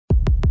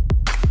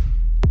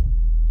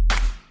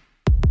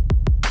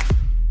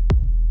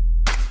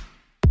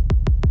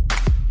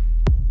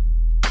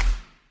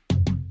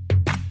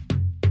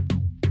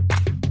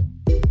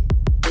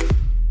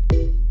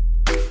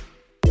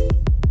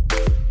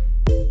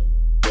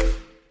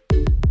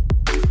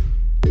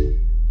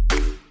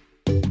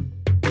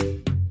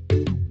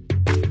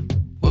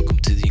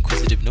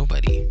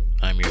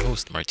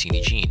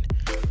Martini Gene.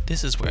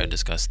 This is where I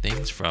discuss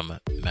things from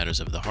matters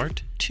of the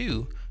heart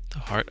to the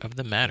heart of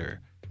the matter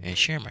and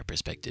share my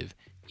perspective,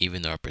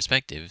 even though our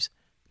perspectives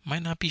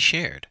might not be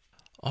shared.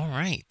 All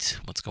right,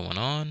 what's going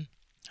on?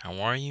 How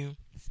are you?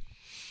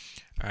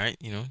 All right,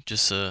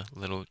 just a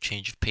little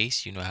change of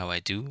pace. You know how I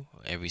do.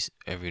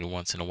 Every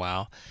once in a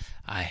while,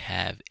 I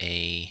have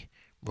a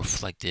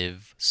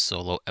reflective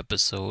solo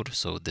episode.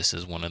 So this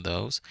is one of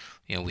those.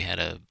 We had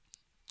a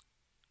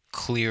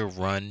clear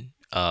run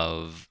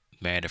of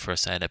Married at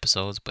First Sight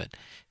episodes, but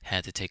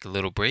had to take a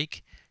little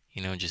break.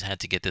 Just had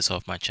to get this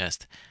off my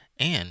chest.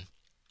 And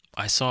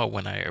I saw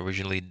when I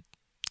originally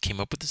came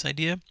up with this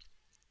idea.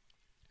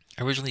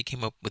 I originally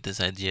came up with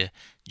this idea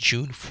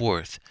June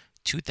 4th,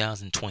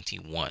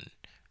 2021.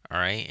 All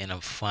right, and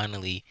I'm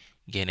finally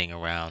getting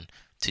around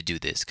to do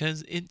this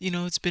because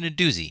it's been a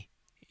doozy.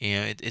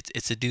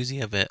 It's a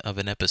doozy of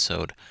an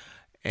episode,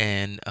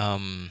 and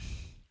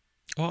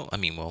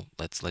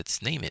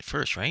let's name it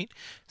first, right?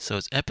 So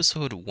it's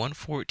episode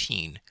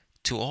 114.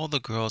 To all the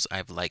girls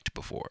I've liked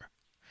before,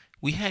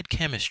 we had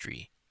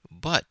chemistry,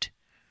 but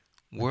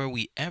were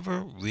we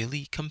ever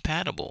really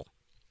compatible?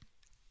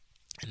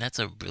 And that's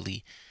a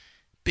really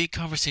big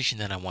conversation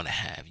that I want to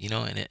have,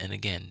 and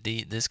again,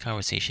 this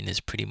conversation is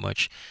pretty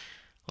much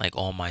like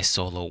all my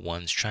solo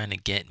ones, trying to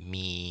get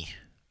me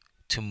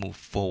to move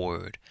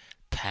forward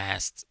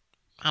past,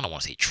 I don't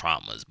want to say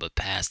traumas, but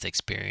past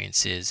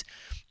experiences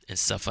and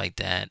stuff like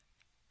that,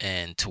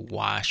 and to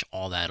wash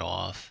all that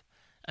off.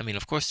 I mean,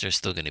 of course, they're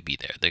still going to be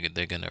there.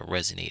 They're going to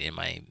resonate in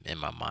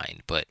my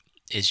mind, but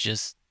it's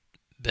just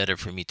better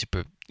for me to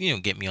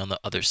get me on the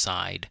other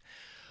side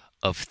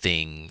of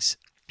things,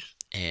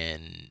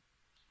 and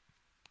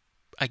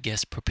I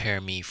guess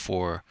prepare me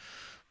for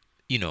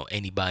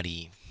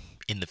anybody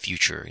in the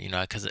future,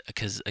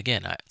 because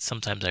again,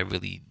 sometimes I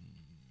really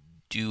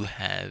do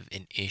have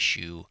an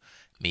issue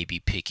maybe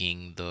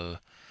picking the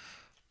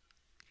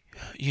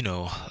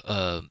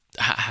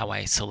how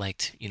I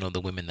select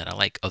the women that I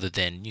like, other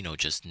than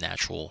just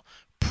natural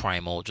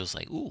primal, just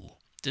like, ooh,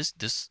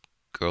 this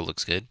girl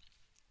looks good,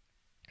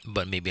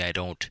 but maybe I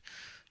don't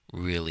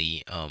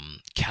really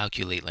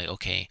calculate, like,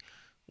 okay,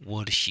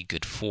 what is she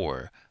good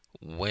for?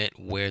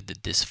 Where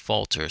did this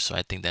falter? So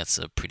I think that's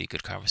a pretty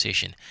good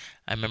conversation.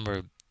 I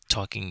remember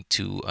talking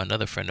to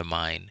another friend of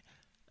mine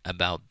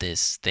about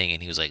this thing,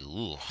 and he was like,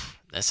 ooh,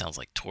 that sounds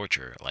like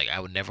torture. Like, I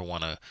would never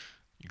want to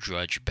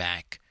drudge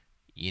back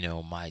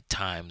my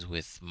times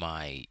with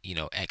my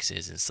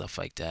exes and stuff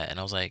like that. And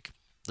I was like,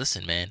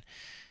 listen, man,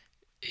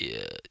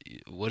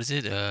 what is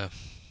it,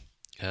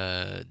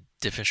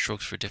 different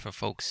strokes for different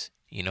folks.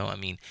 I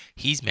mean,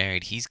 he's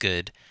married, he's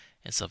good,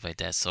 and stuff like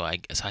that. So I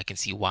can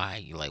see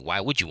why. Like, why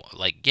would you want?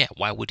 Like, yeah,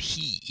 why would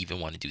he even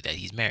want to do that?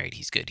 He's married,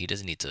 he's good. He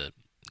doesn't need to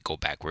go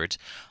backwards.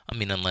 I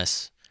mean,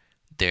 unless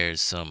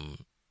there's some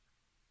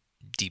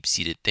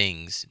deep-seated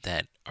things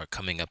that are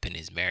coming up in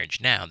his marriage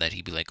now that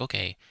he'd be like,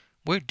 okay,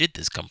 where did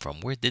this come from?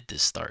 Where did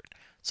this start?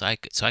 So I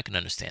can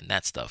understand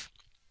that stuff.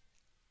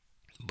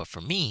 But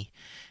for me,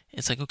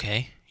 it's like,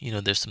 okay,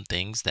 there's some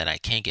things that I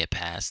can't get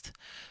past,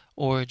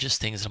 or just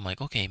things that I'm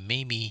like, okay,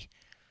 maybe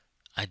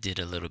I did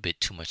a little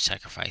bit too much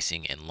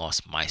sacrificing and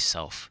lost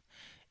myself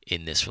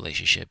in this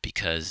relationship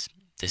because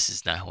this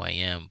is not who I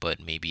am,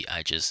 but maybe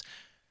I just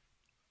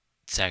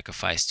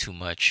sacrificed too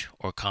much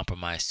or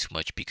compromised too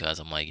much because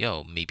I'm like,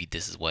 yo, maybe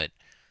this is what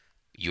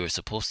you're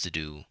supposed to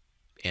do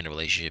in a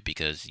relationship,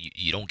 because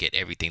you don't get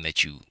everything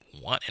that you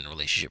want in a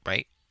relationship,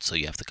 right? So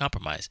you have to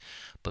compromise.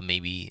 But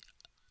maybe,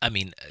 I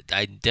mean,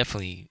 I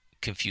definitely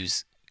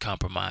confuse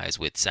compromise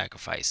with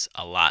sacrifice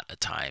a lot of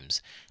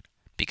times,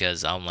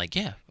 because I'm like,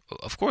 yeah,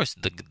 of course,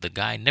 the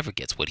guy never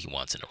gets what he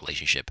wants in a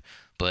relationship,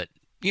 but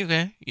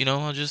okay,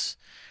 I'll just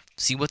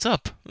see what's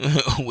up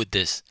with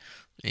this,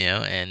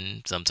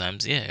 and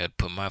sometimes, yeah, I'd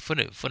put my foot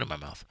in my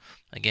mouth.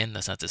 Again,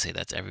 that's not to say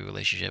that's every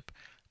relationship,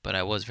 but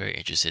I was very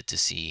interested to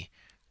see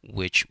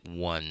which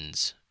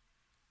ones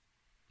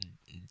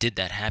did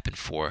that happen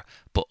for.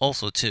 But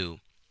also, too,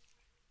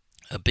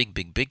 a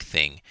big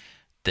thing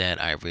that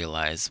I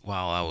realized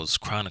while I was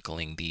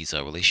chronicling these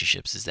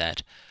relationships is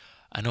that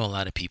I know a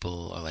lot of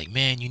people are like,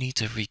 man, you need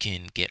to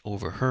freaking get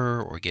over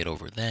her or get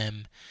over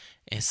them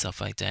and stuff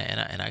like that.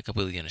 And I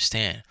completely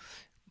understand.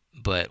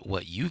 But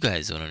what you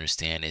guys don't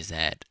understand is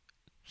that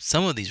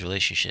some of these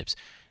relationships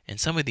and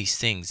some of these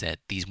things that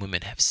these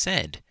women have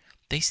said,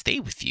 they stay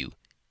with you.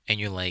 And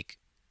you're like,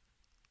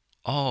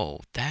 oh,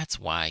 that's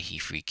why he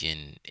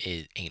freaking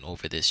ain't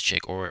over this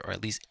chick, or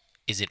at least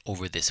isn't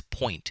over this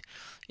point.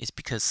 It's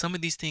because some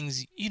of these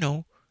things,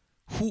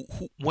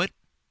 what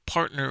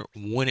partner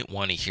wouldn't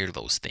want to hear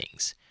those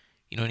things?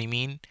 You know what I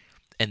mean?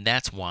 And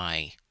that's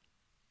why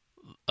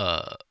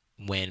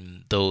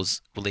when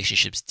those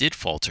relationships did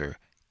falter,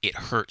 it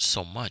hurt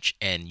so much,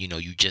 and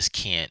you just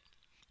can't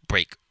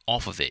break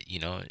off of it.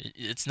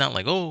 It's not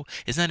like, oh,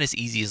 it's not as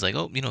easy as like,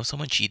 oh,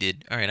 someone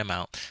cheated, all right, I'm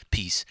out,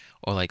 peace.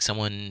 Or like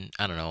someone,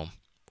 I don't know,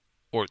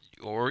 or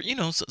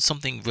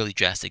something really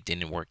drastic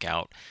didn't work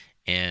out,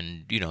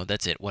 and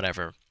that's it,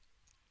 whatever.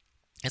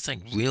 It's like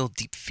real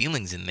deep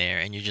feelings in there,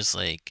 and you're just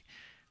like,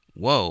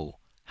 whoa,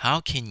 how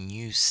can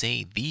you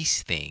say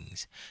these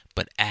things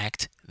but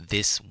act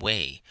this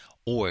way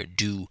or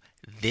do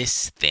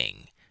this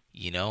thing?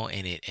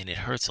 And it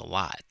hurts a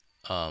lot.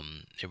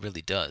 It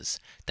really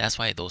does. That's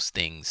why those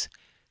things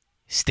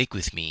stick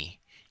with me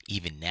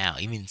even now.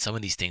 Even some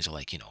of these things are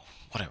like,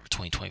 whatever,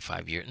 20,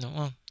 25 years. No,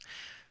 well,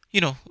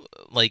 you know,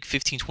 like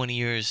 15, 20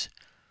 years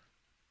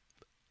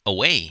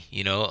away,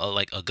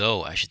 like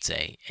ago, I should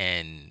say.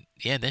 And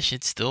yeah, that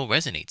shit still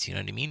resonates, you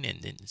know what I mean?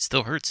 And it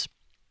still hurts.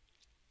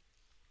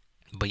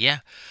 But yeah,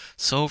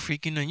 so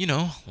freaking,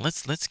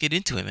 let's get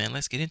into it, man.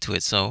 Let's get into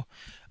it.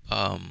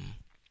 Um,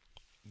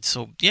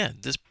 so yeah,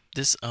 this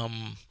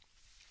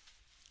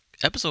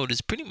episode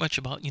is pretty much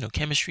about,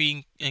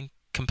 chemistry and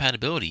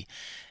compatibility.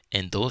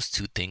 And those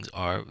two things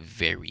are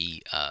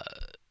very,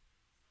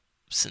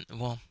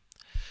 well,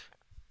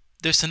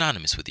 they're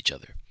synonymous with each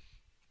other.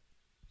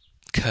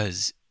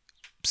 Because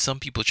some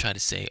people try to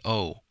say,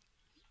 oh,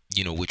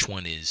 which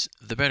one is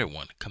the better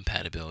one,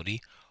 compatibility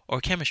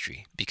or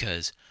chemistry?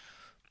 Because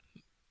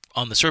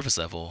on the surface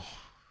level,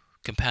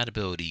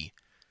 compatibility,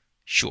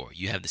 sure,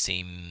 you have the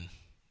same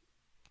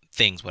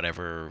things,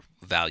 whatever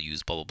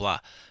values, blah, blah, blah.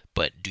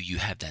 But do you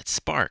have that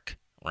spark,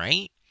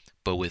 right?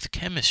 But with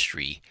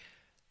chemistry,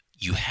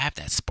 you have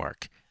that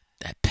spark,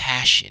 that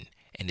passion,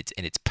 and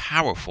it's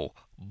powerful.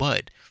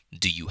 But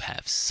do you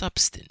have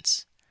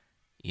substance?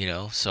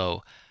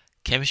 So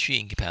chemistry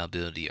and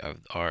compatibility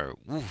are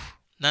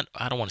not,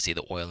 I don't want to say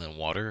the oil and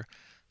water,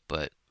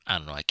 but I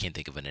don't know. I can't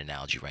think of an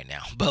analogy right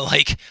now. But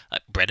like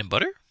bread and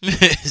butter,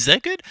 is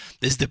that good?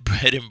 This is the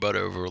bread and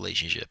butter of a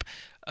relationship.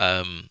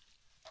 Um,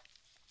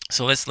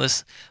 so let's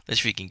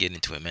freaking get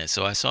into it, man.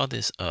 So I saw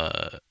this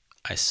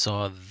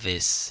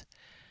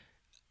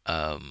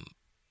um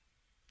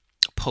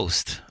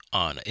post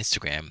on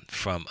Instagram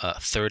from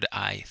Third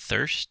Eye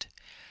Thirst,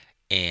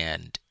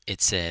 and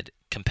it said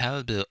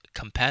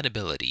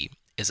compatibility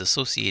is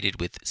associated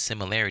with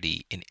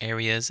similarity in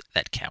areas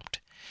that count.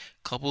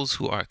 Couples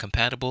who are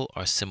compatible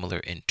are similar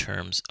in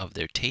terms of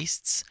their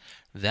tastes,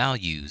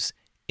 values,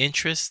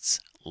 interests,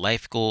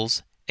 life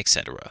goals,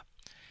 etc.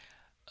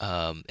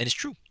 And it's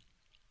true.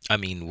 I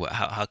mean,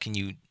 how can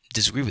you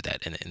disagree with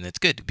that? And that's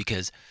good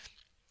because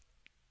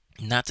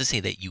not to say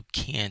that you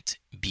can't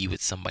be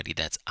with somebody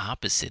that's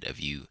opposite of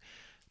you,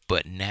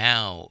 but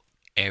now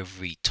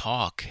every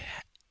talk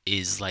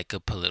is like a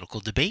political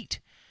debate.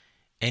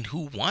 And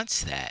who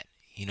wants that?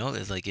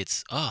 It's like,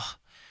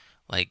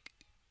 like,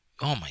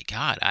 oh my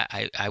God.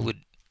 I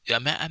would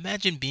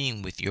imagine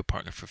being with your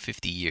partner for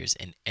 50 years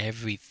and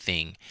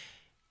everything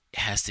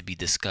has to be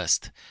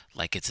discussed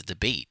like it's a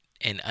debate.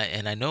 And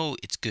I know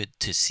it's good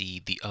to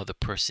see the other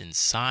person's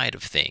side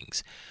of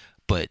things,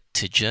 but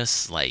to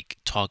just like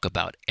talk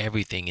about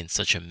everything in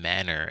such a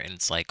manner, and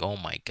it's like, oh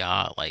my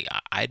God, like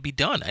I'd be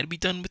done. I'd be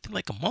done within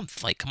like a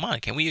month. Like, come on,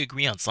 can we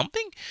agree on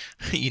something?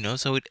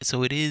 So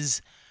it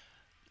is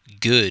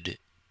good.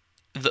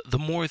 The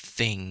more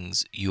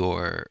things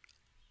you're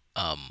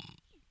um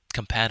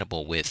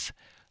compatible with,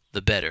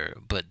 the better.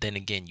 But then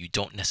again, you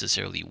don't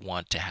necessarily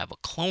want to have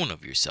a clone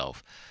of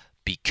yourself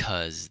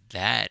because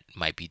that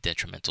might be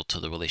detrimental to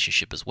the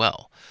relationship as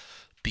well.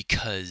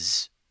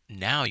 Because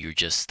now you're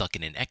just stuck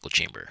in an echo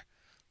chamber.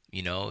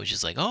 It's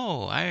just like,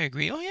 oh, I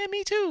agree. Oh yeah,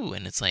 me too.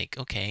 And it's like,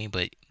 okay,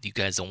 but you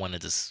guys don't want to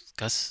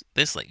discuss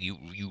this. Like, you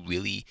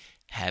really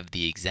have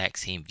the exact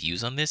same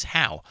views on this?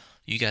 How?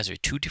 You guys are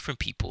two different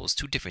peoples,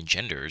 two different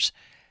genders.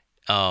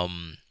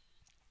 Um,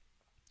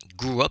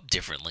 grew up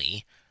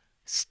differently,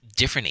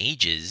 different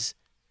ages,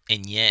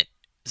 and yet,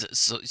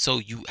 so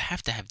you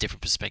have to have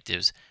different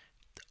perspectives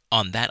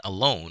on that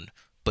alone.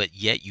 But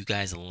yet, you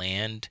guys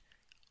land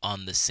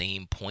on the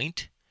same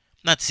point.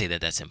 Not to say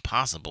that that's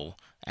impossible.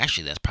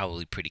 Actually, that's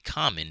probably pretty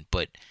common,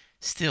 but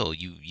still,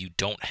 you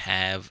don't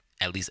have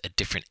at least a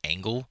different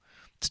angle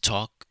to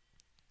talk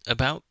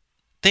about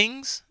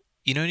things.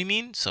 You know what I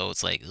mean? So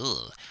it's like,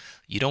 ugh,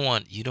 you don't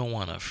want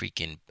a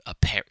freaking a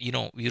par you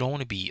don't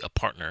want to be a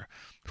partner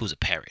who's a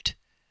parrot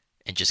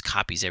and just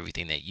copies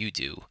everything that you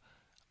do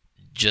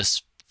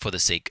just for the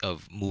sake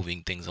of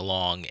moving things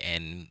along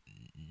and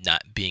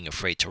not being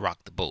afraid to rock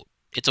the boat.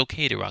 It's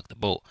okay to rock the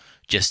boat,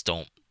 just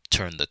don't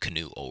turn the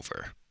canoe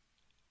over,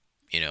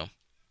 you know?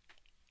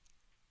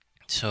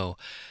 So,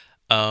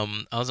 I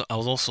was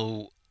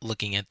also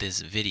looking at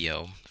this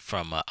video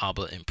from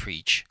Abba and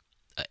Preach,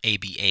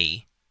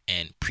 ABA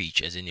and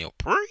Preach, as in,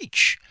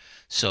 preach.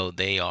 So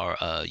they are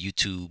a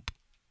YouTube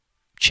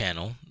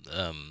channel.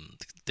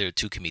 They're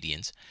two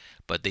comedians,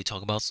 but they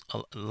talk about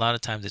a lot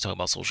of times they talk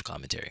about social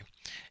commentary.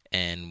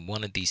 And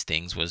one of these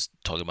things was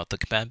talking about the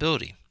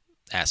compatibility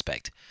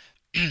aspect.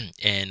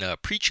 And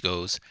Preach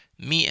goes,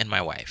 me and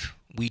my wife,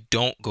 we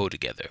don't go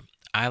together.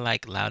 I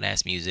like loud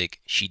ass music,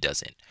 she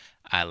doesn't.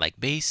 I like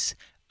bass,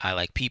 I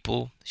like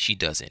people, she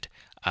doesn't.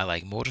 I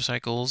like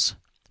motorcycles,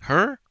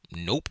 her,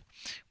 nope.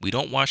 We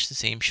don't watch the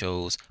same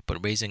shows,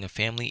 but raising a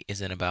family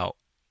isn't about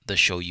the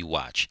show you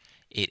watch.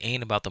 It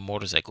ain't about the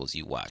motorcycles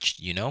you watched,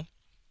 you know?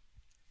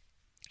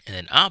 And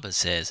then Abba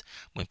says,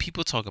 when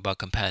people talk about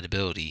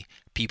compatibility,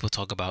 people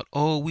talk about,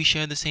 oh, we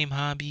share the same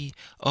hobby,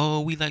 oh,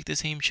 we like the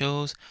same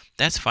shows.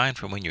 That's fine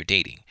for when you're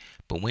dating.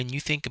 But when you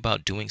think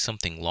about doing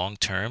something long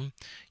term,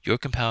 your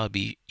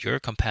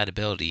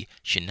compatibility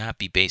should not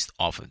be based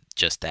off of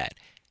just that.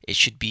 It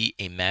should be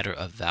a matter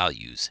of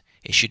values.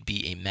 It should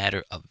be a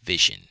matter of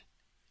vision.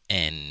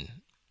 And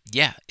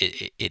yeah,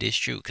 it is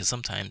true. Because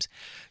sometimes,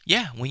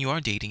 yeah, when you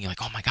are dating, you're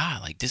like, oh my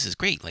God, like this is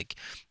great. Like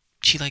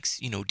she likes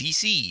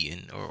DC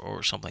and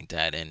or something like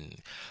that,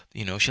 and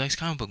she likes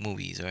comic book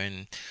movies,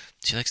 and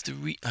she likes to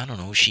read. I don't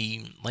know.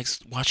 She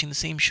likes watching the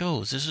same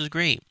shows. This is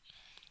great.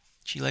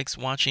 She likes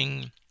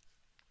watching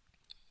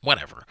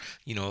whatever,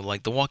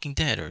 like The Walking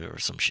Dead or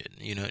some shit.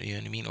 You know what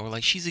I mean? Or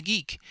like she's a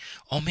geek.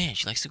 Oh man,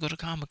 she likes to go to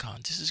Comic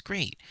Con. This is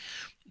great.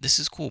 This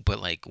is cool. But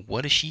like,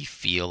 what does she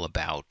feel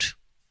about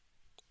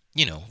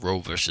Roe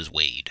versus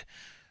Wade?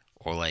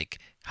 Or like,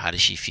 how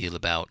does she feel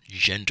about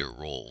gender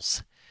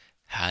roles?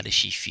 How does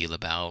she feel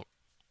about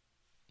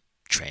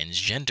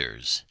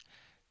transgenders?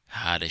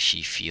 How does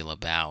she feel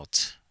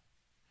about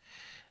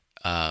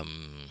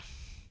um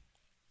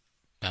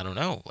I don't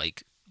know,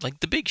 like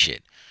the big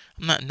shit.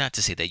 I'm not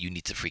to say that you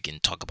need to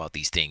freaking talk about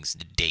these things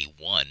day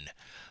one,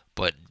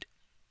 but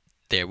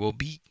there will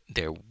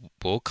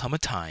come a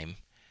time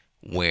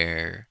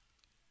where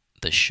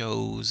the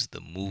shows, the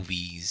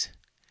movies,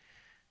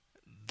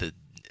 the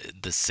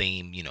the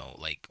same,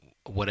 like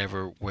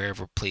whatever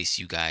wherever place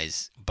you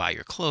guys buy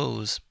your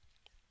clothes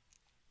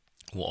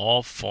will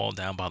all fall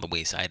down by the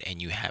wayside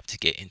and you have to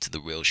get into the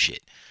real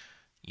shit,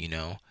 you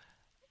know?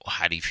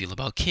 How do you feel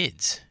about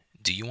kids?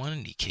 Do you want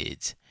any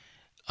kids?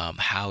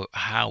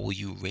 How will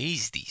you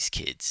raise these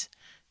kids?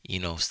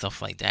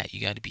 Stuff like that.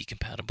 You got to be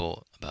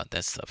compatible about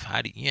that stuff.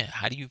 How do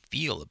you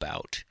feel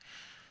about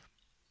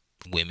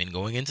women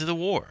going into the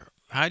war?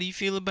 How do you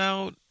feel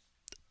about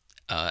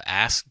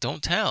ask,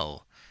 don't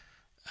tell,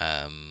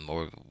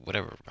 or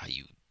whatever how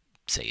you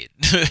say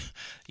it?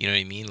 You know what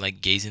I mean?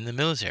 Like gays in the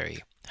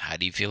military. How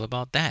do you feel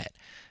about that?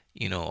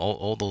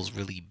 All those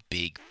really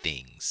big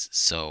things.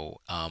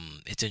 So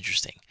it's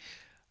interesting.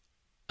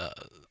 Uh,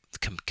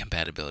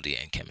 Compatibility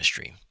and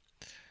chemistry.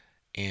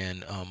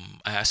 And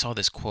I saw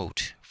this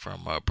quote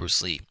from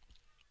Bruce Lee.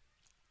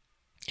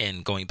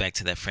 And going back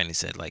to that friend, he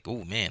said, like,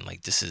 "Oh man,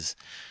 like this is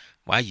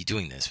why are you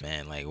doing this,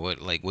 man? What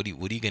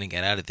are you gonna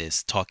get out of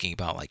this? Talking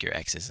about like your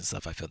exes and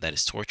stuff. I feel that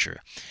is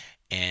torture."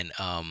 And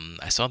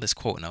I saw this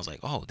quote, and I was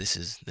like, "Oh, this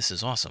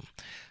is awesome."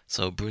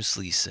 So Bruce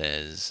Lee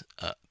says,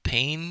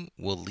 "Pain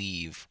will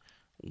leave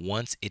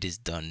once it is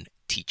done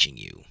teaching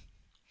you."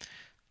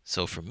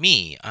 So for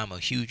me, I'm a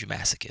huge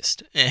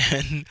masochist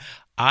and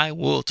I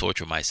will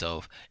torture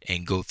myself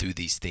and go through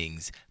these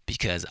things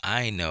because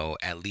I know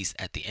at least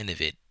at the end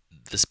of it,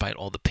 despite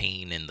all the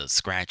pain and the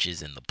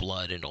scratches and the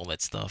blood and all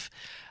that stuff,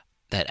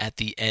 that at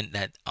the end,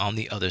 that on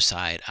the other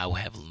side, I will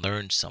have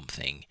learned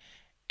something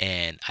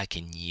and I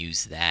can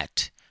use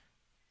that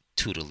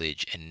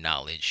tutelage and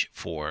knowledge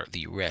for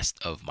the rest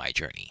of my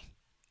journey,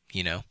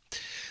 you know?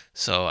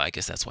 So I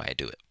guess that's why I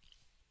do it.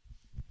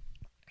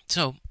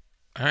 So,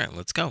 all right,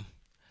 let's go.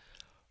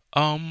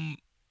 Um,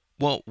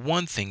 well,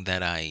 one last thing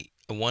that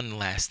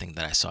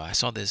I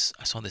saw this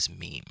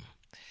meme.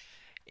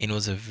 And it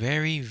was a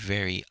very,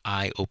 very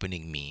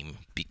eye-opening meme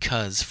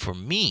because for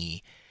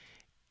me,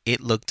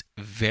 it looked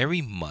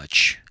very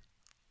much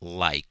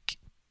like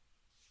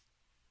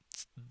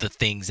the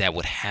things that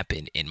would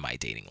happen in my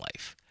dating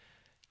life.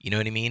 You know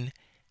what I mean?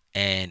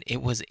 And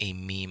it was a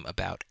meme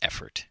about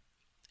effort.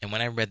 And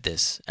when I read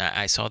this,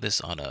 I saw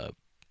this on a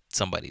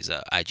somebody's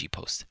IG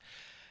post,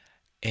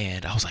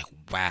 and I was like,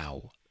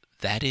 "Wow,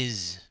 that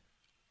is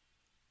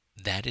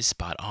that is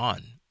spot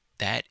on.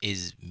 That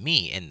is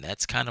me." And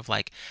that's kind of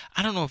like,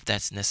 I don't know if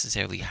that's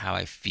necessarily how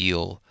I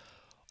feel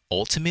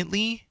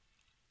ultimately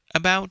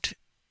about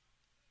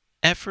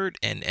effort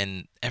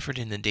and effort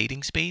in the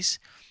dating space,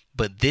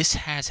 but this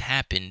has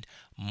happened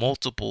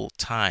multiple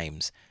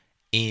times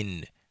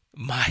in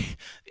my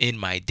in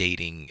my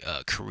dating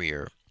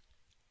career,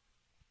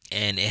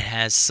 and it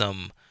has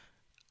some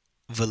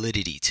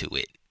validity to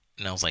it.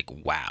 And I was like,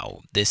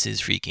 wow, this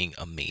is freaking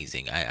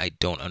amazing. I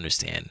don't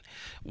understand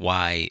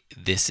why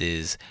this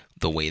is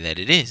the way that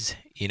it is.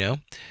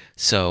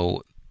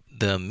 So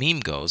the meme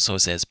goes, so it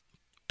says,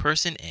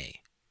 Person A,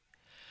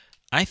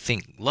 I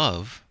think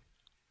love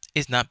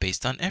is not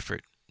based on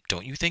effort.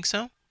 Don't you think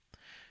so?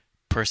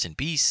 Person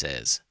B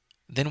says,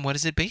 then what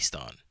is it based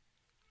on?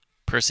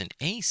 Person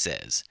A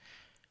says,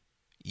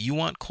 you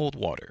want cold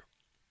water.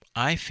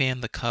 I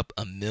fan the cup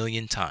a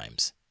million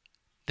times.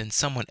 Then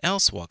someone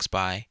else walks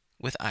by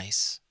with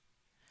ice.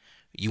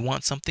 You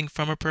want something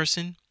from a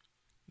person?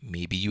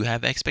 Maybe you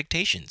have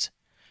expectations.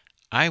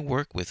 I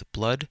work with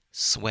blood,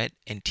 sweat,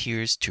 and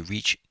tears to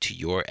reach to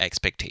your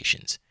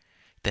expectations.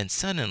 Then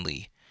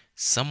suddenly,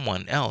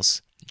 someone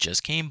else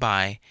just came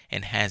by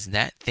and has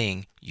that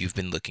thing you've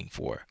been looking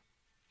for.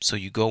 So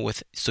you go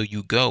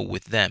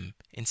with them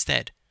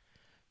instead.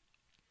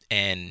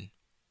 And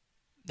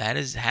that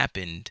has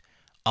happened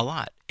a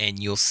lot. And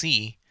you'll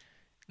see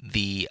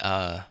the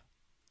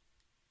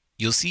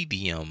you'll see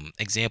the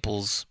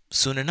examples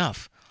soon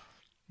enough.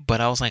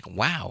 But I was like,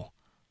 wow,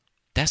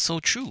 that's so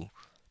true.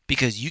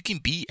 Because you can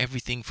be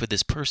everything for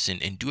this person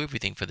and do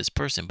everything for this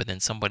person, but then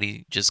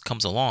somebody just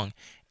comes along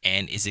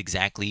and is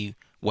exactly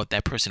what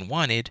that person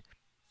wanted,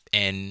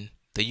 and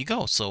there you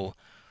go. So,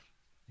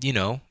 you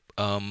know,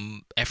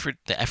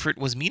 the effort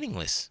was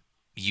meaningless.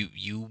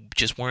 You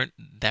just weren't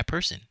that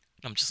person.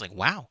 I'm just like,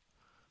 wow,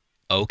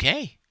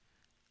 okay,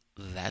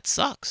 that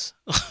sucks.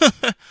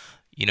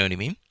 You know what I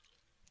mean?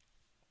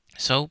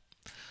 So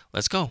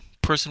let's go.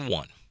 Person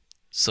one.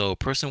 So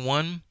person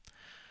one,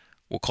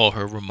 we'll call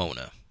her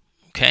Ramona.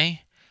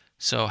 Okay.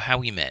 So how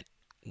we met?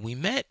 We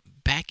met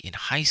back in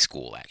high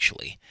school,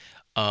 actually,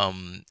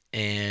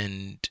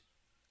 and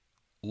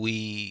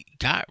we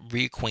got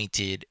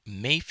reacquainted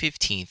May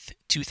 15th,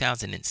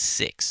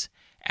 2006.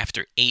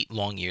 After 8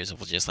 long years of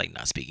just like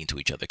not speaking to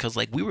each other, because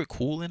like we were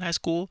cool in high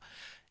school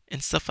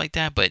and stuff like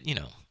that, but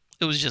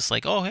it was just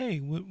like, oh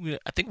hey,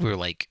 I think we were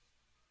like,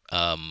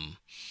 um,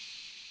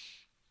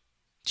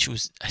 she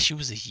was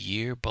a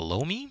year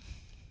below me,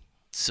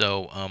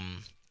 so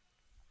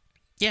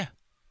yeah,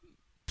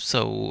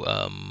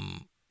 so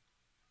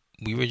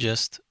we were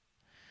just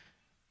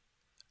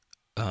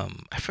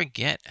I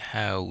forget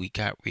how we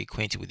got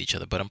reacquainted with each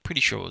other, but I'm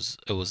pretty sure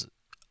it was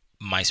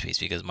MySpace,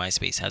 because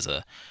MySpace has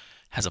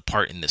a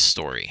part in this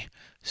story.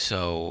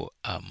 So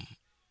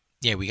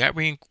yeah, we got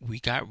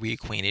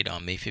reacquainted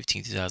on May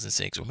 15th,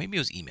 2006, or maybe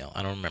it was email.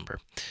 I don't remember.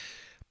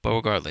 But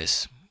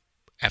regardless,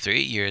 after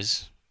 8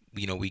 years,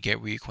 we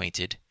get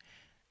reacquainted,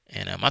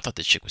 and I thought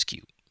this chick was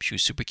cute. She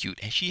was super cute,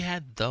 and she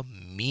had the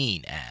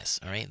mean ass.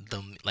 All right,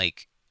 the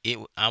like it.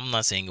 I'm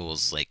not saying it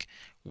was like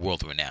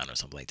world renowned or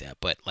something like that,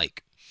 but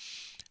like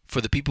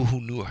for the people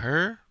who knew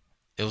her,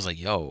 it was like,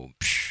 yo,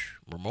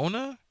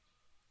 Ramona.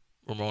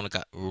 Ramona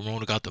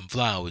got them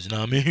flowers, you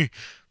know what I mean?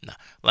 Nah,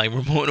 like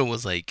Ramona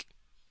was like,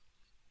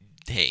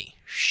 hey,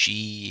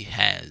 she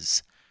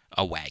has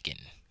a wagon,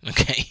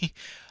 okay?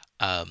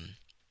 Um,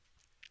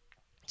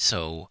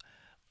 so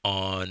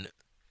on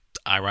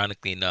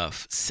ironically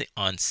enough,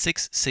 on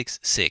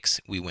 666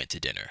 we went to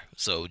dinner.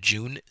 So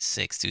June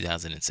 6,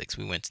 2006,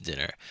 we went to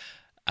dinner.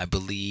 I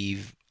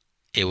believe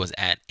it was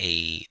at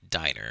a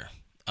diner.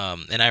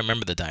 And I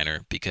remember the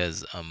diner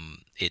because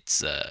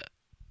it's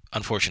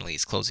unfortunately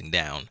it's closing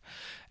down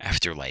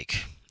after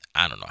like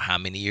I don't know how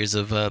many years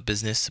of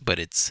business, but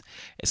it's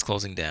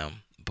closing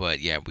down.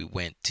 But yeah, we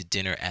went to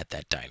dinner at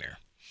that diner.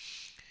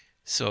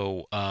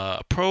 So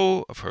a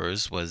pro of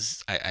hers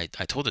was I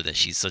told her that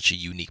she's such a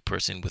unique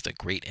person with a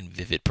great and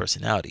vivid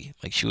personality.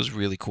 Like she was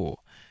really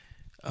cool.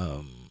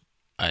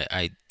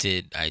 I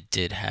did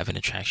have an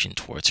attraction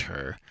towards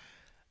her.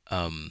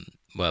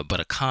 But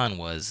a con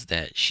was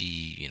that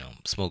she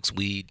smokes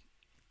weed.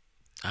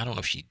 I don't know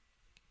if she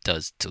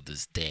does to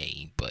this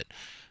day, but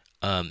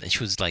and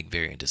she was like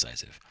very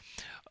indecisive.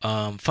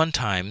 Fun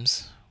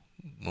times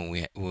when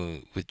we were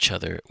with each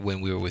other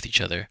when we were with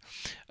each other.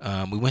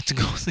 We went to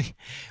go see.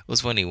 It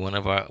was funny. One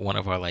of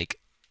our like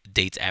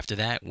dates after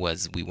that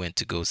was we went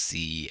to go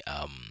see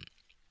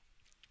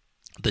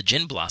the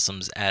Gin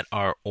Blossoms at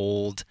our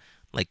old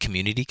like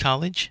community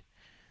college.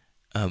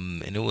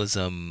 And it was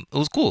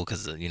cool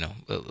because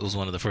it was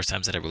one of the first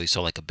times that I really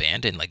saw like a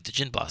band, and like the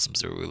Gin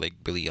Blossoms, they were like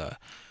really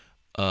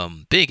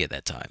big at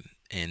that time,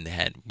 and they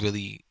had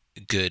really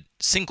good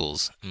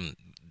singles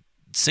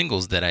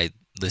that I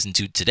listen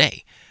to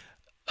today.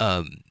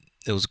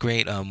 It was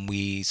great.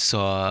 We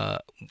saw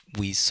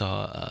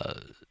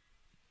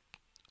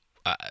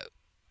uh,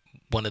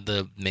 one of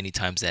the many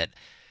times that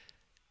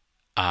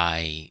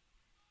I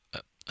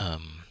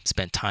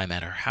spent time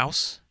at her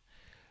house.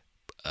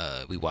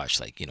 We watched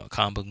like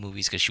comic book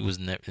movies because she was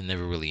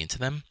never really into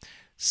them.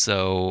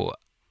 So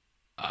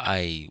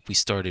we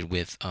started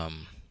with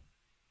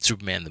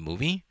Superman the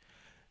movie,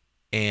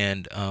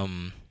 and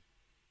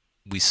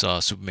we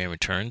saw Superman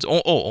Returns.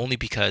 Only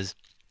because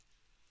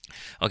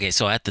okay,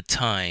 so at the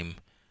time,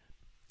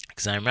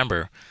 because I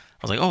remember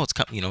I was like, oh, it's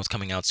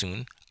coming out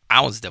soon.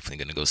 I was definitely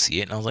gonna go see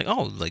it, and I was like,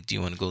 oh, like, do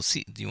you want to go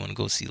see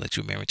like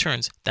Superman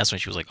Returns? That's when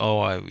she was like,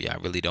 oh, yeah,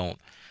 I really don't.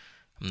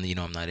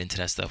 I'm not into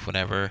that stuff,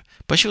 whatever.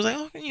 But she was like,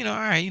 oh, all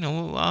right,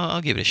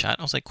 I'll give it a shot.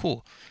 I was like,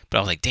 cool. But I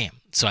was like, damn.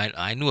 So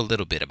I knew a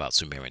little bit about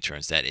Superman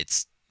Returns, that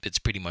it's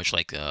pretty much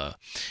like an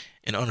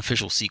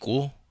unofficial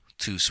sequel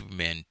to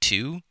Superman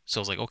 2. So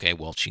I was like, okay,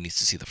 well, she needs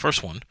to see the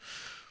first one,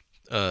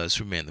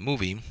 Superman the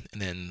movie,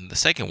 and then the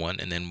second one,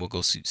 and then we'll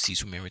go see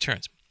Superman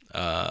Returns.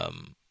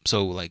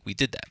 So like we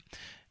did that,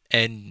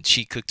 and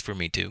she cooked for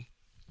me too.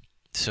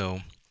 So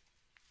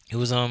it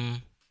was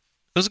a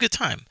good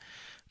time.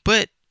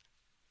 But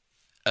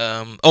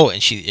oh,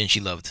 and she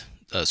loved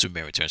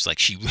Superman Returns. Like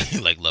she really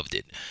like loved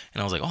it,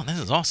 and I was like, oh, this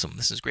is awesome.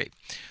 This is great.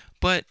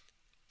 But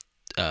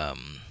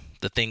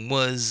the thing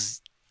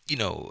was,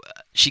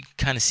 she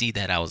kind of see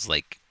that I was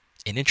like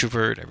an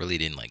introvert. I really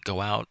didn't like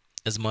go out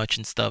as much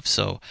and stuff.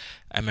 So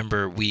I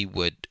remember we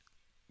would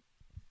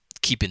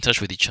keep in touch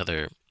with each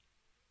other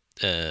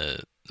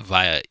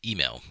via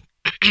email.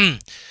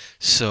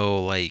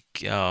 So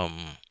like I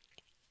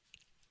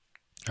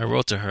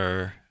wrote to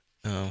her.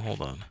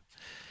 Hold on.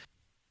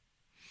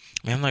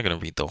 mean, I'm not gonna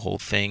read the whole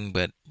thing,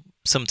 but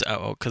some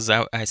because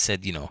I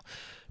said,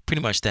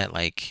 pretty much that,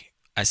 like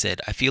I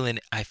said, I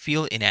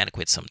feel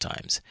inadequate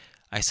sometimes.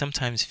 I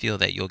sometimes feel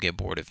that you'll get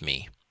bored of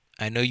me.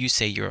 I know you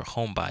say you're a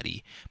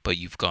homebody, but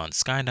you've gone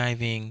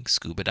skydiving,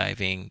 scuba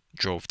diving,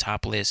 drove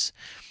topless.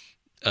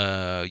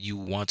 You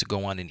want to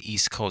go on an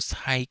East Coast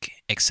hike,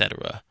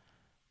 etc.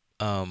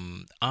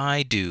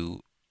 I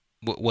do.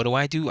 What do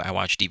I do? I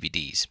watch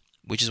DVDs,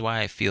 which is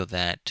why I feel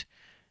that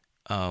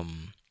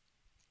um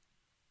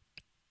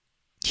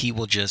he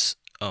will just.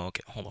 Oh,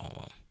 okay. Hold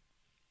on.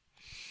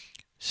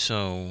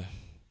 So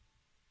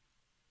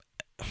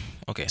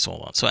okay, so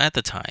hold on. So at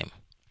the time,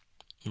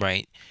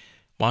 right,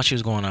 while she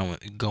was going,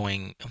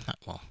 not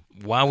well,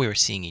 while we were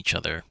seeing each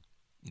other,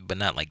 but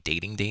not like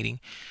dating,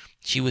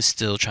 she was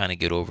still trying to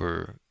get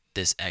over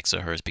this ex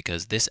of hers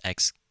because this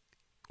ex,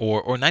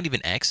 or not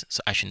even ex,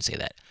 so I shouldn't say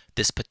that.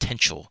 This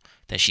potential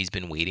that she's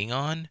been waiting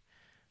on,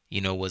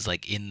 was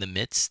like in the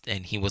midst,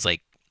 and he was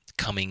like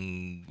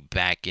coming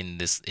back in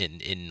this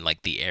in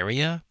like the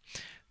area.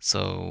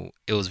 So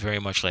it was very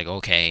much like,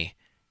 okay,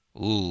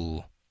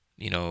 ooh,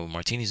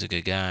 Martini's a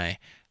good guy,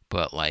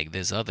 but like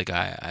this other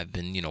guy I've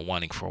been,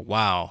 wanting for a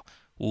while.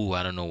 Ooh,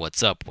 I don't know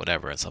what's up,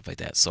 whatever, and stuff like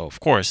that. So of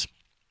course,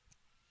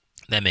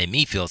 that made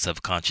me feel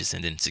self-conscious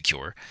and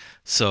insecure.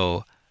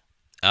 So,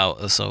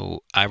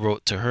 so I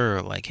wrote to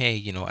her like,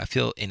 hey, I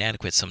feel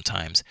inadequate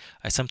sometimes.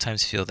 I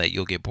sometimes feel that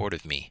you'll get bored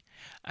of me.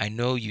 I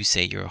know you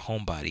say you're a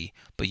homebody,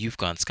 but you've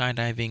gone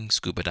skydiving,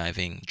 scuba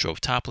diving,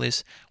 drove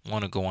topless,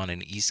 want to go on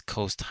an East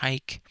Coast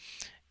hike,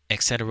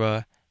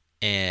 etc.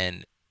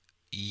 And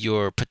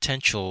your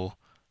potential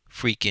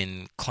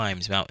freaking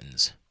climbs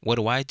mountains. What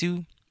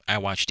do? I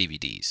watch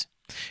DVDs,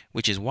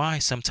 which is why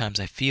sometimes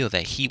I feel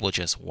that he will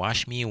just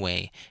wash me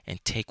away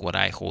and take what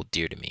I hold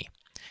dear to me.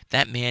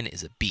 That man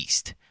is a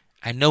beast.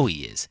 I know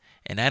he is,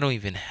 and I don't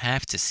even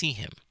have to see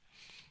him.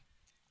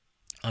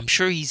 I'm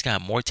sure he's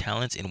got more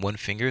talents in one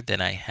finger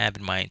than I have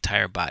in my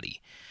entire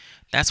body.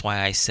 That's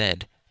why I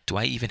said, do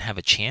I even have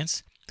a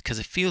chance? Because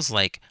it feels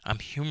like I'm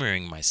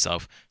humoring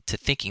myself to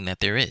thinking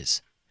that there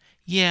is.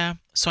 Yeah,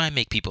 so I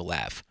make people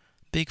laugh.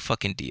 Big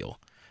fucking deal.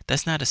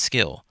 That's not a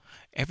skill.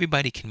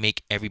 Everybody can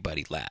make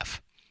everybody laugh.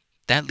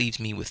 That leaves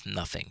me with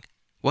nothing.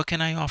 What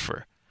can I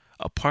offer?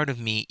 A part of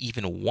me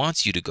even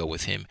wants you to go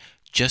with him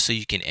just so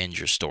you can end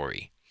your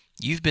story.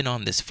 You've been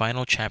on this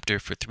final chapter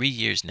for 3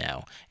 years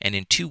now, and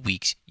in 2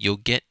 weeks, you'll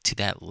get to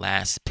that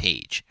last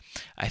page.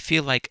 I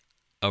feel like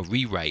a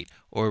rewrite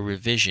or a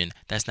revision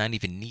that's not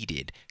even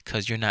needed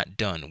because you're not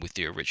done with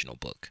the original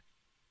book.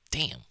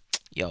 Damn.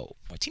 Yo,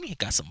 Martini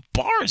got some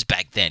bars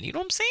back then. You know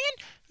what I'm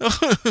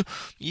saying?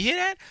 You hear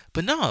that?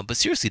 But no, but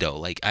seriously though,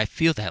 like I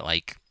feel that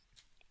like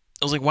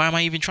I was like, why am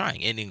I even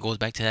trying? And it goes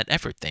back to that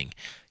effort thing.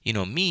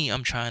 Me,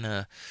 I'm trying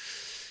to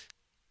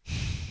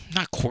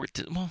not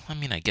court. Well, I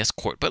mean, I guess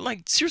court, but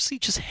like seriously,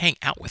 just hang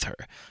out with her.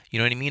 You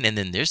know what I mean? And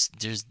then there's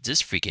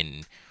this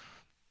freaking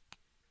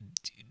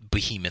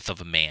behemoth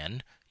of a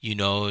man.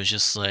 It's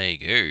just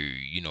like, hey,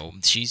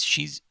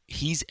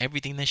 he's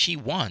everything that she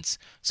wants.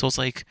 So it's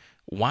like,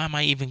 why am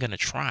I even gonna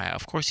try?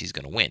 Of course he's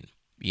gonna win.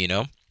 You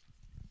know.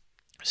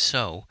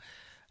 So,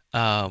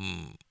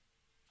 um,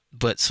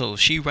 but so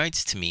she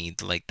writes to me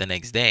like the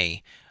next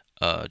day,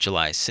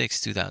 July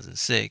 6th,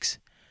 2006,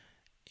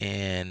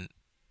 and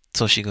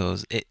so she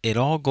goes, it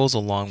all goes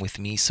along with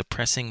me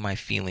suppressing my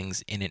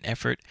feelings in an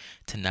effort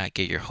to not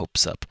get your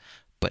hopes up.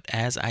 But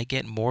as I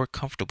get more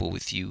comfortable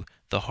with you,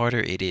 the harder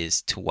it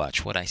is to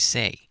watch what I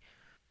say.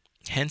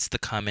 Hence the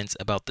comments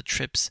about the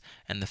trips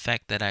and the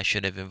fact that I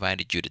should have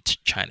invited you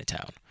to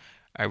Chinatown.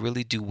 I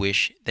really do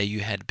wish that you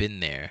had been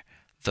there,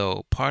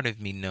 though part of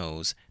me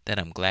knows that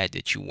I'm glad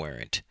that you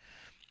weren't.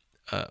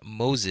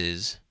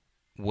 Moses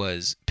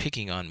was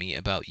picking on me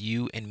about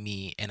you and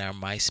me and our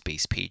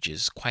MySpace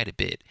pages quite a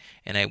bit,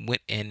 and I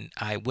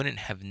wouldn't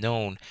have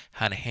known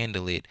how to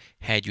handle it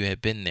had you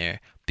have been there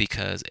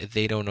because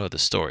they don't know the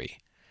story.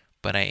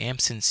 But I am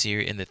sincere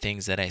in the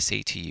things that I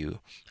say to you.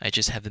 I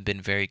just haven't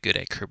been very good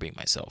at curbing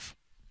myself.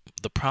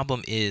 The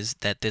problem is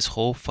that this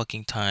whole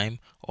fucking time,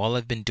 all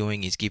I've been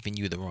doing is giving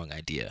you the wrong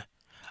idea.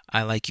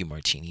 I like you,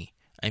 Martini.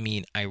 I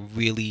mean, I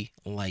really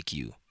like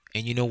you.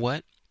 And you know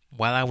what?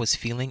 While I was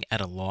feeling at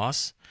a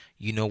loss,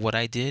 you know what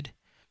I did?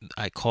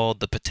 I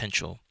called the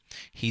potential.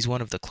 He's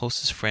one of the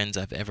closest friends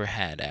I've ever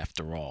had,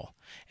 after all.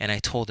 And I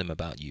told him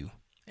about you.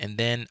 And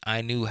then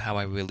I knew how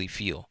I really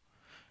feel.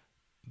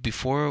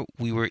 Before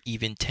we were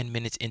even 10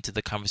 minutes into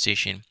the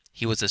conversation,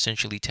 he was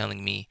essentially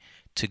telling me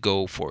to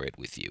go for it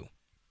with you.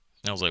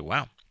 And I was like,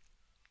 wow,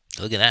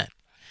 look at that.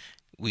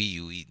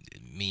 Me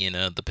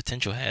and the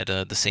potential had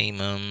the same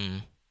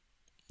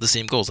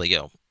goals. Like,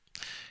 yo,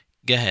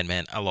 go ahead,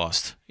 man. I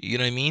lost. You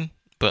know what I mean?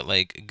 But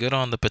like, good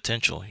on the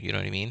potential. You know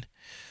what I mean?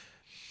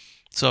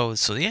 So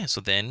yeah. So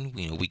then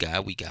we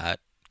got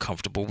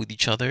comfortable with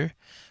each other.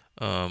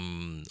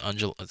 I'm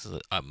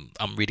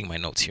reading my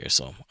notes here,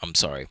 so I'm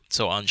sorry.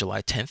 So on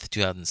July 10th,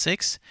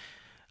 2006,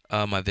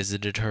 I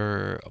visited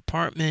her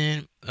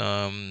apartment.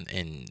 And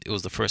it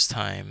was the first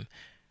time.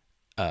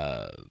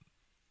 Uh,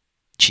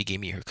 she gave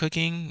me her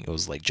cooking. It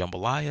was like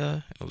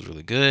jambalaya. It was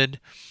really good.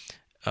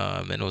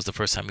 And it was the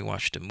first time we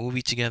watched a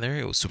movie together.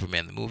 It was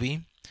Superman the movie,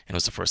 and it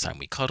was the first time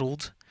we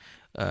cuddled.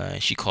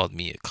 She called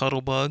me a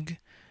cuddle bug,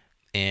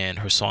 and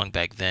her song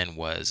back then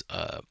was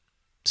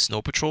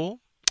Snow Patrol.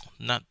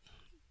 Not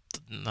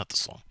not the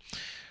song.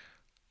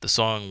 The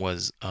song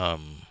was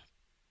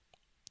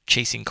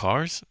Chasing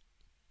Cars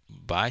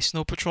by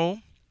Snow Patrol,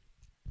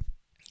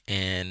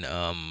 and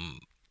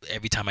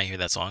every time I hear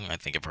that song, I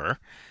think of her.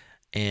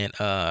 And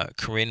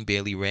Corinne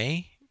Bailey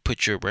Ray,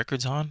 Put Your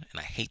Records On, and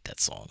I hate that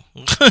song.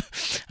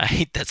 I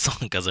hate that song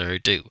because of her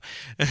too.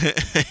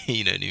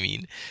 You know what I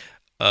mean?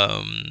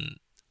 Um,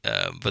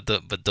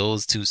 but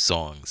those two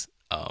songs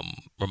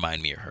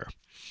remind me of her.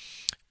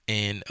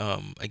 And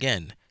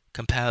again,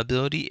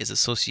 compatibility is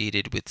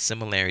associated with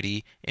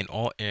similarity in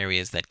all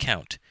areas that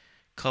count.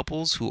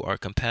 Couples who are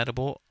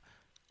compatible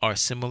are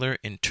similar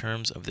in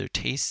terms of their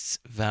tastes,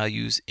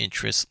 values,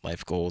 interests,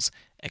 life goals,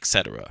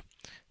 etc.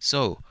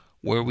 So,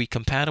 were we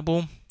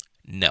compatible?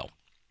 No,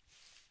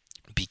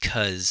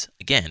 because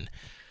again,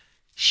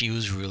 she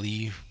was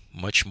really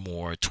much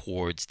more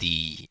towards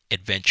the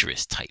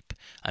adventurous type.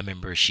 I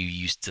remember she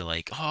used to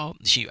like, oh,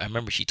 she. I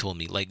remember she told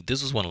me like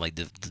this was one of like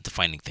the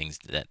defining things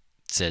that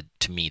said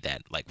to me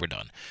that like we're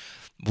done.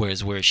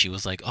 Whereas where she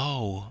was like,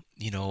 oh,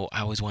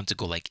 I always wanted to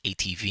go like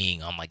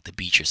ATVing on like the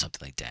beach or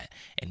something like that.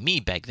 And me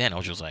back then, I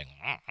was just like,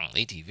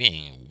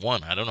 ATVing.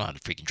 One, I don't know how to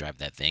freaking drive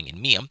that thing. And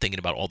me, I'm thinking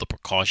about all the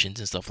precautions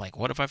and stuff. Like,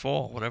 what if I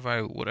fall?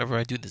 Whatever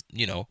I do this,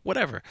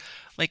 whatever.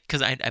 Like,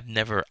 cause I've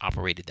never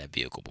operated that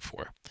vehicle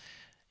before,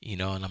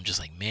 and I'm just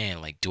like, man,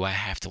 like, do I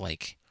have to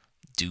like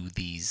do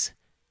these?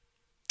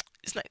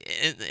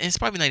 It's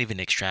probably not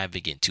even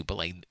extravagant too, but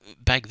like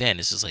back then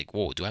it's just like,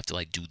 whoa, do I have to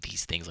like do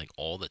these things like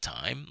all the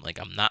time? Like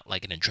I'm not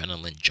like an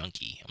adrenaline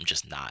junkie. I'm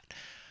just not.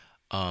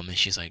 And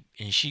she's like,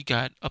 and she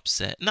got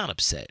upset, not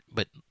upset,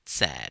 but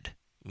sad,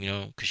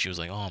 because she was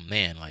like, oh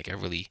man, like I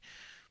really,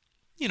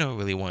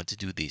 really wanted to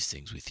do these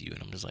things with you.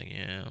 And I'm just like,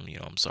 yeah,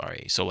 I'm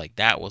sorry. So like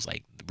that was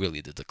like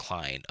really the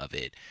decline of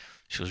it.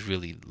 She was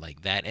really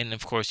like that. And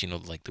of course,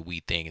 like the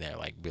weed thing that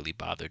like really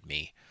bothered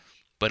me,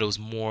 but it was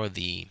more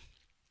the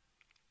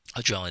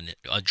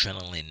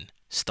adrenaline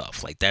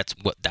stuff. Like that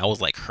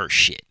was like her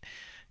shit,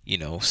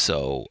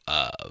 so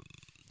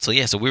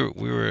yeah, so we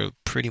were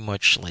pretty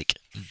much like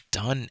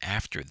done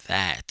after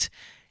that.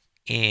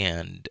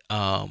 And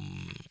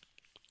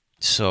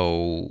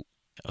so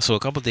so a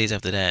couple of days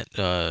after that,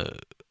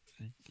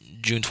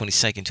 June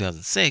 22nd,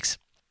 2006,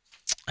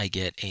 I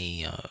get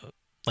a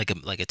like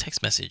a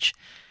text message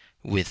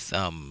with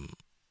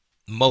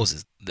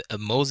Moses.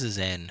 Moses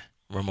and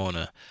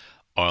Ramona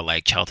are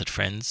like childhood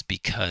friends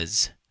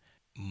because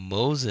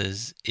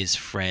Moses is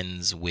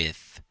friends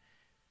with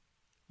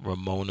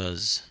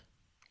Ramona's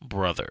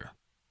brother.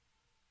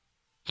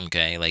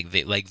 Okay, like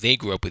they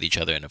grew up with each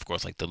other, and of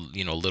course, like the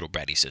little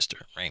bratty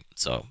sister, right?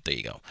 So there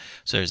you go.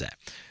 So there's that.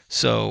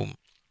 So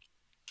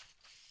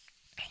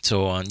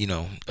on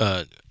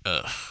what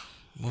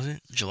was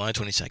it July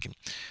 22nd?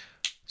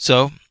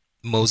 So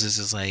Moses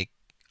is like,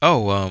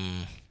 oh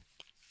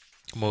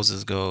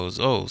Moses goes,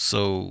 oh,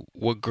 so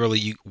what girl are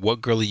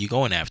you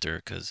going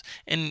after? Cause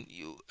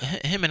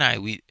him and I,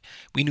 we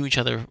knew each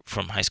other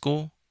from high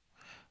school,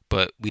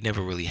 but we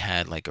never really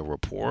had like a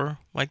rapport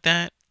like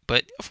that.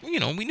 But we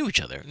knew each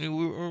other.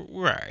 We're all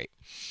right.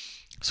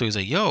 So he's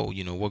like, yo,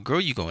 what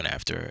girl you going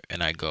after?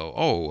 And I go,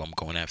 oh, I'm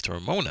going after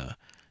Ramona.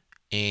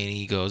 And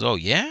he goes, oh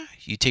yeah,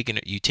 you taking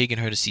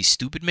her to see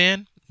Stupid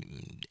Man,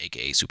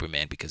 aka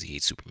Superman because he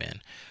hates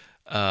Superman.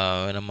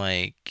 And I'm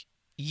like,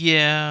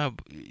 yeah,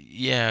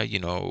 yeah,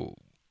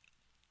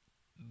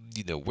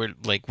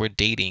 we're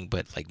dating,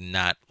 but like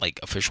not like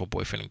official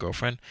boyfriend and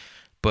girlfriend,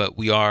 but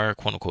we are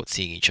quote unquote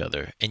seeing each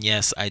other. And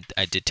yes, I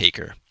did take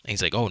her. And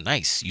he's like, oh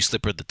nice, you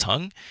slip her the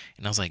tongue?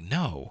 And I was like,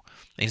 no.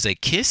 And he's like,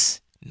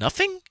 kiss?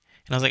 Nothing?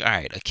 And I was like, all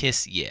right, a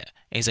kiss, yeah.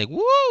 And he's like,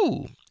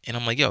 woo. And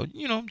I'm like, yo,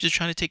 I'm just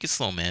trying to take it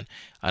slow, man.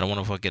 I don't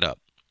want to fuck it up.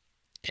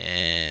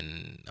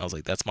 And I was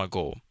like, that's my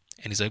goal.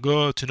 And he's like,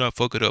 oh, to not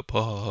fuck it up,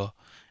 ha ha ha.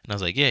 And I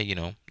was like, yeah,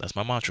 that's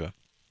my mantra.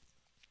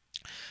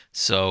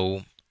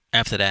 So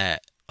after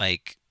that,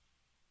 like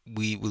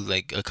we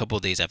like a couple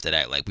of days after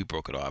that, like we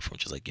broke it off. We're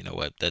just like, you know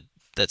what,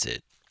 that's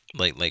it.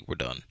 Like we're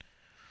done.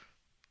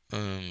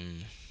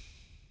 Um.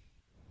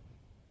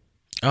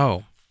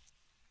 Oh,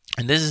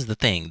 and this is the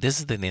thing. This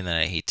is the thing that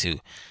I hate too.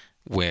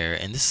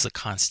 And this is a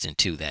constant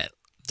too. That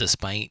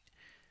despite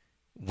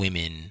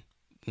women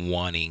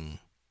wanting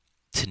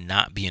to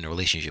not be in a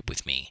relationship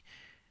with me,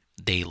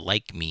 they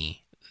like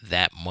me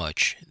that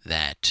much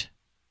that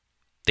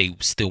they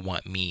still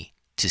want me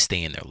to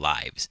stay in their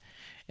lives.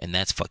 And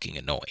that's fucking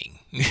annoying.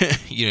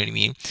 You know what I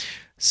mean?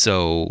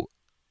 So,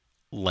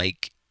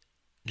 like,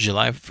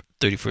 July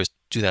 31st,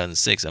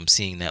 2006, I'm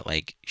seeing that,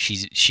 like,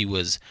 she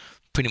was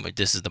pretty much,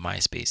 this is the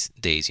MySpace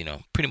days,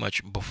 pretty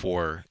much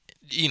before,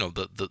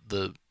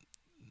 the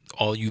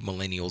all you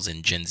millennials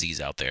and Gen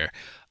Zs out there,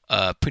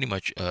 pretty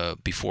much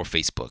before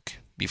Facebook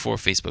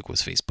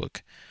was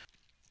Facebook.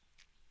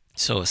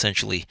 So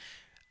essentially,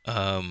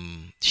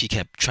 she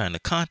kept trying to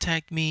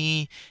contact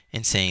me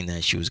and saying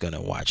that she was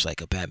gonna watch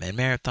like a Batman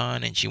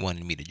marathon and she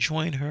wanted me to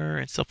join her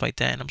and stuff like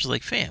that. And I'm just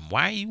like, fam,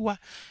 why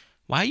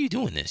are you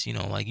doing this?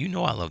 Like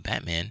I love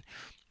Batman,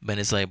 but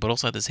it's like, but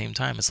also at the same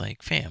time, it's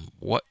like, fam,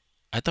 what?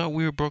 I thought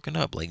we were broken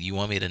up. Like, you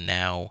want me to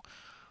now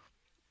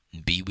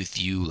be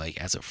with you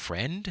like as a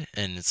friend?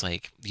 And it's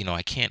like,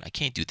 I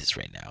can't do this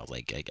right now.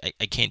 Like,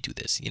 I can't do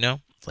this.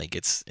 Like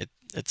it's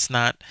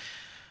not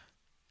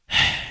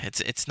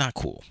it's not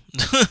cool.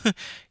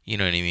 You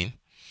know what I mean?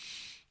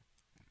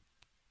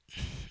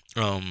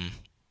 Um,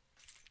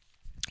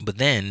 but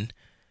then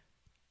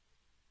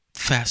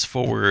fast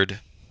forward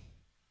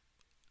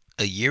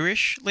a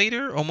yearish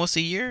later, almost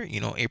a year.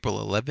 April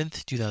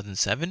 11th,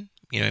 2007.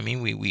 You know what I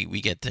mean?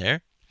 We get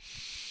there,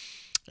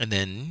 and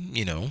then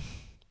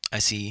I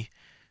see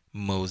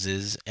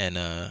Moses and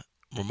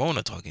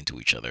Ramona talking to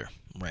each other,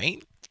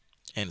 right?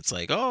 And it's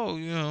like,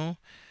 oh,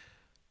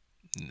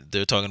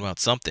 they're talking about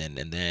something,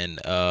 and then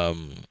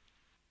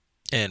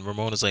and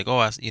Ramona's like, oh,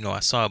 I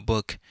saw a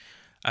book.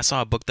 I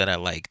saw a book that I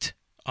liked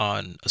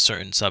on a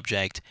certain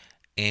subject,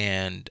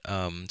 and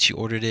she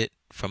ordered it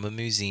from a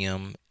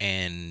museum,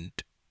 and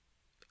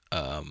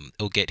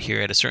it'll get here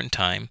at a certain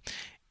time,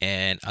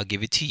 and I'll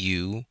give it to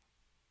you.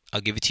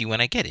 I'll give it to you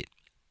when I get it.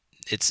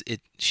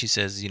 She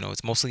says,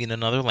 it's mostly in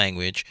another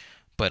language,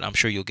 but I'm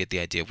sure you'll get the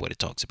idea of what it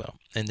talks about.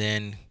 And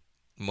then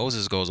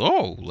Moses goes,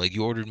 "Oh, like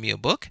you ordered me a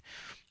book?"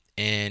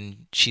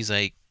 And she's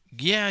like,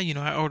 "Yeah,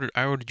 I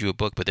ordered you a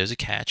book, but there's a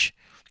catch.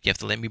 You have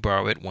to let me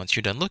borrow it once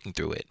you're done looking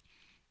through it,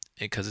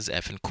 because it's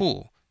effing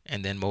cool."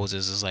 And then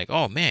Moses is like,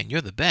 "Oh man,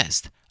 you're the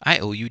best. I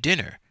owe you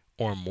dinner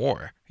or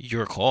more.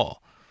 Your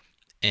call."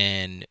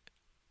 And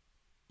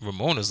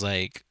Ramona's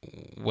like,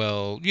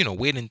 "Well,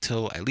 wait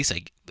until I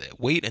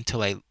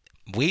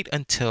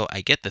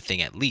get the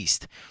thing at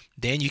least.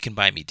 Then you can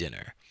buy me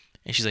dinner."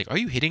 And she's like, "Are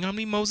you hitting on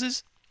me,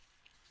 Moses?"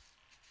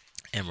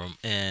 And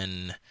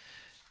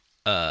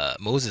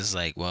Moses is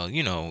like, "Well,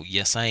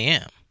 yes I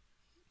am."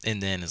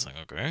 And then it's like,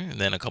 "Okay." And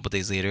then a couple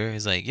days later,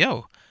 he's like,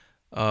 "Yo,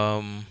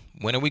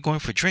 when are we going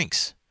for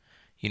drinks?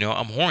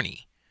 I'm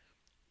horny."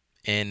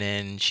 And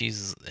then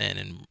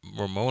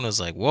Ramona's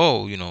like,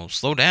 "Whoa,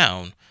 slow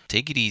down,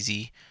 take it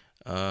easy.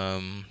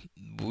 Um,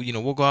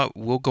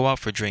 we'll go out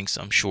for drinks,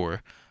 I'm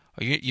sure.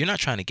 You're not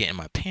trying to get in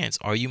my pants,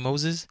 are you,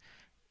 Moses?"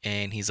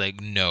 And he's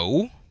like,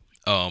 "No,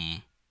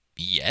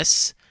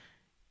 yes."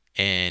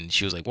 And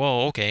she was like,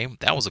 "Well, okay,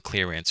 that was a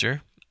clear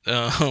answer.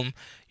 Um,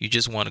 you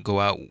just want to go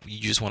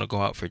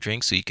out for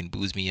drinks so you can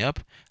booze me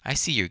up. I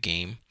see your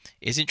game.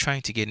 Isn't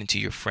trying to get into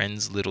your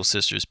friend's little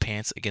sister's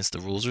pants against the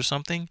rules or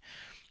something?"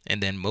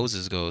 And then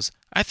Moses goes,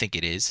 "I think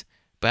it is,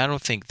 but I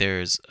don't think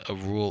there's a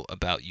rule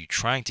about you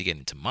trying to get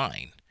into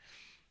mine."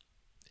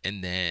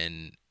 And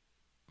then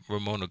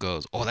Ramona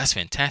goes, "Oh, that's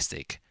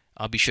fantastic.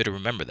 I'll be sure to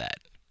remember that."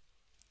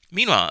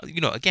 Meanwhile,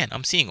 again,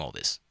 I'm seeing all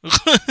this.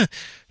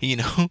 you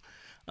know,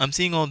 I'm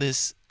seeing all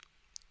this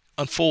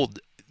unfold,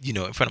 in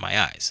front of my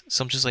eyes.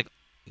 So I'm just like,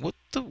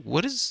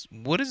 what is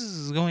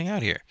going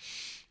out here?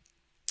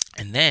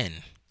 And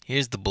then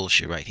here's the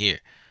bullshit right here.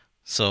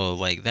 So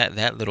like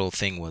that little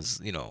thing was,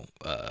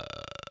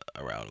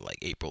 around like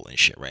April and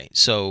shit, right?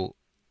 So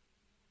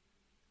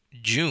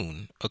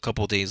June, a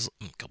couple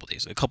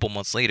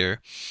months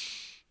later,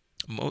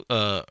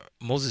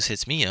 Moses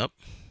hits me up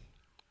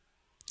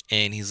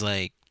and he's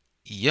like,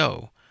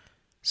 "Yo,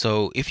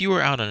 so if you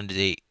were out on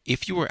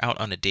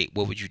a date,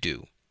 what would you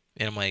do?"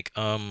 And I'm like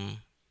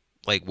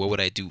what would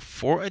I do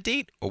for a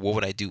date or what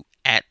would I do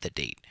at the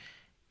date?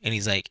 And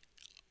he's like,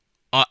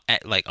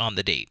 like on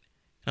the date.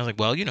 And I was like,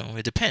 well,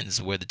 it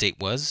depends where the date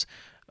was,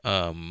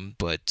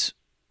 but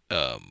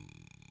um,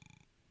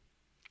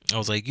 I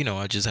was like,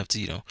 I just have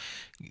to,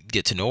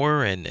 get to know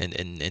her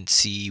and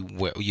see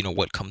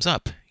what comes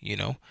up,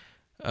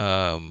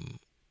 um,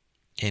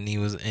 and he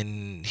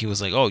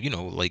was like, oh,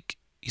 like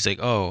he's like,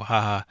 oh,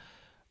 haha,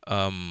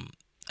 um,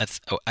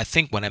 I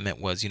think what I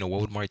meant was,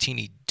 what would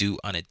Martini do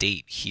on a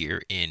date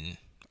here in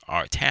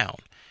our town?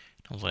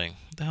 I was like,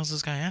 what the hell's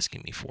this guy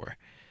asking me for?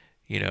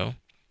 You know?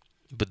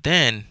 But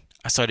then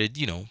I started,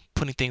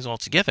 putting things all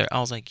together. I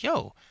was like,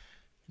 yo,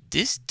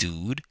 this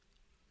dude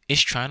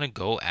is trying to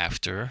go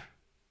after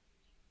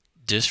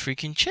this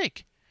freaking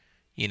chick,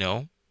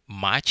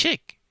 my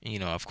chick.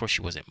 Of course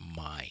she wasn't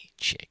my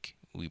chick.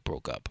 We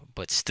broke up,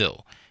 but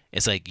still,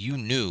 it's like you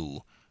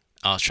knew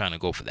I was trying to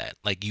go for that.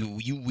 Like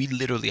we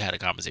literally had a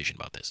conversation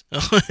about this.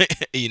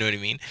 You know what I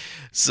mean?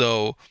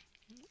 So,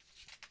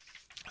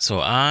 so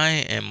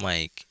I am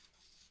like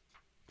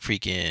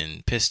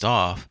freaking pissed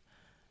off,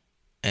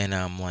 and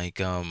I'm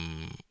like, I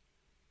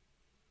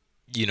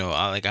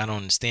don't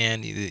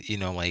understand.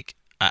 Like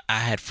I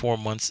had 4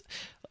 months.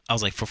 I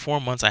was like, for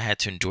 4 months, I had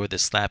to endure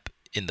this slap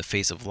in the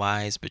face of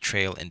lies,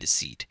 betrayal, and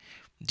deceit.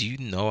 Do you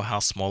know how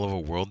small of a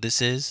world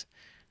this is?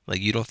 Like,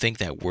 you don't think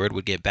that word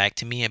would get back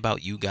to me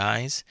about you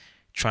guys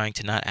trying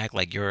to not act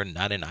like you're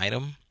not an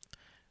item?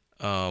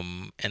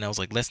 And I was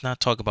like, let's not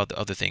talk about the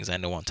other things I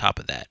know on top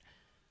of that.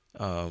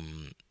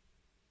 Um,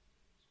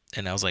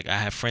 and I was like, I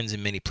have friends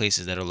in many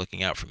places that are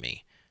looking out for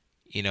me,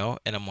 and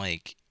I'm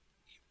like,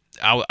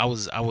 I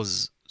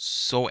was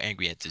so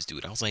angry at this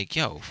dude. I was like,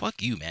 yo,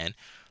 fuck you, man.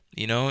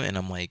 And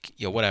I'm like,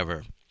 yo,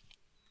 whatever.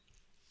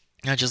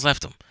 And I just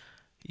left him.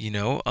 You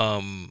know,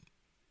 and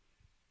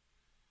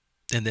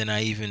then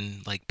I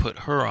even like put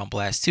her on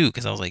blast too,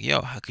 because I was like,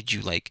 yo, how could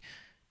you like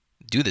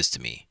do this to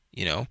me?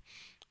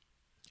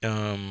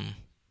 Um,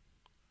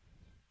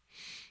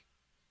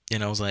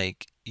 and I was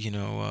like,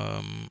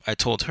 I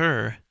told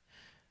her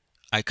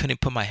I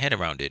couldn't put my head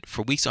around it.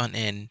 For weeks on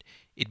end,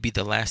 it'd be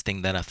the last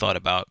thing that I thought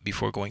about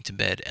before going to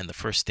bed and the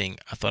first thing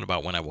I thought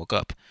about when I woke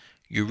up.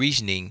 Your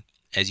reasoning,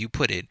 as you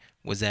put it,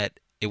 was that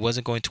it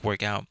wasn't going to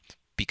work out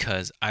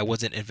because I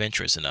wasn't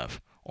adventurous enough,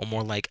 or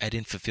more like I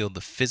didn't fulfill the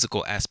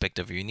physical aspect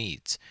of your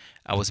needs.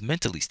 I was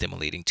mentally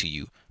stimulating to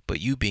you, but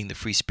you being the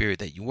free spirit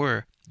that you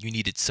were, you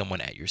needed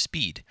someone at your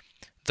speed.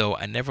 Though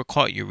I never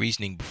caught your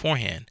reasoning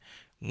beforehand,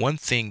 one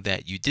thing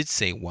that you did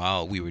say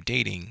while we were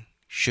dating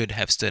should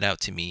have stood out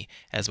to me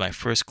as my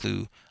first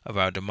clue of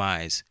our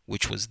demise,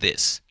 which was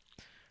this.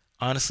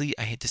 Honestly,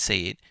 I hate to say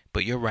it,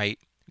 but you're right.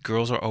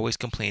 Girls are always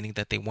complaining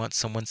that they want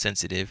someone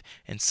sensitive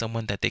and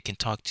someone that they can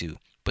talk to.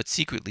 But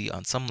secretly,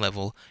 on some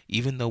level,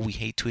 even though we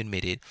hate to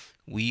admit it,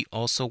 we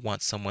also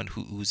want someone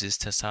who oozes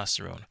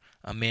testosterone,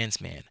 a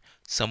man's man,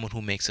 someone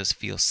who makes us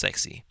feel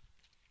sexy.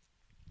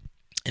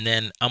 And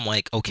then I'm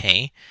like,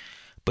 okay,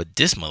 but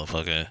this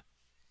motherfucker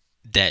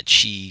that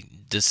she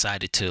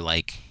decided to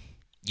like,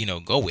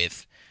 go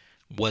with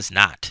was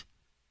not,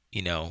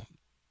 you know,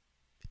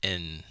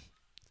 and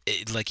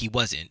like he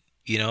wasn't,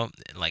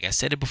 like I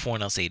said it before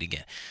and I'll say it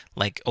again.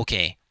 Like,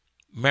 okay,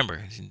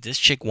 remember, this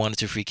chick wanted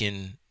to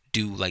freaking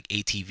do like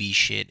ATV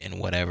shit and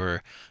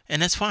whatever,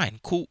 and that's fine.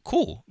 Cool,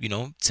 cool.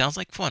 Sounds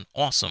like fun.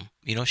 Awesome.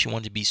 She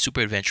wanted to be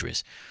super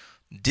adventurous.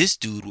 This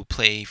dude would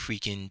play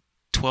freaking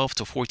 12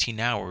 to 14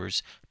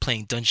 hours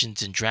playing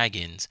Dungeons and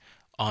Dragons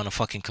on a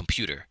fucking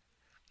computer.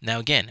 Now,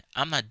 again,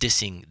 I'm not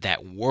dissing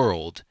that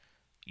world,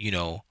 you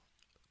know,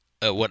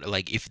 what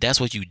like if that's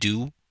what you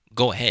do,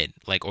 go ahead.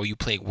 Like, or you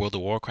play World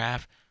of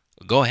Warcraft,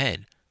 go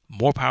ahead.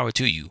 More power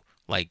to you.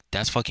 Like,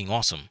 that's fucking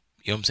awesome.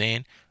 You know what I'm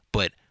saying?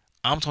 But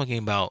I'm talking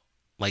about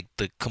like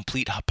the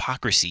complete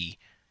hypocrisy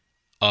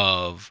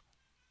of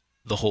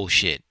the whole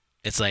shit.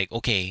 It's like,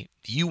 okay,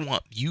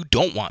 you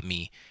don't want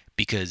me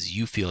because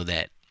you feel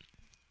that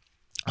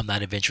I'm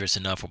not adventurous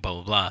enough or blah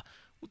blah blah.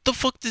 What the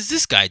fuck is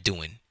this guy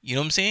doing? You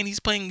know what I'm saying?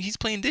 He's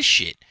playing this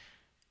shit.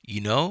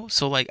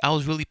 So like I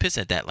was really pissed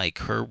at that. Like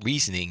her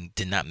reasoning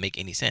did not make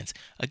any sense.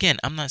 Again,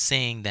 I'm not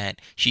saying that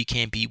she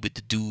can't be with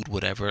the dude,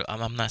 whatever.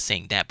 I'm not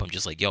saying that, but I'm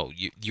just like, yo,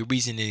 your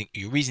reasoning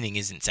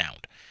isn't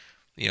sound.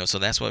 So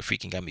that's what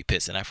freaking got me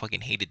pissed, and I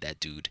fucking hated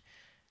that dude,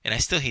 and I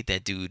still hate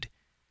that dude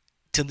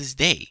till this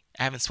day.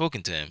 I haven't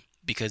spoken to him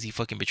because he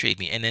fucking betrayed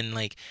me. And then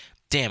like,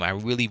 damn, I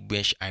really,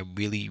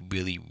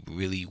 really,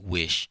 really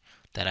wish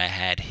that I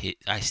had hit.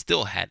 I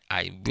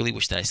really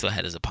wish that I still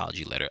had his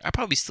apology letter. I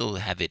probably still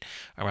have it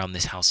around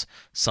this house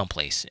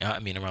someplace. I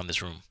mean, around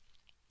this room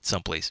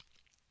someplace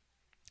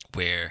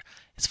where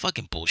it's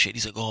fucking bullshit.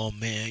 He's like, "Oh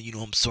man,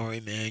 I'm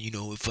sorry, man.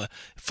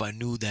 If I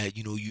knew that,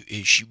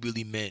 if she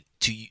really meant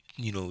to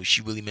you,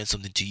 she really meant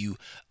something to you,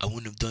 I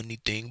wouldn't have done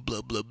anything.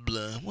 Blah blah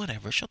blah.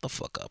 Whatever. Shut the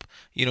fuck up.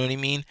 You know what I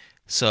mean?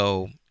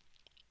 So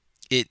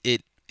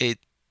it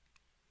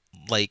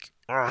like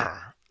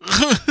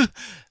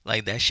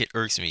like that shit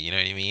irks me. You know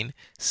what I mean?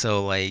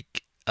 So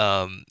like,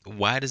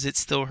 why does it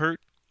still hurt?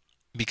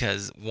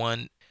 Because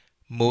one,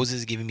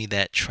 Moses giving me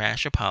that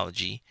trash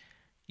apology,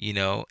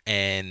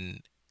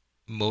 and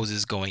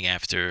Moses going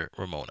after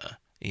Ramona,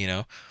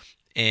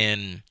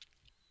 and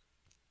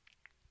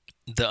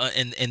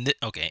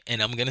okay,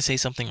 and I'm gonna say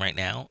something right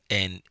now,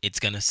 and it's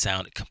gonna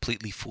sound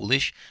completely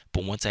foolish,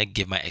 but once I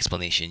give my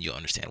explanation, you'll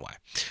understand why.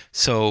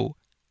 So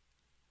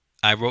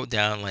I wrote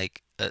down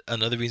like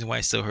another reason why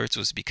it still hurts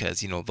was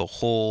because the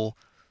whole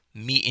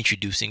me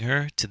introducing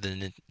her to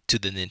the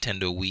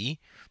Nintendo Wii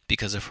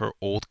because of her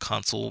old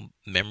console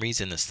memories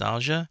and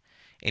nostalgia,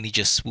 and he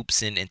just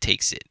swoops in and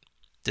takes it.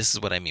 This is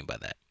what I mean by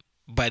that.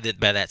 By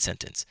that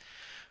sentence.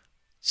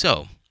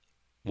 So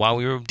while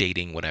we were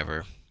dating,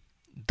 whatever,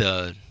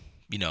 the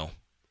you know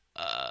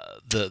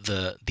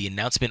the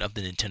announcement of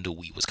the Nintendo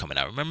Wii was coming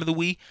out. Remember the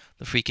Wii,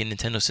 the freaking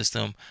Nintendo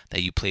system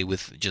that you play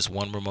with just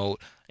one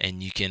remote,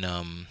 and you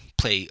can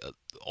play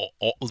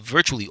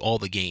virtually all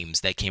the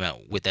games that came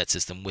out with that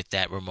system with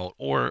that remote,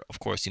 or of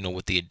course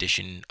with the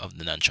addition of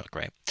the nunchuck,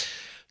 right?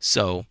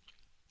 So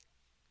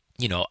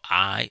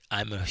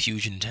I'm a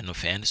huge Nintendo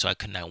fan, so I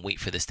could not wait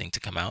for this thing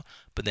to come out.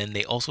 But then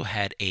they also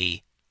had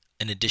a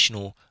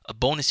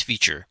bonus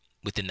feature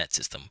within that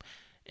system,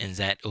 and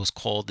that it was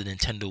called the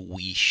Nintendo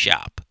Wii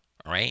Shop.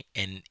 All right,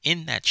 and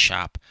in that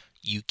shop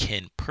you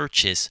can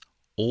purchase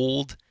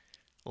old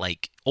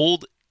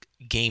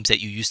games that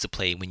you used to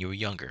play when you were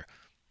younger,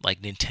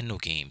 like Nintendo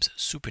games,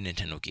 Super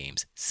Nintendo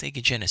games,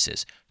 Sega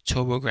Genesis,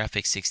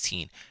 TurboGrafx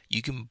 16.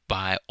 You can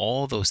buy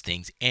all those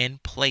things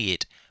and play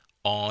it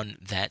on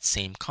that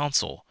same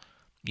console.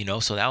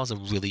 So that was a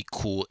really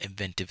cool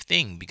inventive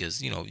thing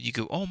because you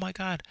go, oh my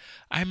god,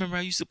 I remember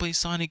I used to play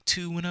Sonic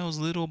 2 when I was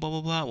little, blah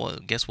blah blah. Well,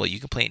 guess what, you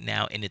can play it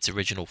now in its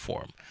original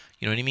form.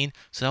 You know what I mean?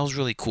 So that was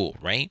really cool,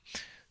 right?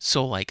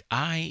 So like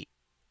I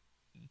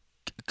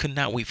could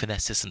not wait for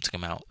that system to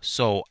come out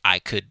so I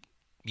could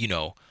you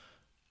know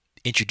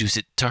introduce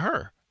it to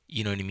her.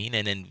 You know what I mean?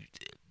 And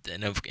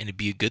it'd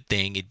be a good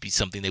thing. It'd be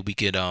something that we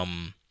could have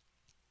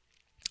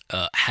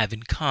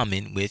in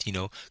common with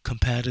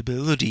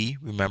compatibility,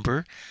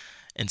 remember,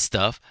 and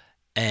stuff.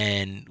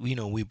 And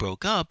we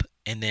broke up,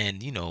 and then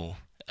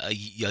a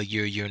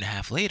year and a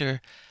half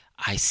later,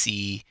 I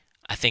see,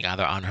 I think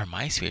either on her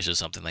MySpace or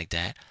something like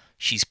that,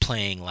 she's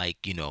playing like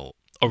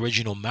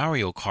original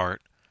Mario Kart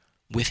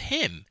with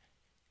him.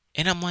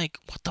 And I'm like,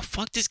 what the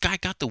fuck? This guy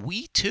got the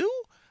Wii too?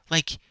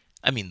 Like,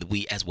 I mean the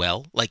Wii as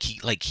well. Like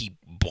he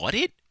bought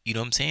it. You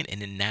know what I'm saying?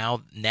 And then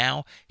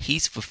now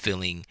he's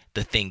fulfilling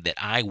the thing that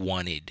I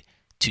wanted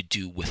to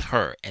do with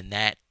her, and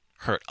that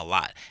hurt a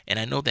lot. And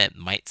I know that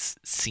might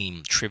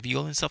seem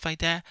trivial and stuff like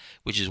that,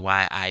 which is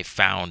why I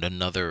found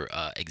another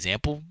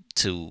example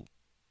to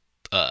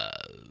uh,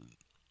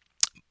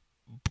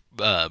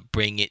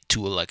 bring it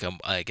to like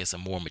I guess a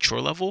more mature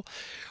level,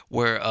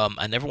 where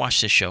I never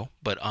watched this show,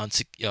 but on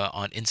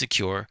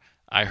Insecure,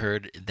 I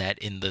heard that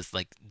in the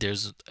like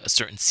there's a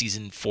certain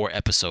season 4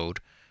 episode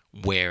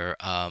where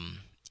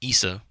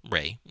Issa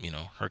Rae,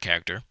 her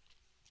character,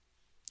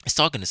 is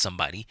talking to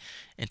somebody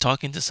and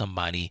talking to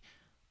somebody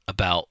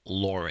about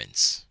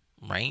Lawrence,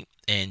 right?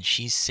 And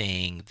she's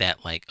saying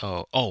that like,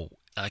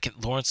 like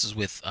Lawrence is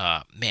with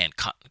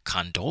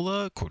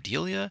Condola,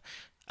 Cordelia,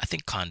 I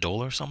think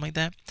Condola or something like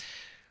that.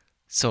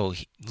 So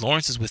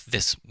Lawrence is with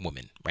this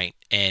woman, right?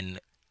 And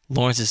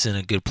Lawrence is in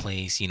a good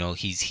place.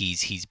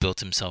 He's built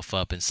himself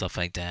up and stuff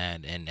like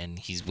that, and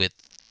he's with,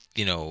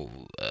 you know,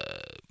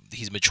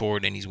 he's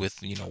matured and he's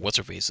with, what's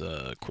her face,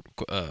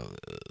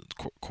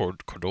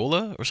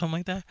 Cordola or something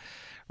like that,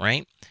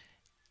 right?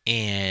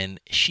 And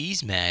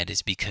she's mad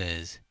is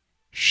because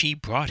she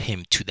brought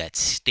him to that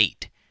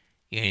state.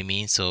 You know what I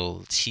mean?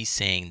 So she's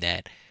saying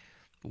that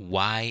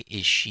why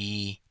is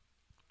she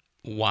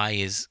why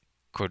is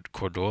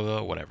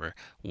Cordova, whatever,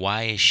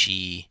 why is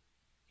she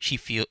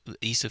feel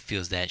Issa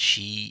feels that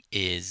she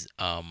is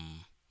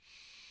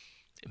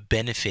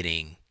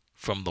benefiting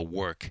from the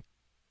work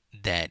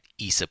that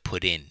Issa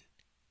put in,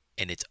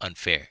 and it's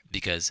unfair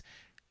because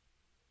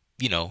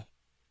you know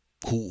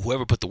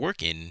whoever put the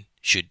work in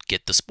should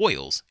get the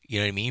spoils. You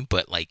know what I mean?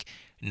 But like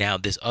now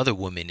this other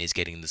woman is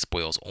getting the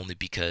spoils only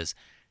because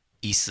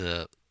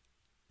Issa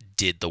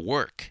did the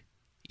work.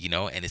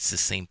 And it's the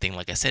same thing.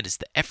 Like I said, it's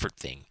the effort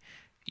thing.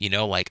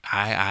 Like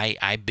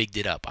I bigged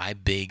it up. I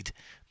bigged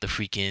the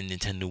freaking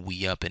Nintendo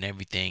Wii up and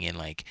everything, and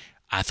like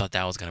I thought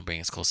that was gonna bring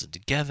us closer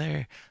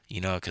together.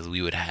 Because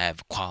we would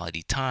have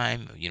quality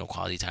time.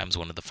 Quality time is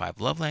one of the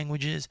five love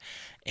languages,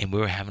 and we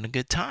were having a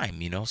good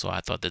time. So I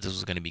thought that this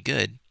was gonna be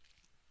good.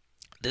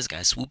 This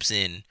guy swoops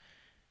in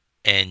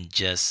and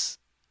just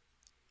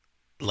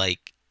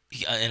like,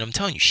 and I'm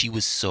telling you, she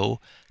was so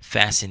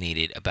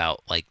fascinated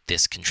about like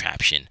this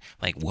contraption.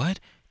 Like, what?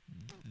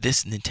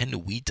 This Nintendo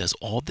Wii does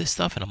all this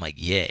stuff? And I'm like,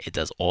 yeah, it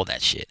does all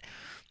that shit.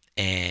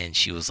 And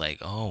she was like,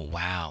 oh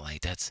wow,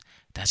 like that's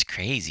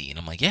crazy. And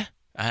I'm like, yeah,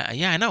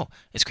 I know,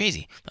 it's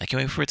crazy. I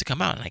can't wait for it to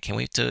come out, and I can't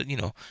wait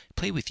to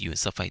play with you and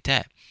stuff like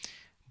that.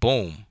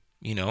 Boom,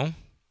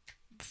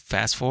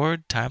 fast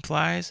forward, time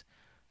flies,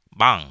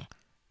 bang.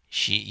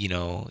 She,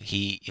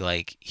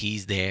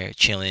 he's there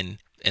chilling,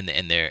 and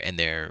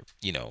they're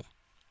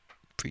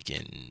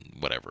freaking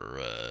whatever.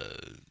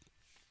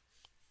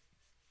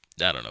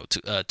 I don't know,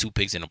 two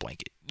pigs in a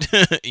blanket.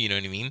 You know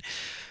what I mean?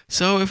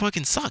 So it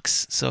fucking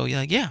sucks. So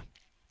yeah, yeah.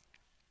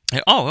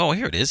 Oh,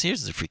 here it is.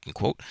 Here's the freaking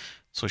quote.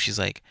 So she's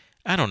like,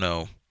 I don't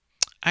know.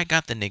 I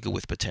got the nigga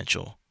with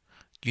potential.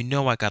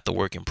 I got the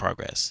work in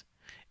progress.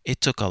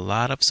 It took a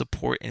lot of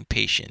support and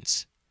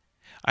patience.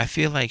 I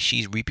feel like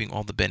she's reaping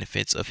all the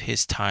benefits of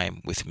his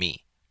time with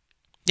me.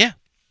 Yeah.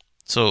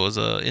 So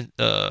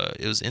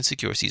it was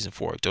Insecure season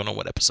 4. Don't know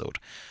what episode,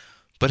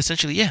 but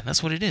essentially, yeah,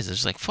 that's what it is.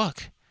 It's like,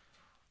 fuck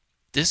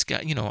this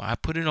guy. I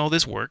put in all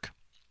this work,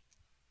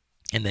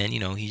 and then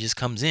he just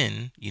comes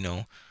in,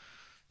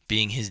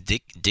 being his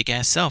dick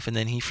ass self, and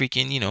then he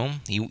freaking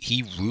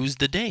he rues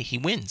the day. He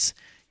wins,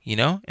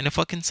 and it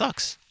fucking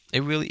sucks.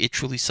 It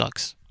truly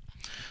sucks.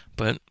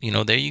 But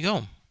there you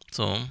go.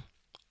 So,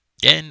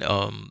 and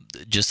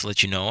just to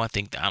let you know, I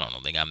don't know,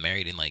 they got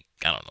married in like,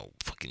 I don't know,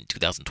 fucking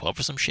 2012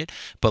 or some shit.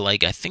 But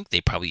like I think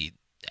they probably,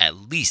 at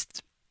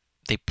least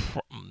they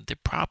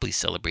probably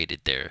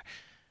celebrated their,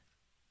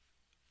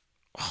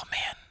 oh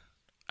man,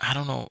 I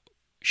don't know,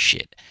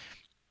 shit.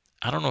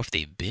 I don't know if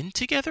they've been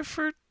together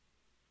for,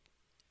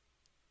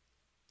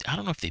 I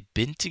don't know if they've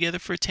been together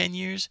for 10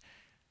 years,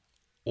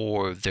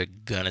 or they're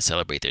gonna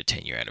celebrate their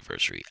 10-year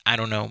anniversary. I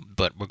don't know,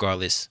 but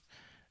regardless,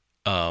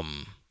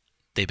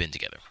 they've been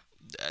together,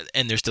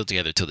 and they're still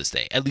together till this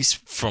day, at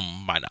least from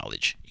my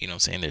knowledge. What I'm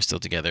saying, they're still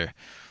together.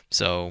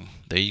 So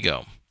there you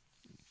go.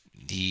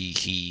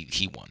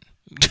 He won.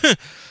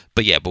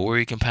 But yeah, but were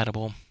we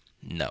compatible?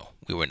 No,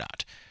 we were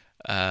not.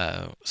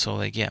 So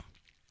like, yeah,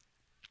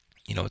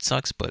 it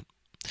sucks, but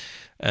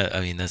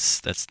I mean,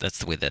 that's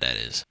the way that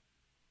is.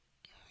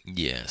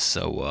 Yeah.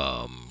 So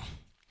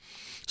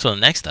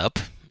next up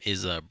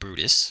is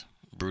Brutus.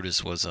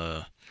 Brutus was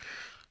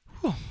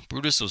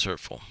Brutus was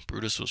hurtful.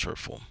 Brutus was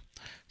hurtful.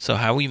 So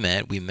how we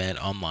met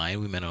online.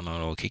 We met on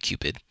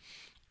OkCupid,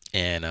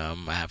 and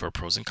I have our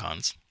pros and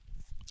cons.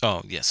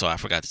 Oh yeah, so I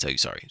forgot to tell you.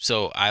 Sorry.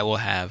 So I will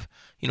have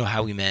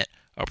how we met,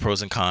 our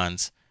pros and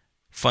cons,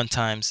 fun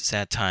times,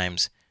 sad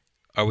times.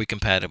 Are we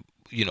compatible?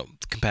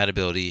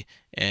 Compatibility,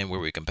 and were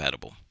we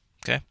compatible?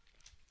 Okay.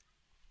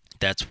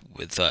 That's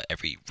with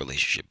every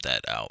relationship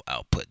that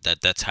I'll put.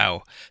 That's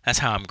how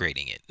I'm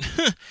grading it.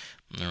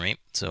 All right.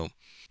 So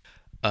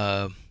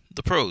uh,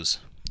 the pros,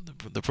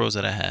 the pros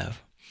that I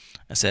have.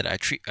 I said I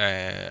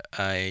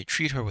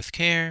treat her with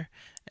care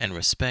and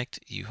respect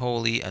you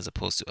wholly, as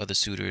opposed to other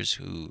suitors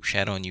who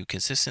shadow on you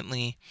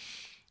consistently.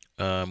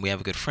 We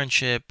have a good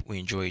friendship. We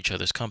enjoy each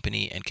other's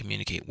company and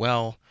communicate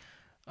well.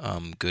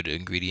 Good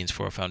ingredients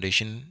for a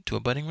foundation to a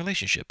budding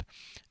relationship.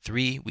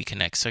 3, we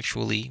connect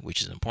sexually,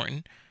 which is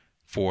important.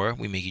 4,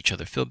 we make each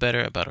other feel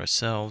better about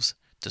ourselves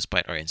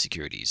despite our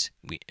insecurities.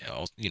 We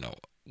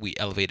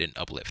elevate and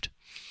uplift.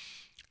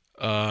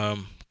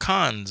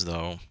 Cons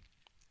though.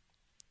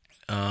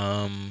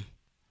 Um,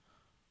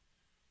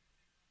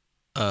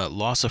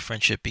 Loss of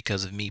friendship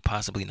because of me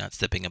possibly not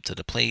stepping up to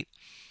the plate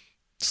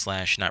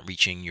slash not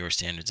reaching your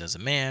standards as a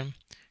man.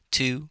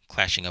 2,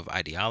 clashing of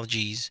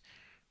ideologies.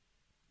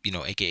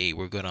 AKA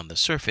we're good on the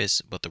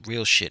surface, but the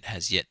real shit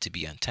has yet to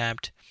be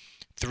untapped.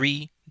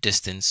 3,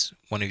 distance.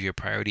 One of your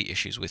priority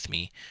issues with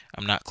me.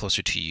 I'm not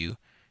closer to you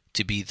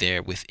to be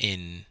there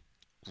within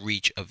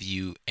reach of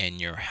you and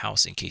your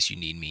house in case you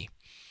need me.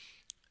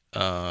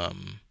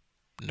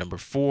 Number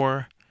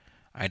 4,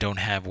 I don't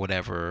have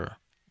whatever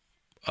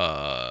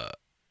uh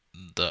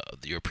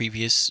your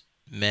previous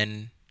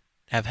men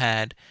have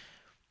had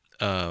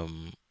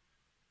um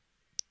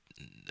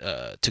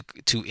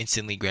to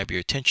instantly grab your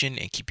attention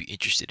and keep you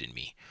interested in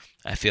me.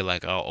 I feel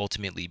like I'll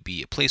ultimately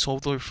be a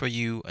placeholder for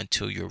you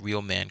until your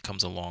real man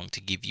comes along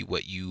to give you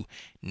what you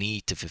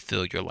need to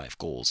fulfill your life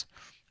goals.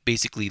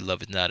 Basically,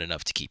 love is not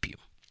enough to keep you.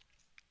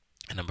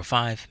 And number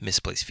 5,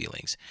 misplaced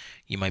feelings.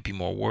 You might be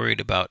more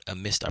worried about a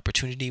missed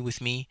opportunity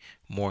with me,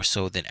 more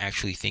so than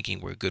actually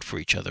thinking we're good for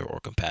each other or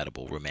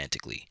compatible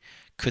romantically.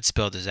 Could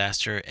spell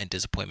disaster and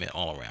disappointment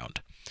all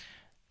around.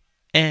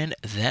 And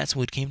that's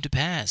what came to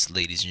pass,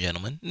 ladies and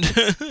gentlemen.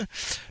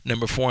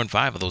 Number 4 and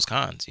 5 of those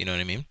cons, you know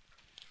what I mean?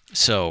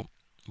 So,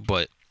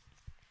 but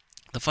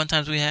the fun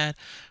times we had,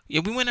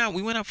 yeah, we went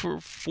out for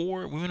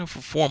 4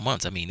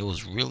 months. I mean, it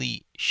was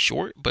really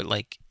short, but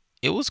like,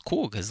 it was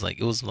cool because like,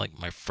 it was like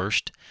my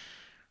first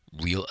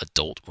real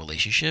adult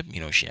relationship.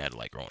 She had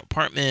like her own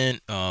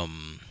apartment.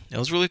 It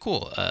was really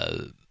cool.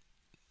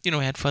 We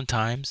had fun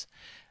times.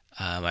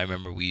 I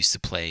remember we used to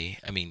play.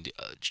 I mean,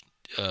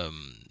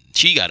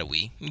 she got a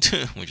Wii,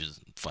 which is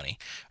funny,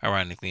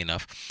 ironically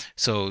enough.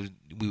 So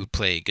we would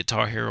play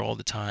Guitar Hero all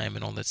the time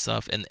and all that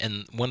stuff.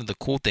 And one of the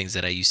cool things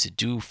that I used to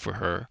do for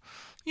her,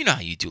 you know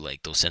how you do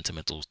like those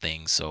sentimental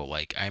things. So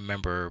like I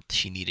remember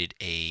she needed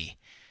a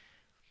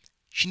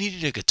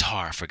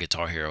guitar for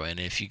Guitar Hero, and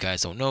if you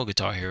guys don't know,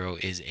 Guitar Hero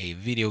is a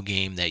video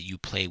game that you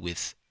play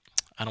with.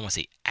 I don't want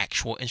to say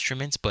actual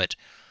instruments, but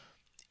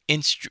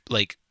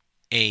like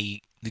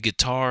the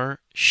guitar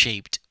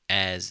shaped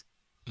as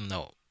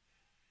no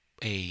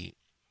a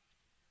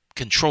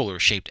controller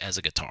shaped as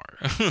a guitar,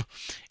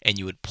 and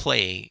you would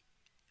play,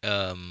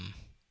 you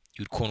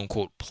would quote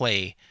unquote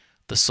play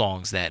the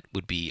songs that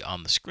would be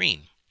on the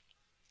screen.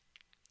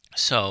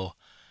 So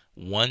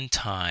one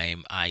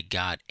time I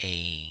got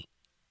a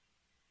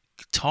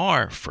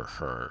guitar for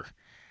her,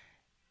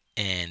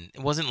 and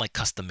it wasn't like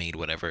custom made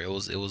whatever. It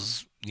was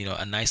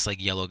a nice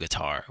like yellow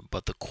guitar.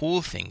 But the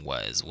cool thing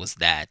was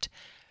that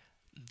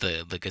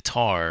the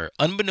guitar,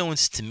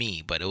 unbeknownst to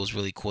me, but it was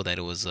really cool that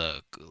it was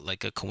a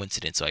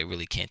coincidence. So I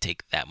really can't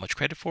take that much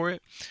credit for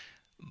it.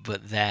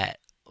 But that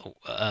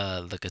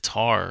the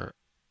guitar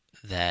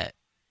that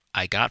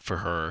I got for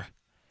her,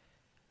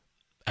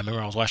 I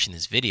remember I was watching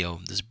this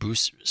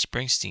Bruce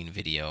Springsteen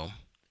video,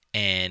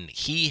 and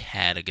he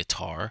had a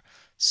guitar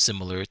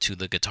similar to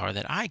the guitar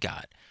that I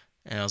got.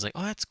 And I was like,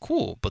 oh, that's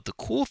cool. But the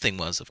cool thing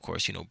was, of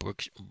course,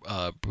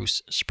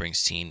 Bruce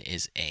Springsteen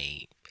is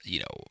a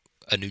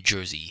New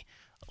Jersey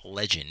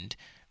legend,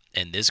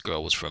 and this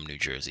girl was from New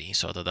Jersey,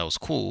 so I thought that was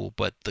cool.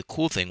 But the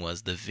cool thing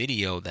was the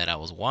video that I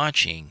was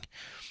watching,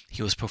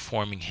 he was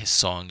performing his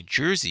song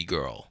Jersey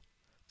Girl.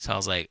 So I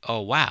was like,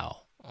 oh wow.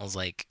 I was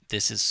like,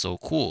 this is so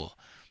cool.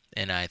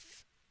 And I'm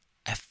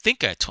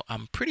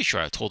pretty sure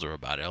I told her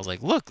about it. I was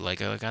like, look,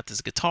 like I got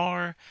this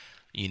guitar,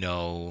 you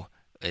know,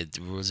 it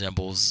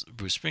resembles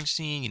Bruce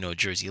Springsteen,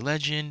 Jersey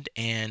legend,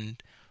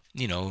 and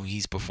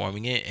he's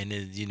performing it, and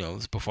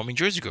it's performing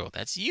Jersey Girl.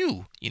 That's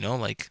you,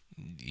 like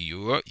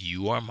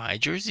you are my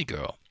Jersey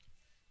Girl.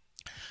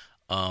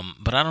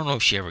 But I don't know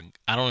if she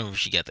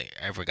got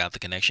ever got the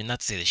connection.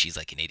 Not to say that she's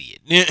like an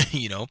idiot,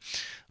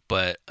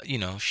 But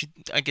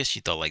I guess she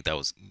thought like that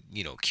was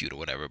cute or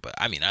whatever. But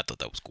I mean, I thought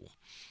that was cool.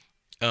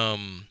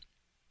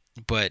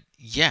 But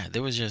yeah,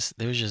 there was just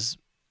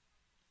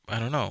I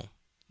don't know.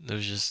 There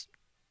was just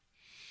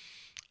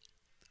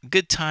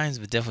good times,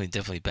 but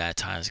definitely bad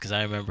times. Because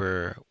I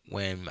remember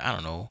when I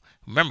don't know.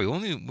 Remember,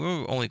 we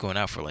were only going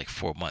out for like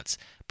 4 months,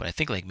 but I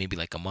think like maybe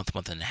like a month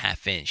and a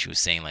half in, she was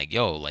saying like,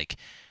 "Yo, like,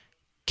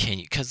 can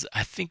you?" Because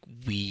I think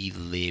we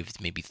lived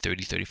maybe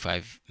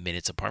 35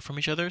 minutes apart from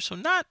each other, so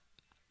not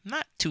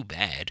too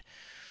bad.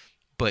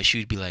 But she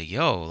would be like,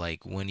 "Yo,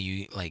 like, when do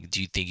you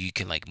think you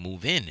can like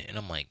move in?" And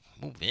I'm like,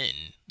 "Move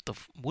in?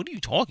 What are you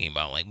talking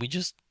about? Like, we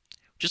just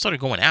started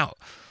going out,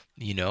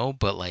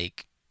 But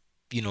like,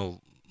 you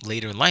know,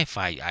 later in life,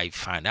 I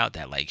find out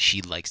that like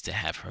she likes to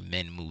have her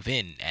men move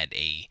in at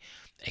a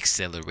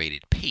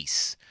accelerated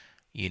pace,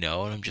 And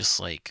I'm just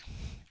like,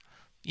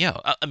 yeah.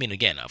 I mean,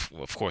 again,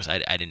 of course, I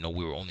didn't know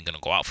we were only gonna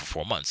go out for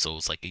 4 months, so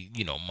it's like a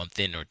month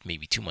in or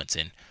maybe 2 months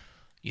in.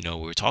 We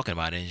were talking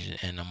about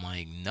it, and I'm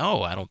like,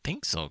 no, I don't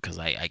think so, because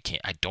I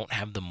can't, I don't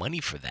have the money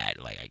for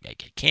that. Like, I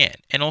can't.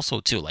 And also,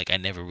 too, like, I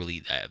never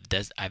really,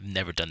 I've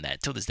never done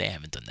that. Till this day, I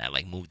haven't done that.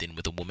 Like, moved in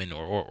with a woman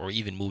or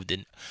even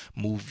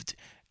moved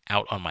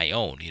out on my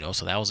own,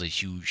 So that was a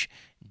huge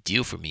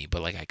deal for me,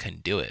 but, like, I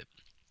couldn't do it.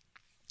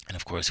 And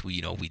of course,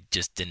 we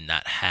just did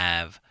not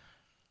have,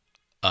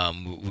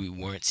 we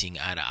weren't seeing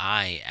eye to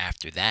eye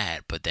after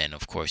that. But then,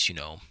 of course,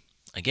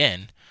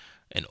 again,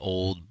 an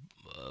old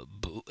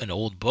an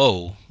old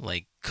beau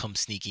like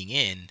comes sneaking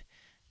in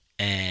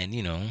and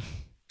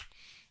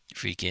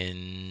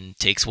freaking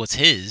takes what's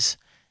his,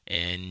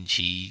 and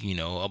she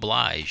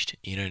obliged,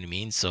 you know what I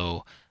mean.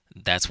 So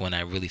that's when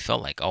I really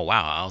felt like, oh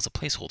wow, I was a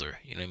placeholder,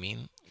 you know what I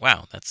mean.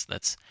 Wow, that's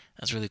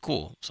really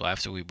cool. So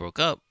after we broke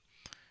up,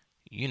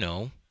 you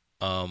know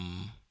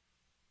um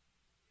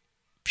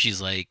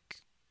she's like,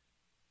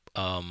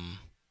 um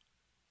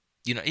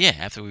yeah,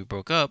 after we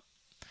broke up,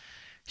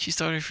 she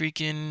started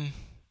freaking,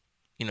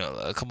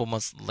 a couple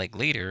months like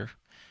later,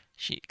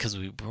 because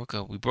we broke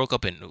up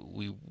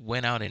we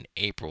went out in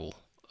April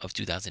of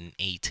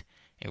 2008,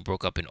 and we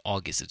broke up in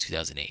August of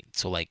 2008.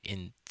 So like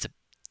in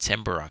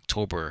September,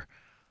 October,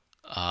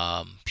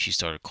 she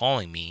started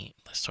calling me.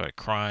 I started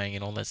crying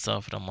and all that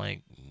stuff, and I'm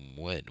like,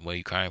 what are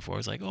you crying for?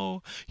 It's like,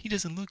 oh, he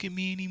doesn't look at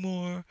me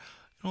anymore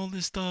and all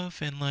this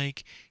stuff, and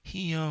like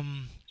he I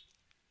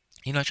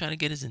try to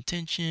get his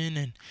attention,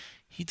 and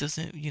he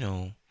doesn't,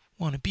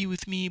 want to be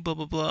with me, blah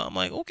blah blah. I'm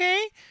like,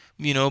 okay,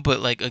 but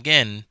like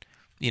again,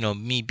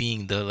 me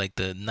being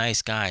the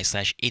nice guy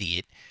slash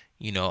idiot,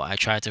 I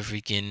tried to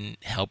freaking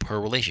help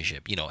her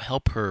relationship,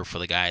 help her for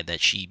the guy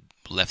that she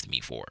left me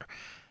for,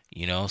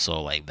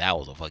 so like that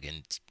was a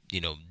fucking,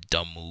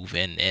 dumb move.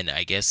 And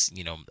I guess,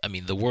 I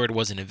mean, the word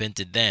wasn't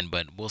invented then,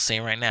 but we'll say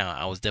right now,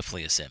 I was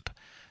definitely a simp,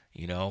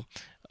 you know.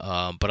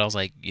 But I was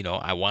like,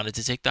 I wanted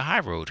to take the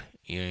high road,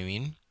 you know what I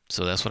mean?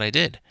 So that's what I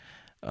did.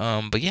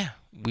 But yeah,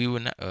 we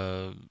were not.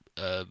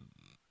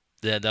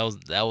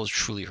 That was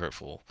truly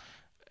hurtful,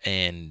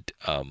 and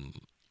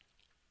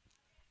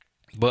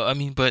but I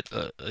mean, but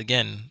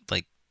again,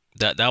 like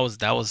that was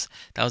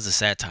the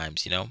sad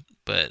times,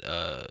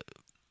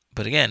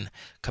 But again,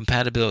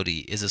 compatibility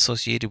is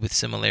associated with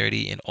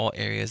similarity in all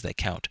areas that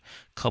count.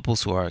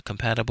 Couples who are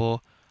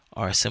compatible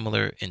are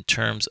similar in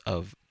terms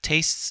of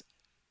tastes,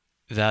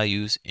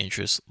 values,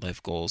 interests,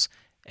 life goals,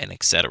 and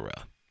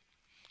etc.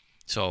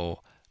 So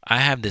I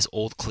have this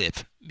old clip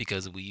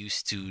because we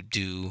used to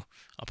do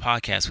a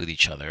podcast with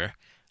each other,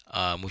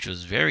 which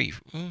was very.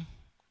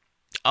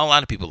 A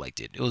lot of people liked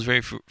it. It was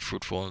very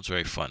fruitful and it was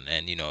very fun.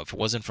 And if it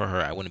wasn't for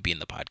her, I wouldn't be in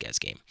the podcast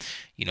game.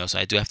 So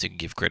I do have to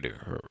give credit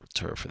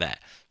to her for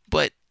that.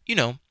 But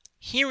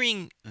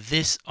hearing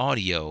this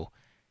audio,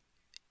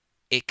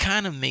 it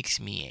kind of makes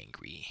me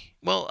angry.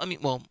 Well, I mean,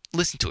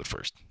 listen to it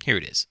first. Here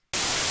it is.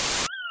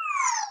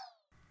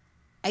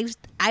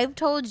 I've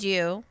told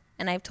you,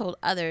 and I've told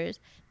others,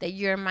 that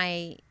you're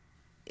my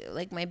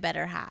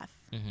better half,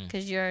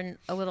 because you're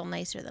a little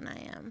nicer than I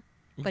am,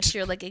 but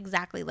you're like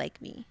exactly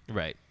like me.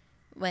 Right.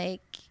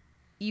 Like,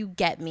 you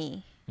get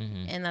me,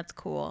 and that's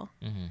cool.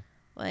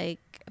 Like,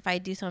 if I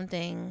do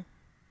something,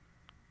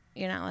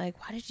 you're not like,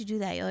 why did you do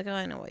that? You're like, oh,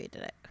 I know why you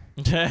did it.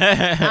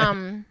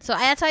 So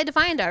that's how I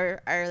defined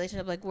our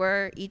relationship. Like,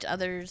 we're each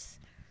other's,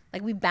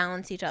 like, we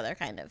balance each other,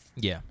 kind of.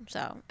 Yeah.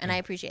 So, and I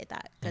appreciate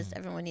that, because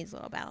everyone needs a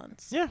little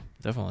balance. Yeah,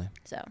 definitely.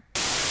 So.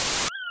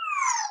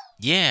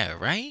 Yeah,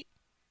 right?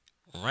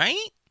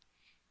 Right?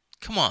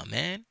 Come on,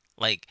 man.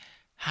 Like,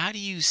 how do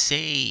you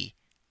say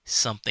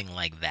something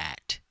like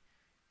that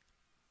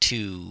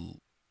to,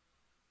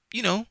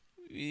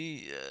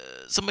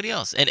 somebody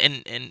else?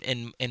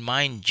 And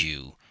mind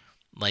you,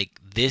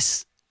 like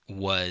this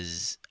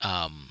was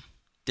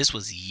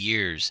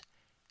years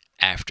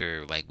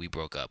after like we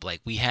broke up.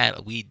 Like we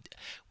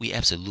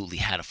absolutely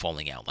had a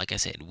falling out. Like I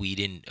said, we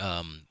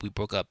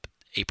broke up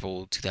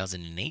April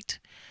 2008.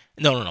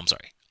 No, I'm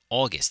sorry.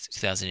 August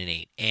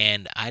 2008,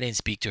 and I didn't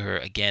speak to her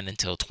again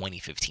until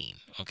 2015.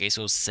 Okay,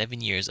 so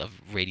 7 years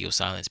of radio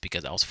silence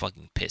because I was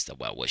fucking pissed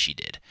about what she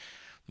did.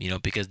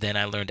 Because then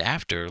I learned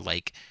after,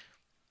 like,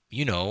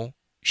 you know,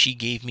 she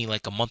gave me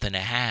like a month and a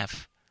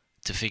half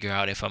to figure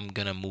out if I'm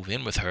gonna move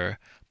in with her.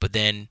 But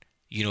then,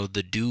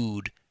 the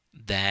dude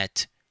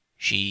that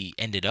she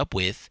ended up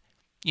with,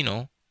 you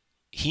know,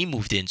 he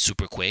moved in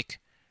super quick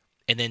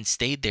and then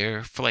stayed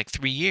there for like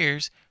 3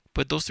 years.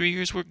 But those 3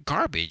 years were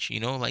garbage,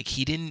 like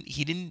he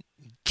didn't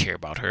care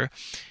about her.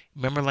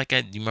 Remember,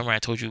 I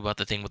told you about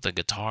the thing with the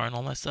guitar and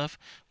all that stuff.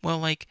 Well,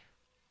 like,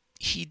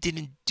 he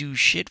didn't do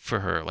shit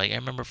for her. Like, I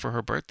remember for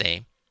her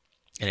birthday,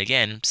 and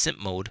again, simp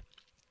mode,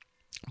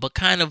 but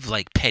kind of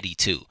like petty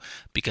too,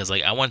 because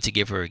like I wanted to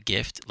give her a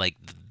gift like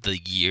the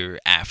year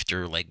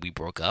after like we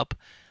broke up.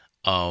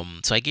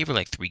 So I gave her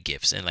like three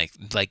gifts, and like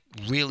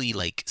really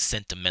like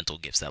sentimental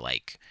gifts that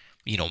like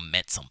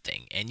meant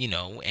something.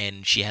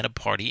 And she had a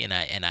party, and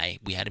I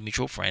we had a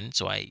mutual friend,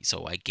 so I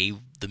gave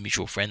the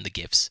mutual friend the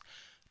gifts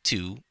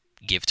to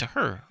give to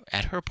her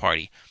at her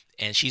party.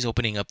 And she's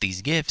opening up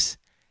these gifts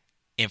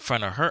in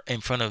front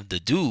of the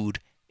dude,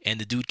 and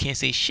the dude can't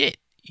say shit.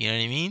 You know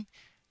what I mean?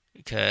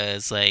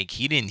 Because like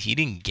he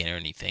didn't get her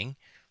anything,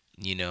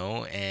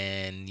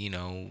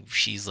 and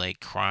she's like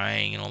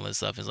crying and all this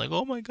stuff. It's like,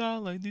 oh my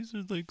god, like these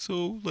are like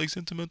so like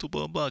sentimental,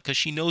 blah blah, because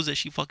she knows that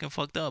she fucking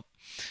fucked up,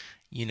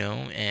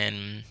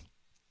 and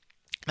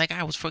like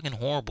I was fucking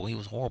horrible. He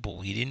was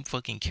horrible. He didn't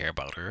fucking care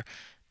about her.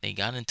 They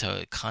got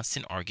into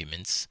constant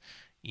arguments,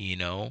 you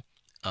know.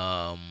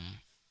 I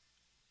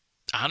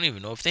don't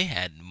even know if they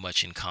had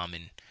much in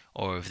common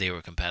or if they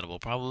were compatible.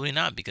 Probably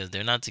not, because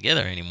they're not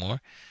together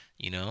anymore.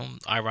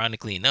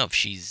 Ironically enough,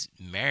 she's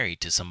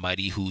married to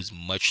somebody who's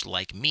much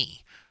like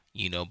me,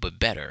 but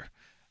better.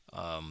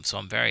 So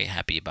I'm very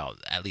happy about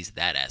at least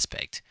that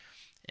aspect.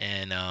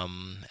 And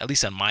at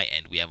least on my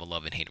end, we have a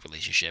love and hate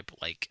relationship.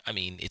 Like, I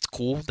mean, it's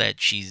cool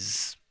that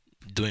she's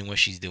doing what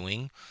she's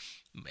doing,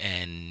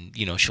 and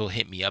she'll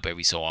hit me up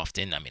every so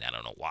often. I mean, I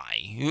don't know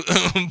why,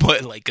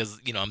 but like, cause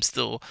I'm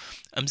still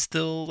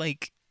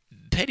like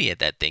petty at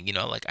that thing.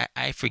 Like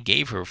I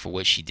forgave her for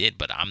what she did,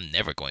 but I'm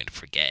never going to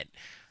forget.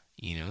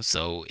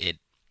 So it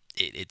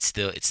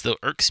still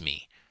irks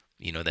me,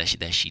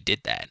 that she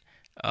did that.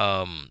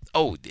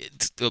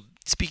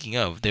 Speaking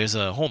of, there's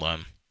a hold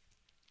on.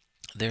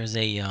 There's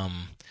a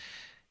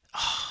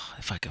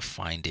if I could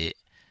find it,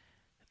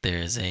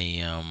 there's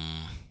a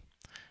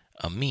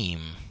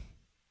meme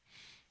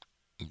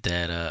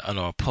that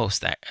no, a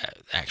post that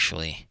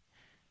actually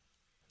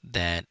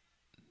that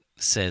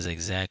says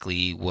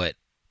exactly what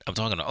I'm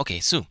talking about. Okay,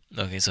 Sue.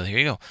 Okay, so here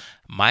you go.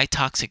 My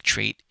toxic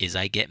trait is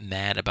I get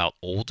mad about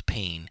old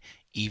pain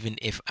even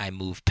if I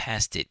move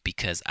past it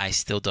because I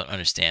still don't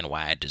understand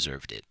why I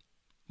deserved it.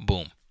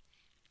 Boom.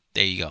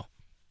 There you go.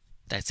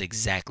 That's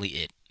exactly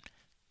it.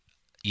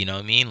 You know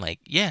what I mean? Like,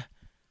 yeah.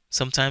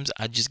 Sometimes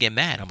I just get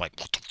mad. I'm like,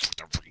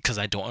 because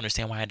I don't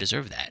understand why I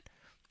deserve that.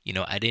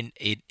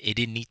 It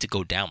didn't need to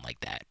go down like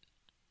that.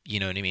 You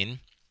know what I mean?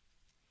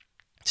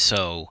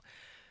 So,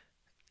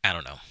 I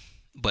don't know.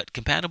 But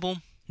compatible?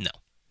 No,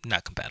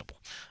 not compatible.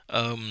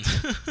 Um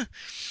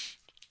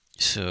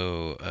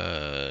so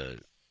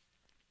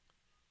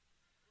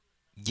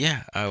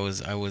yeah, I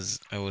was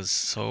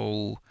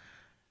so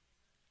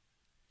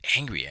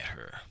angry at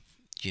her,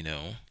 you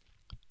know.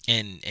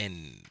 And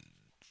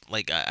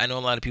like I know a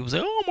lot of people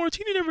say, "Oh,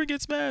 Martina never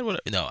gets mad."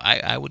 No,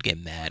 I would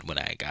get mad when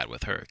I got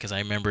with her, because I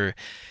remember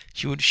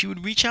she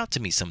would reach out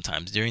to me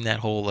sometimes during that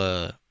whole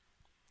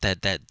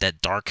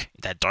that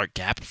dark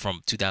gap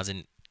from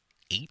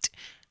 2008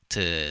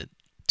 to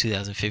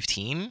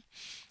 2015,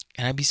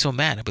 and I'd be so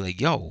mad. I'd be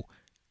like, "Yo,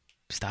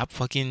 stop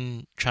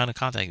fucking trying to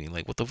contact me.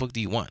 Like, what the fuck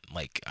do you want?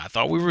 Like, I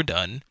thought we were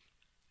done.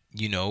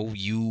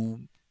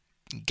 You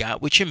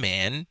got with your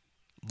man.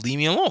 Leave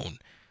me alone.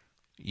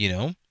 You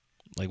know,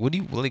 like, what do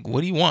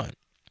you want?"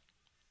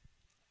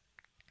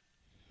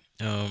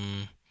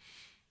 Um,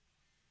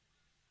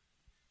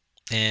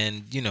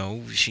 and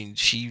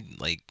she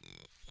like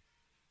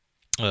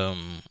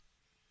um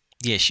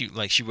yeah, she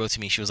wrote to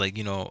me. She was like,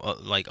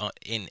 like on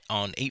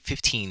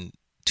 8/15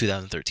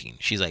 2013.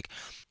 She's like,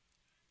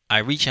 I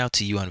reach out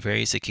to you on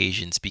various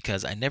occasions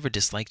because I never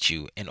disliked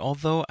you, and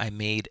although I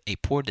made a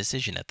poor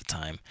decision at the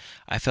time,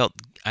 I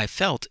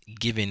felt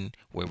given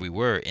where we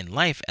were in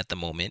life at the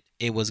moment,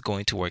 it was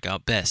going to work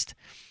out best.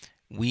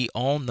 We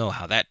all know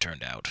how that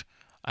turned out.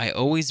 I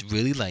always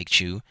really liked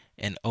you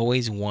and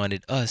always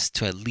wanted us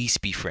to at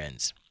least be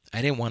friends.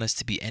 I didn't want us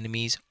to be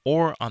enemies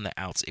or on the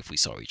outs if we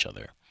saw each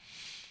other.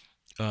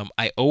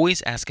 I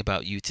always ask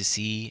about you to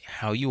see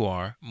how you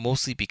are,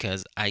 mostly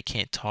because I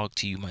can't talk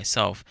to you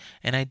myself,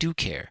 and I do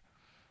care.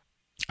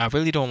 I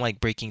really don't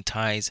like breaking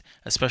ties,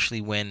 especially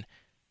when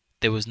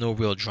there was no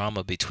real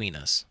drama between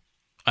us.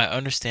 I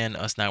understand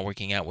us not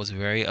working out was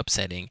very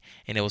upsetting,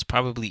 and it was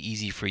probably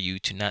easy for you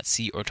to not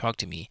see or talk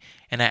to me,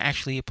 and I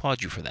actually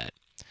applaud you for that.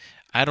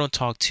 I don't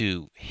talk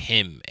to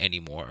him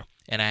anymore,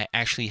 and I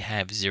actually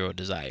have zero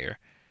desire,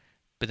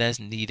 but that's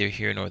neither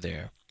here nor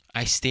there.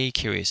 I stay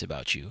curious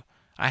about you.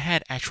 I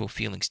had actual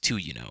feelings too,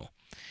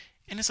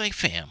 And it's like,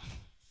 fam,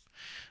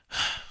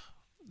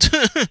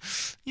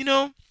 you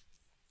know?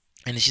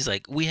 And she's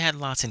like, we had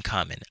lots in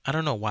common. I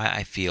don't know why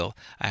I feel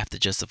I have to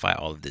justify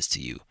all of this to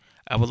you.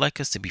 I would like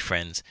us to be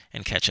friends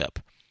and catch up.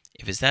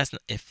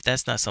 If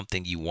that's not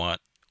something you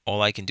want,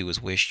 all I can do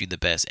is wish you the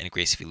best and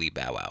gracefully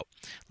bow out.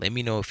 Let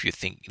me know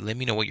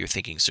what you're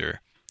thinking, sir.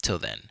 Till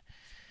then.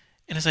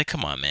 And it's like,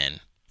 come on, man.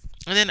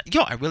 And then,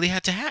 yo, I really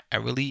had to I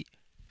really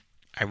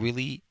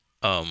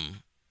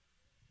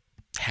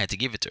had to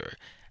give it to her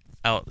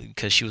out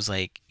because she was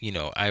like,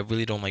 I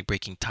really don't like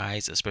breaking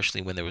ties,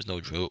 especially when there was no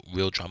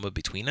real drama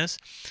between us.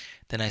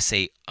 Then I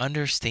say,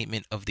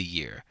 understatement of the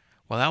year.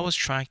 While I was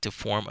trying to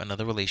form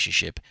another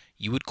relationship,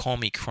 you would call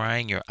me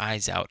crying your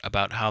eyes out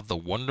about how the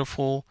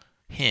wonderful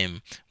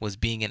him was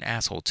being an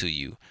asshole to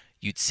you.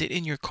 You'd sit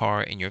in your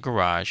car in your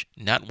garage,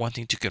 not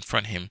wanting to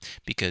confront him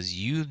because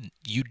you'd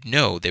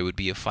know there would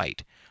be a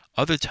fight.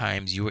 Other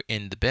times you were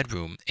in the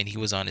bedroom and he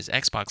was on his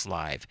Xbox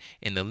Live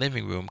in the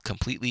living room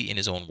completely in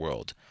his own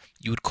world.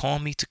 You would call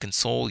me to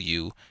console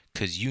you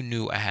because you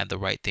knew I had the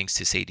right things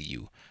to say to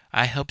you.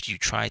 I helped you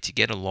try to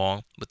get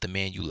along with the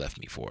man you left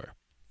me for.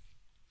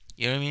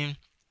 You know what I mean?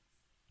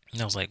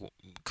 And I was like,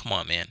 come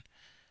on, man.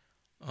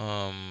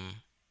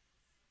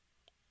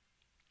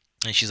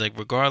 And she's like,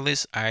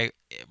 regardless, I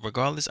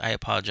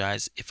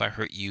apologize if I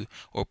hurt you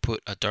or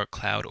put a dark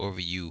cloud over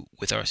you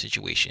with our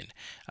situation.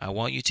 I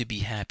want you to be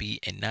happy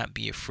and not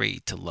be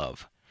afraid to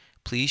love.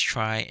 Please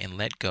try and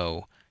let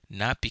go,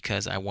 not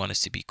because I want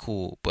us to be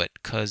cool, but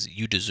because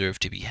you deserve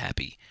to be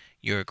happy.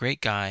 You're a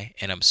great guy,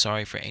 and I'm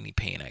sorry for any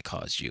pain I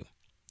caused you.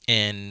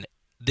 And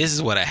this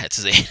is what I had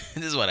to say.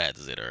 This is what I had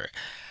to say to her.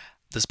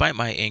 Despite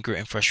my anger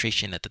and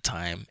frustration at the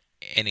time,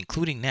 and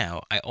including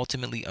now, I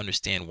ultimately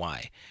understand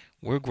why.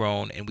 We're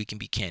grown and we can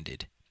be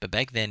candid. But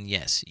back then,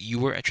 yes, you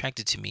were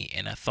attracted to me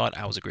and I thought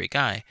I was a great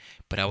guy,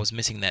 but I was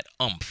missing that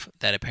umph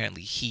that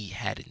apparently he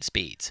had in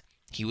spades.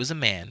 He was a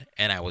man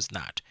and I was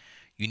not.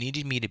 You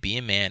needed me to be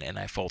a man and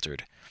I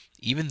faltered.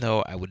 Even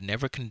though I would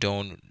never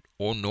condone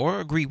or nor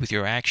agree with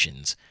your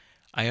actions,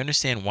 I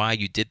understand why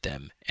you did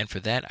them, and for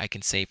that I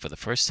can say for the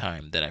first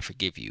time that I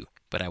forgive you,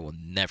 but I will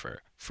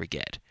never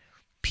forget.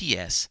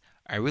 P.S.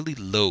 I really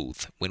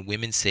loathe when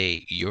women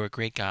say you're a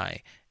great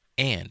guy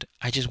and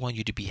I just want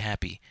you to be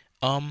happy.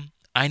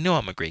 I know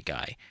I'm a great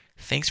guy.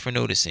 Thanks for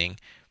noticing.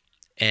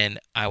 And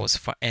I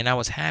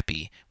was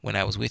happy when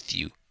I was with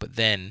you. But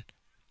then,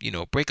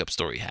 breakup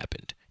story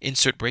happened.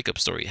 Insert breakup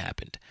story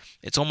happened.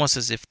 It's almost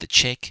as if the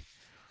chick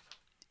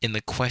in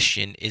the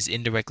question is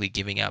indirectly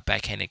giving out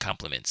backhanded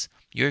compliments.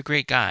 You're a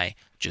great guy,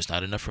 just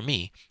not enough for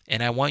me.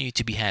 And I want you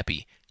to be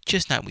happy,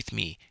 just not with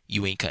me.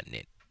 You ain't cutting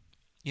it.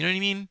 You know what I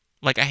mean?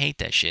 Like, I hate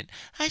that shit.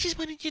 I just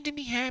wanted you to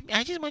be happy.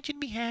 I just want you to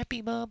be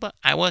happy, blah, blah.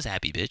 I was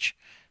happy, bitch.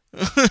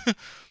 You know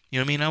what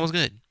I mean? I was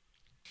good.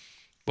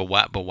 But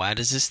why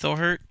does this still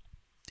hurt?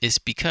 It's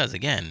because,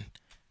 again,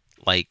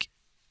 like,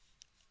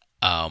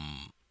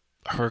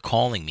 her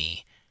calling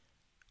me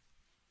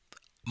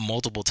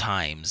multiple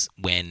times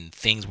when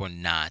things were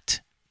not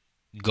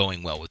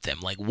going well with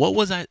them. Like,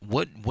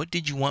 what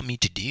did you want me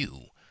to do?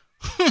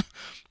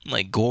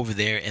 Like, go over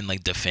there and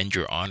like defend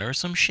your honor or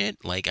some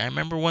shit. Like, I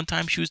remember one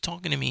time she was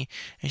talking to me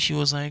and she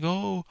was like,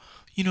 oh,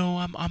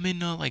 I'm in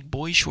like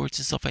boy shorts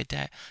and stuff like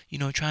that,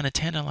 trying to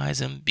tantalize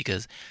him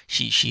because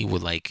she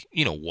would like,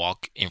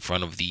 walk in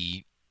front of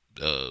the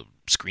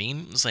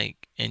screen. It's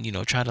like, and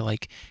try to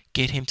like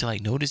get him to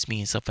like notice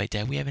me and stuff like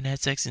that. We haven't had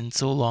sex in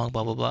so long,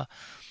 blah blah blah.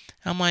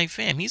 I'm like,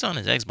 fam, he's on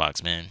his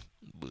Xbox, man.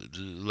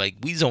 Like,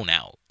 we zone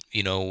out.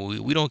 We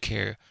don't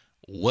care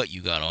what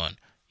you got on.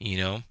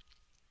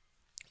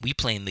 We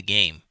playing the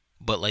game.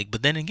 But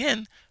then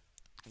again,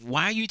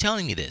 why are you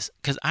telling me this?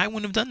 Because I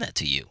wouldn't have done that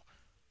to you.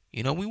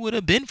 We would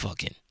have been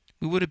fucking.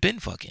 But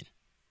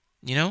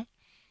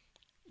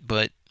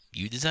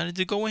you decided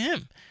to go with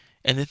him.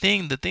 And the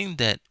thing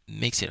that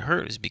makes it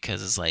hurt is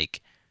because it's like,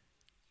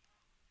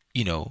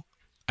 I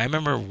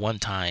remember one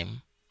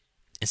time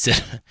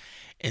instead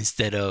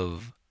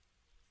of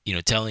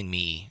telling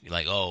me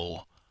like,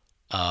 oh,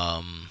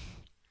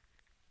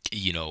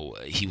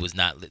 he was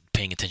not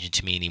paying attention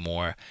to me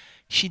anymore,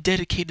 she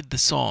dedicated the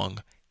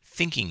song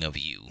Thinking of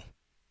You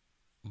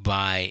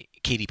by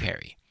Katy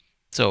Perry.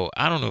 So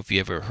I don't know if you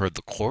ever heard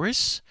the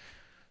chorus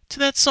to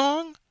that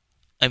song.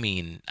 I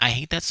mean, I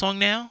hate that song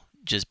now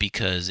just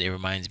because it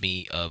reminds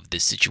me of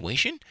this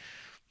situation.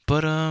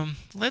 But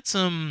let's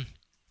hear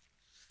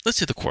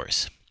the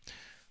chorus.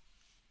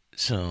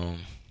 So,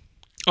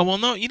 oh well,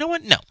 no, you know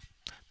what? No,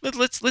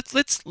 let's read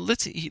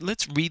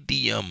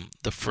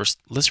the first.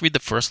 Let's read the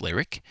first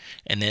lyric,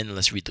 and then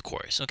let's read the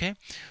chorus. Okay?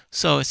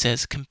 So it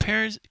says,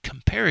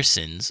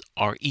 comparisons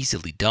are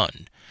easily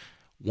done.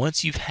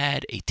 Once you've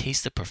had a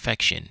taste of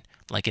perfection,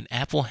 like an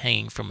apple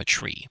hanging from a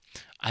tree.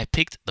 I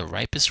picked the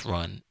ripest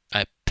one.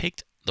 I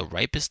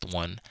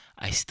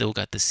still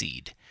got the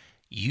seed.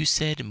 You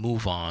said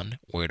move on.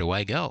 Where do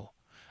I go?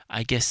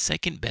 I guess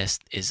second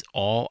best is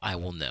all I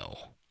will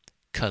know.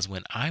 'Cause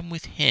when I'm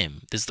with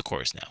him, this is the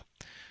chorus now.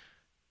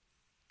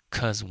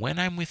 'Cause when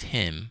I'm with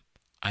him,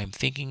 I'm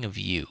thinking of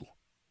you.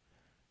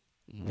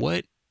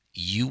 What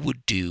you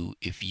would do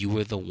if you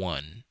were the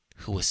one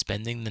who was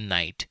spending the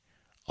night.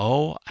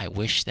 Oh, I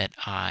wish that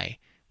I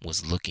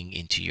was looking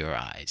into your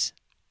eyes.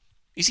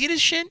 You see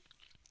this shit?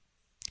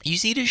 You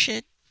see this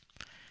shit?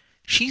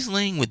 She's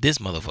laying with this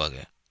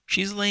motherfucker.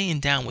 She's laying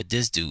down with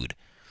this dude.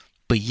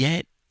 But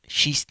yet,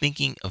 she's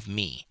thinking of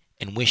me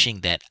and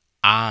wishing that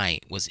I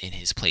was in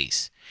his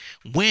place.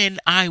 When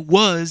I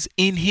was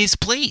in his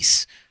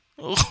place.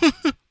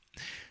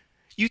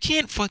 You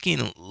can't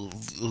fucking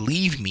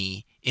leave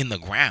me in the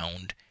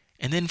ground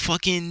and then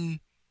fucking,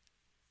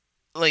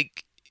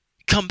 like,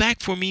 come back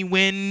for me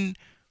when,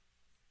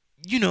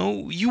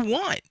 you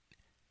want.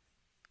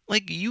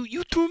 Like,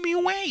 you threw me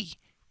away.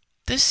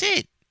 That's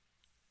it.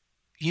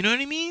 You know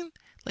what I mean?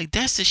 Like,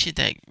 that's the shit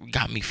that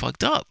got me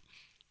fucked up.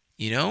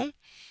 You know?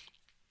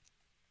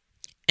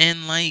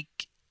 And, like,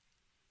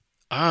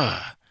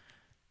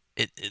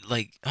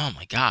 like, oh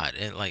my God.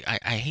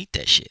 I hate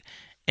that shit.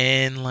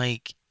 And,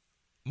 like,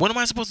 what am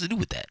I supposed to do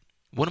with that?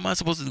 What am I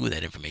supposed to do with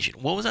that information?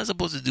 What was I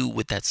supposed to do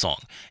with that song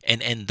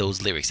and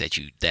those lyrics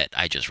that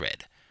I just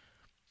read?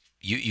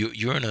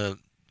 You're in a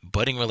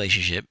budding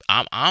relationship.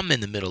 I'm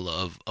in the middle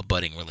of a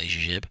budding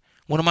relationship.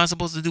 What am I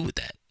supposed to do with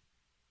that?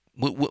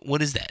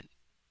 What is that?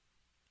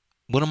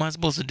 What am I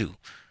supposed to do?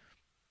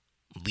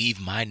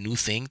 Leave my new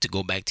thing to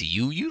go back to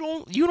you? You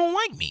don't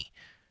like me.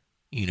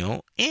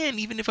 And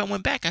even if I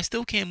went back, I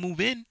still can't move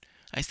in.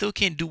 I still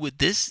can't do what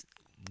this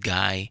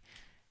guy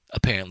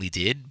apparently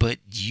did, but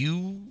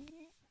you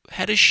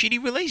had a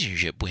shitty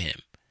relationship with him.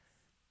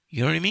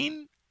 You know what I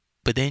mean?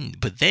 But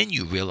then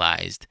you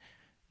realized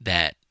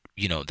that,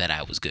 that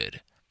I was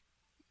good.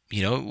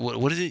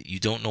 What is it? You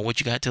don't know what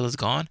you got till it's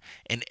gone.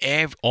 And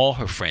all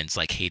her friends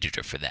like hated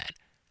her for that.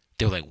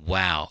 They were like,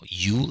 "Wow,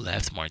 you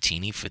left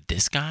Martini for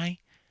this guy?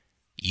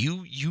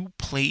 You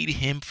played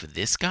him for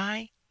this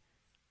guy?"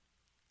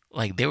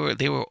 Like they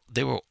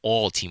were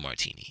all Team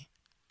Martini.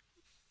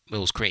 It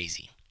was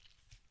crazy.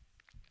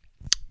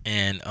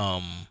 And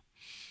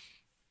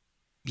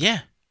yeah,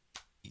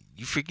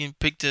 you freaking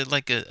picked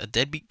a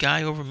deadbeat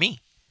guy over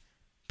me.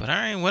 But all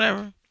right,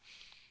 whatever.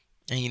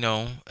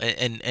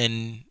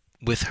 And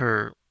with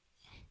her,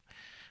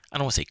 I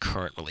don't want to say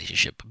current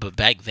relationship, but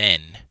back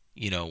then,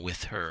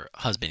 with her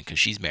husband, because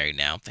she's married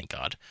now, thank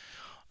God.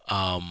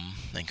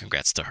 And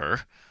congrats to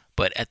her.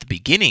 But at the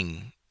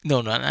beginning,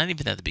 no, not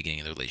even at the beginning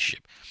of the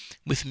relationship.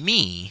 With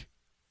me,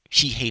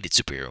 she hated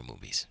superhero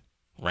movies,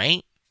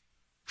 right?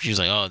 She was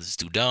like, "Oh, this is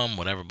too dumb,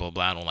 whatever, blah,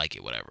 blah, I don't like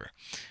it, whatever."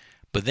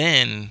 But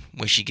then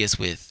when she gets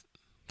with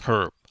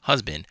her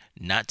husband,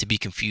 not to be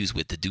confused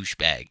with the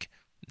douchebag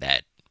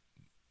that,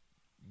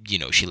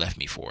 she left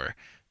me for,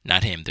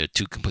 not him, they're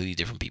two completely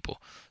different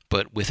people.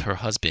 But with her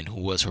husband,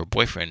 who was her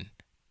boyfriend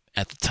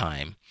at the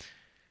time,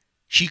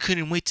 she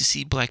couldn't wait to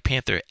see Black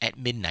Panther at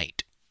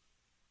midnight.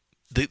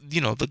 The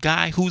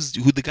guy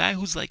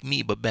who's like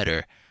me but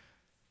better.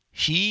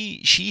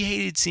 She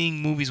hated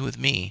seeing movies with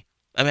me.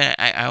 I mean,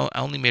 I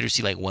only made her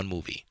see like one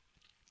movie,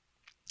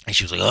 and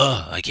she was like,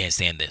 "Oh, I can't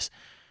stand this."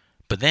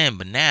 But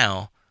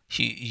now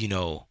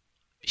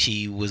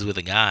she was with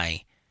a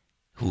guy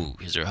who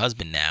is her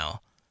husband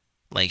now.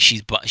 Like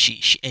she's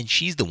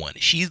the one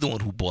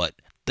who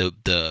bought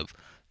the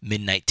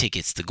midnight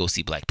tickets to go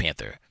see Black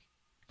Panther.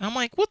 I'm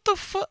like, what the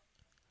fuck?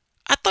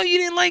 I thought you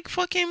didn't like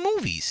fucking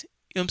movies. You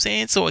know what I'm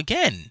saying? So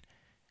again,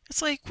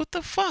 it's like, what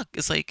the fuck?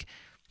 It's like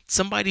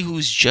somebody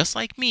who's just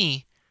like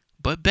me,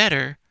 but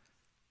better,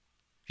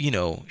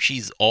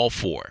 she's all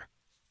for.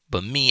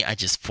 But me, I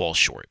just fall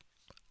short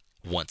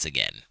once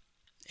again.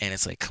 And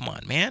it's like, come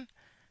on, man.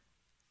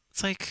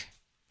 It's like,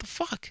 the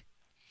fuck?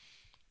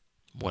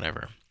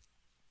 Whatever.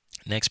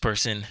 Next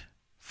person,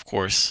 of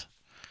course,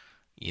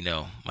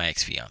 my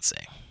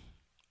ex-fiance.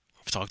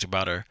 I've talked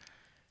about her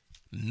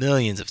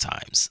millions of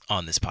times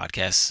on this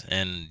podcast,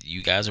 and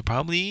you guys are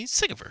probably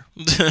sick of her.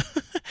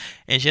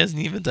 And she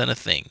hasn't even done a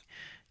thing,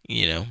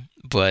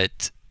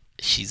 but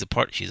she's a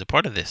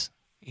part of this.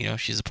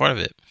 She's a part of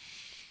it.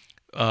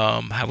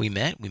 How we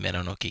met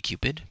on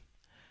OkCupid.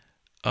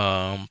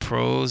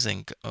 Pros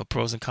and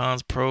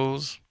cons.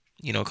 Pros,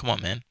 come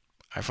on, man.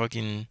 I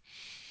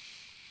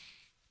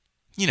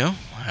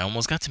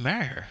almost got to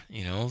marry her.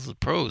 The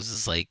pros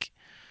is like,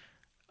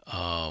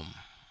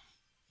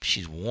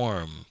 she's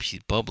warm,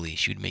 she's bubbly,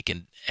 she would make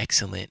an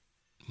excellent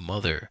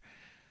mother.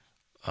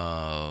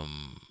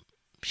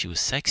 She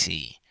was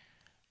sexy.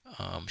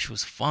 She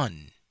was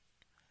fun.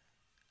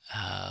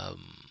 Let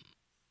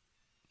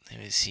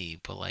me see,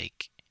 but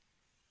like,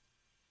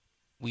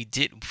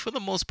 for the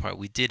most part,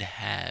 we did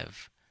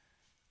have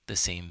the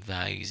same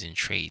values and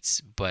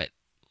traits, but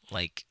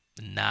like,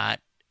 not,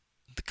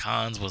 the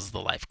cons was the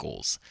life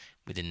goals.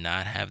 We did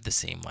not have the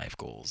same life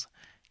goals,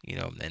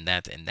 and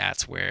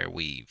that's where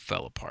we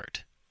fell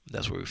apart.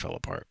 The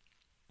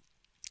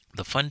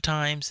fun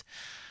times,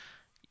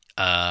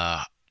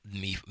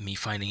 me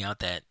finding out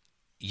that,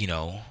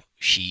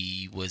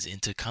 she was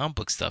into comic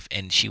book stuff,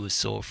 and she was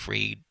so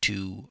afraid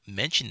to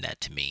mention that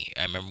to me.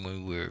 I remember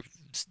when we were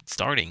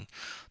starting,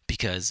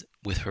 because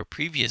with her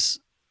previous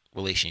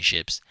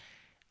relationships,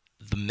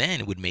 the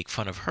men would make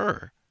fun of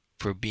her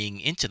for being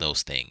into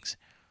those things.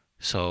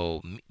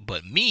 So,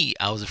 but me,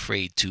 I was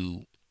afraid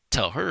to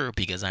tell her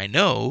because I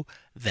know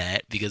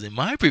that because in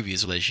my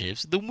previous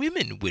relationships, the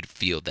women would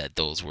feel that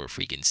those were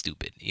freaking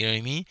stupid. You know what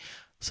I mean?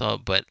 So,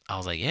 but I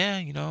was like, yeah,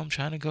 I'm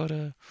trying to go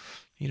to,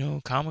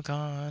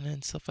 Comic-Con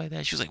and stuff like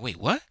that. She was like, wait,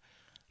 what?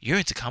 You're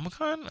into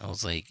Comic-Con? I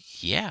was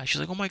like, yeah. She's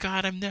like, oh my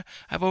God,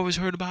 I've always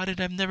heard about it.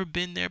 I've never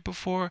been there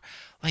before.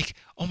 Like,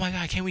 oh my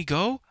God, can we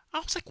go? I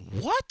was like,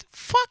 what?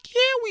 Fuck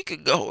yeah, we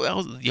could go.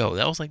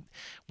 That was like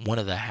one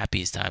of the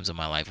happiest times of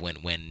my life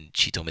when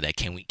she told me that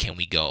can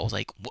we go? I was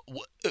like,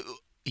 what?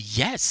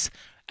 Yes,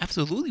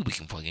 absolutely, we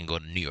can fucking go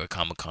to New York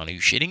Comic Con. Are you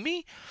shitting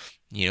me?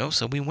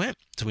 So we went.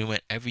 So we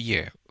went every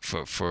year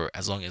for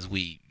as long as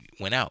we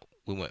went out.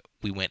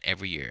 We went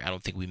every year. I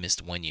don't think we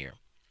missed 1 year.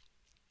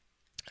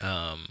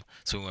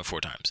 So we went 4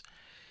 times.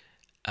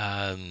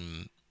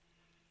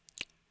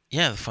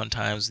 Yeah, the fun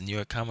times, New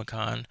York Comic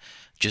Con,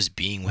 just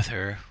being with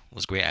her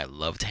was great. I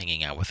loved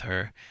hanging out with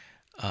her.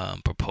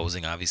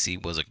 Proposing obviously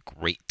was a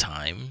great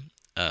time.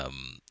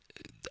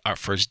 Our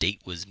first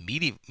date was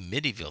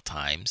medieval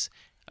times.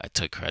 I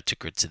took her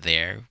to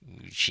there.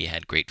 She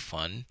had great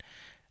fun.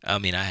 I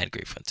mean, I had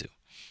great fun too.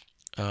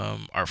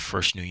 Our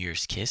first New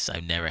Year's kiss.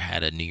 I've never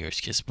had a New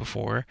Year's kiss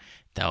before.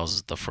 That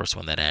was the first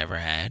one that I ever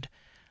had.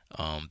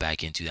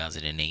 Back in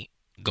 2008,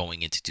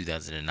 going into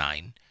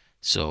 2009.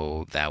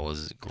 So that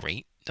was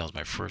great. That was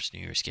my first New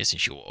Year's kiss, and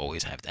she will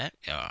always have that.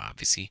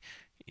 Obviously,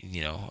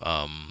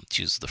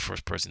 she was the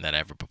first person that I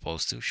ever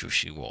proposed to.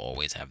 She will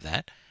always have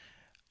that.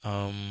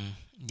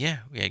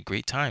 Yeah, we had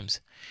great times.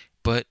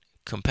 But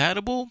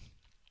compatible?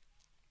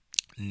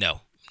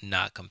 No,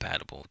 not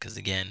compatible. Because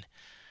again,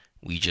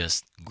 we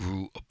just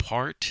grew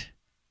apart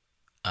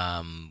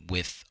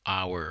with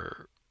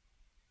our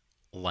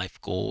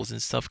life goals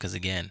and stuff. Because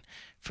again,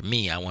 for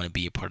me, I want to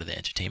be a part of the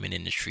entertainment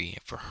industry.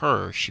 And for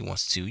her, she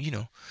wants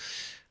to,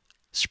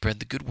 spread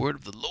the good word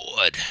of the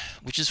Lord,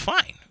 which is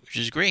fine, which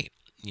is great,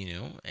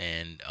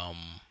 And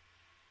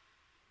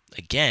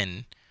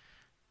again,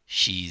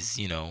 she's,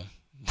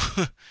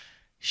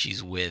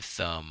 she's with,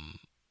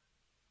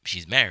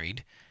 she's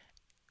married,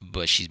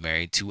 but she's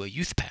married to a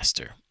youth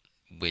pastor,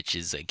 which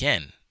is,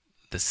 again,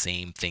 the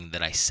same thing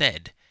that I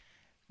said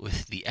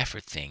with the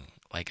effort thing.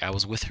 Like, I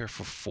was with her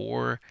for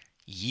 4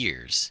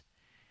 years,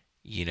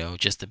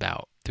 just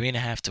about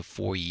 3.5 to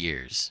 4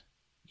 years,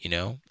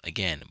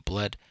 again,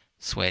 blood,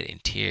 sweat,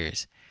 and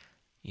tears,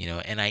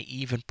 and I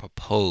even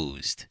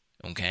proposed,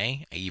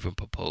 okay? I even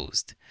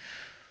proposed.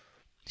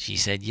 She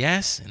said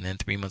yes, and then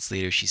 3 months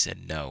later, she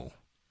said no.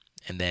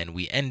 And then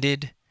we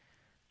ended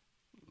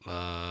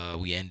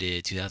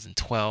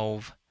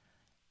 2012,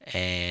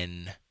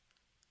 and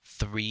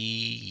 3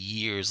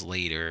 years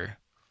later,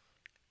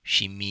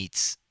 she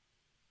meets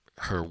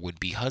her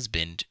would-be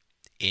husband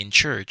in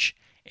church,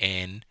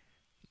 and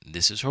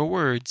this is her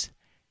words,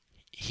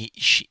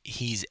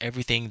 he's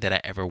everything that I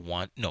ever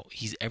want. No,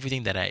 he's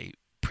everything that I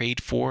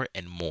prayed for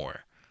and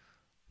more.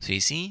 So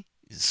you see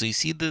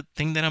the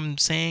thing that I'm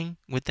saying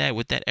with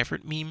that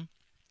effort meme?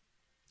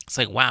 It's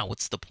like, wow,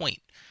 what's the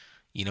point?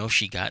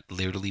 She got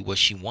literally what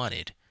she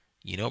wanted.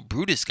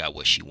 Brutus got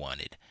what she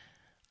wanted.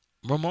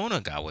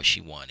 Ramona got what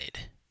she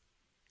wanted.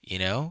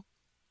 And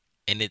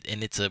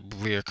it's a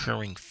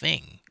reoccurring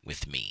thing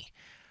with me.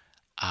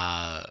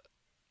 Yeah,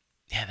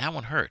 that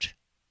one hurt.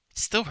 It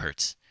still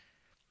hurts.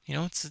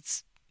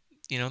 It's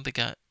they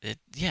got it.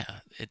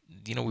 Yeah,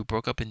 we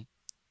broke up in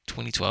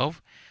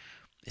 2012.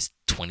 It's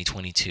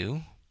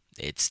 2022.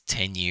 It's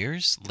 10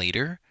 years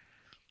later.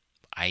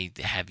 I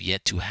have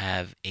yet to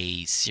have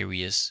a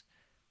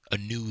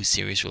new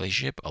serious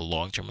relationship, a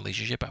long-term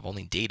relationship. I've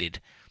only dated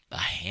a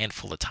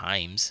handful of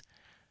times,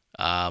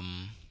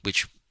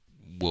 which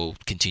will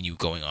continue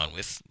going on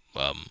with.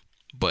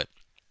 But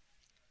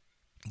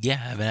yeah,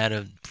 I haven't had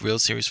a real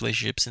serious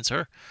relationship since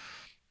her.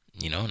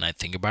 And I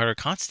think about her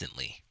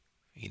constantly.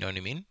 You know what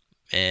I mean?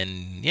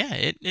 And yeah,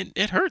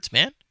 it hurts,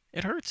 man.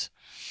 It hurts.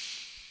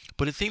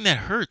 But the thing that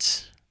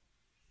hurts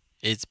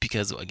is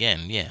because,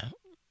 again, yeah,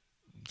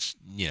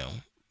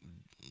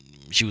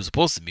 she was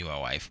supposed to be my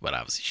wife, but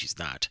obviously she's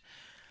not.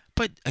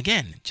 But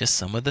again, just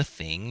some of the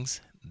things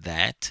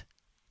that,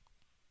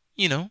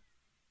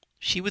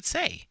 she would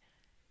say.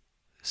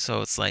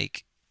 So it's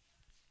like,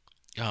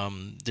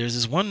 there's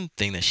this one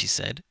thing that she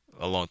said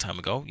a long time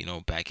ago,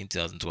 back in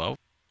 2012.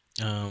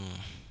 I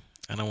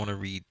don't want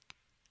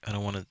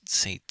to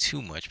say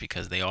too much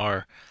because they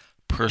are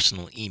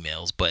personal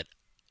emails, but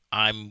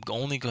I'm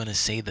only going to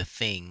say the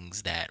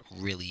things that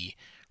really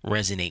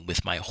resonate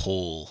with my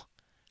whole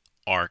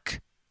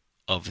arc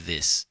of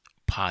this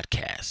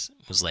podcast.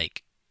 It was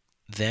like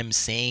them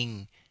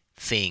saying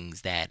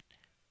things that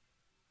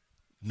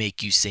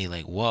make you say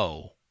like,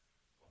 whoa,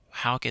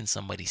 how can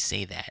somebody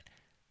say that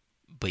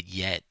but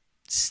yet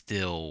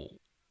still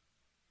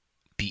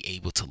be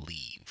able to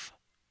leave,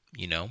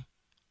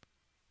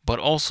 but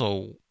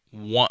also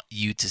want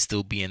you to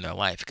still be in their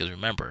life? Because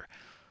remember,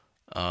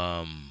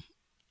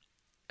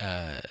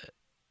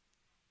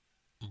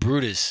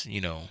 Brutus,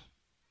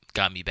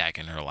 got me back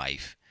in her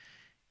life,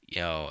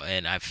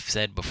 and I've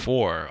said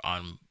before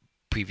on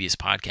previous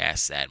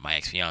podcasts that my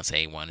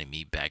ex-fiance wanted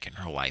me back in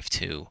her life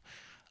too.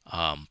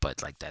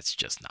 But like that's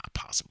just not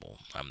possible.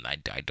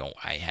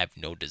 I have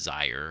no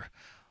desire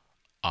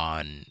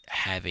on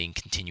having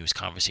continuous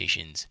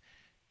conversations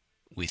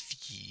with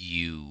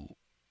you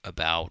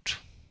about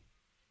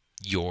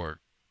your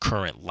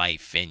current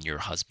life and your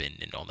husband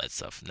and all that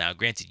stuff. Now,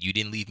 granted, you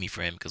didn't leave me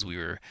for him because we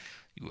were,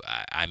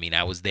 I mean,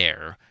 I was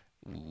there.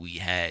 We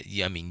had,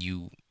 yeah, I mean,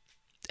 you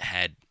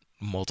had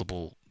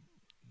multiple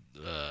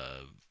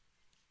uh,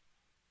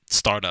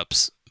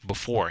 startups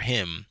before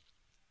him,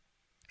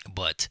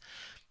 but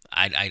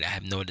I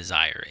have no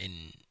desire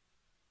in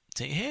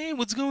saying, hey,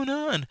 what's going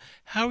on?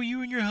 How are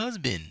you and your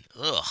husband?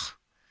 Ugh,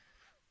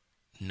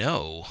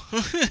 no,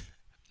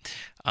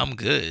 I'm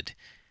good.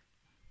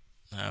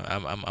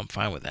 I'm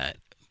fine with that.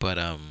 But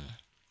um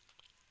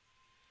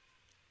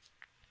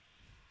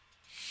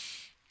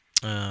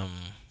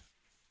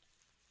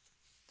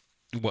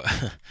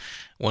what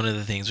one of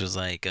the things was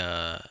like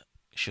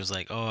she was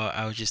like, "Oh,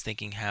 I was just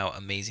thinking how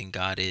amazing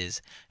God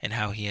is and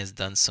how he has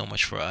done so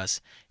much for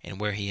us and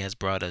where he has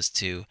brought us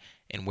to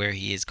and where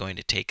he is going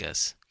to take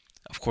us.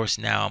 Of course,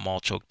 now I'm all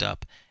choked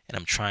up and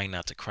I'm trying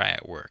not to cry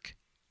at work."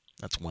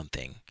 That's one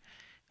thing.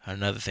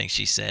 Another thing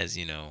she says,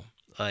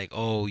 like,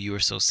 "Oh, you are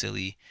so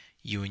silly,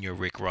 you and your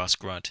Rick Ross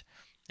grunt."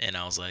 And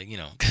I was like,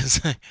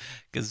 because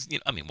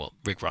I mean, well,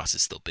 Rick Ross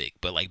is still big,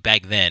 but like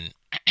back then,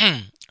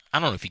 I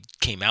don't know if he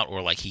came out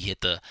or like he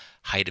hit the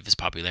height of his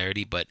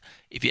popularity. But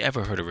if you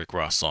ever heard a Rick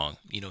Ross song,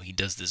 he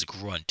does this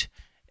grunt,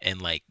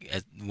 and like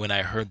when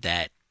I heard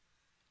that,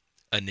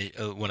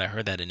 when I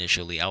heard that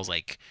initially, I was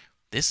like,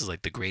 this is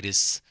like the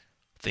greatest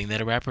thing that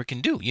a rapper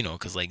can do,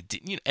 because like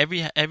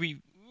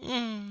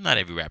not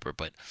every rapper,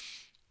 but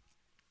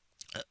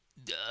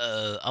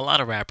a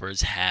lot of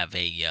rappers have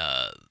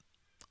a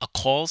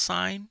call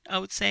sign, I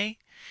would say.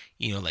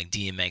 Like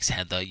DMX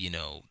had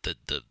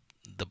the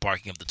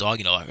barking of the dog,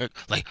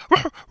 like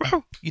 "Row,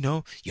 row,"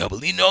 y'all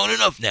believe on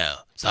enough now.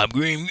 Stop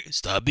being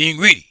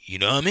greedy. You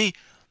know what I mean?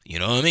 You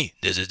know what I mean?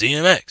 This is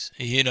DMX,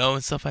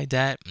 and stuff like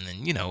that. And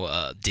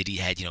then Diddy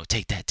had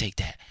take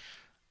that,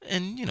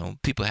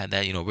 and people had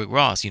that. Rick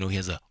Ross, he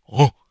has a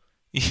oh,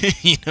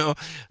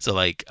 So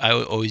like I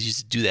always used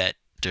to do that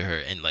to her,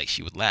 and like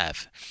she would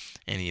laugh.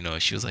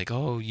 And she was like,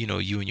 "Oh,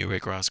 you and your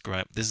Rick Ross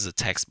grunt." This is a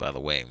text, by the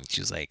way.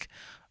 She was like,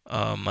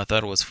 "I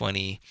thought it was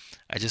funny.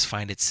 I just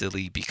find it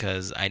silly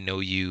because I know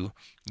you.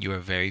 You are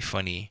very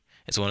funny.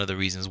 It's one of the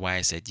reasons why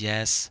I said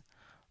yes."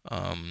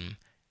 Um,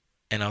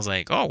 and I was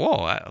like, "Oh,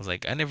 whoa!" I was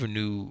like, "I never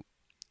knew."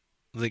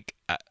 Like,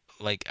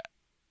 like,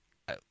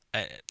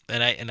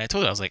 and I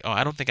told her, I was like, "Oh,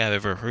 I don't think I've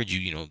ever heard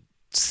you,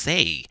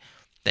 say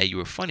that you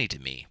were funny to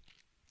me.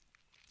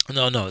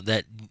 No,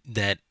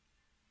 that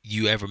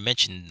you ever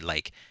mentioned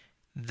like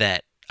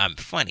that I'm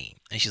funny."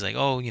 And she's like,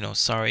 "Oh,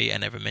 sorry, I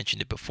never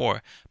mentioned it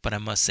before, but I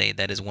must say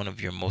that is one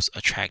of your most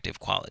attractive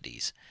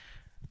qualities."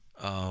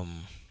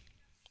 Um,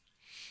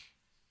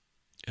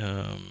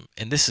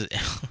 and this is,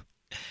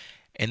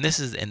 and this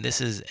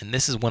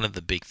is one of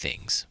the big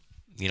things.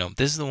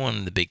 This is the one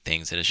of the big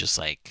things that is just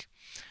like,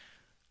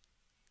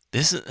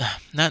 this is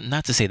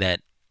not to say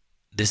that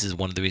this is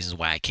one of the reasons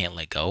why I can't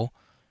let go,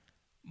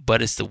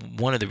 but it's the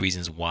one of the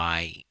reasons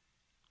why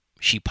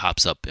she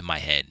pops up in my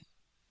head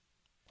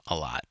a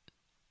lot.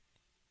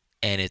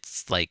 And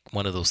it's like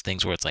one of those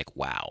things where it's like,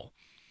 wow,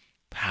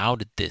 how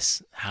did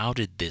this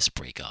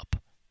break up?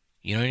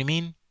 You know what I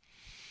mean?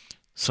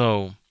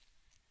 So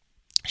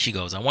she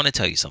goes, "I want to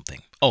tell you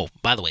something. Oh,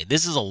 by the way,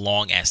 this is a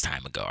long ass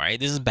time ago, all right?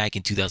 This is back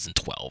in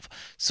 2012.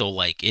 So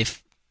like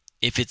if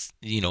it's,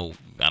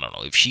 I don't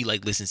know, if she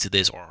like listens to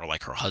this or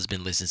like her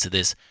husband listens to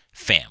this,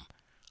 fam,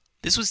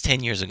 this was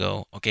 10 years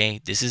ago, okay?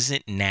 This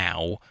isn't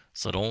now.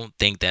 So don't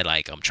think that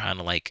like I'm trying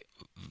to like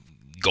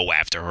go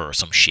after her or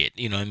some shit.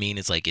 You know what I mean?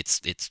 It's like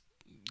it's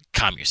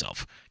calm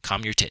yourself.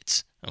 Calm your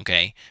tits,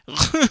 okay?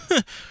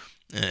 It's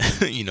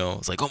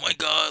like, oh my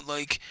god,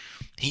 like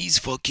he's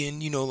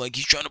fucking, like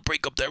he's trying to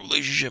break up that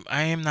relationship.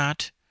 I am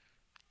not.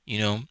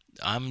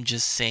 I'm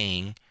just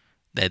saying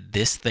that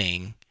this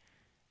thing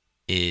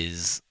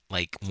is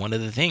like one of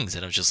the things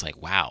that I'm just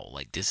like, wow,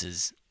 like this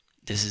is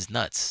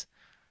nuts,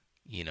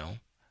 you know.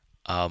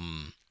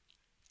 Um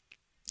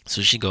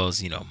so she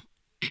goes,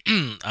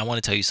 "I want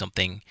to tell you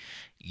something,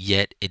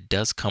 yet it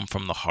does come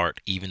from the heart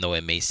even though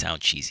it may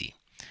sound cheesy.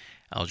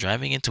 I was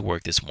driving into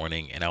work this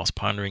morning and I was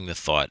pondering the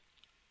thought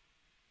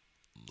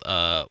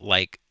live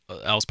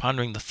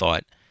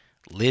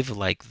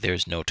like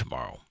there's no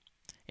tomorrow.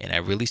 And I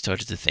really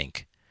started to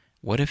think,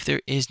 what if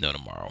there is no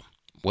tomorrow?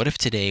 What if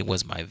today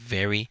was my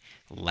very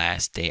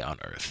last day on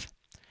earth?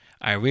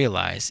 I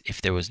realized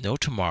if there was no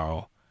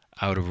tomorrow,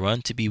 I would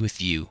run to be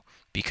with you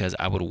because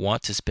I would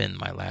want to spend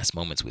my last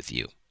moments with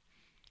you.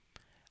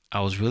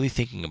 I was really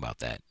thinking about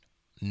that.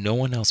 No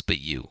one else but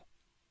you.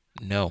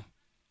 No,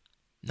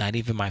 not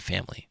even my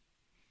family."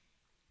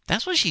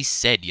 That's what she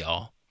said,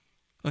 y'all.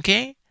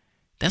 Okay?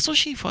 That's what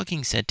she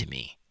fucking said to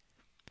me.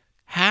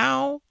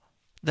 How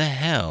the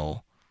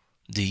hell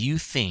do you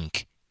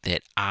think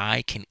that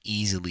I can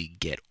easily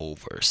get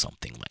over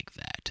something like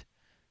that?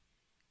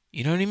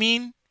 You know what I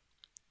mean?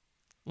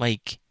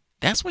 Like,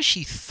 that's what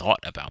she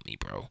thought about me,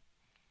 bro.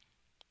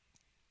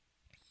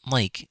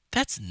 Like,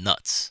 that's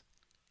nuts.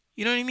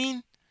 You know what I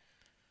mean?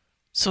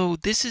 So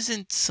this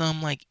isn't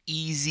some like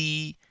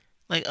easy,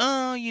 like,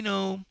 oh,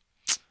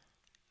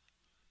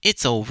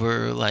 it's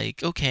over.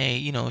 Like,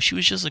 okay, she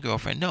was just a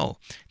girlfriend. No,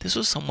 this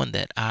was someone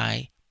that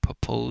I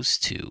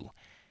proposed to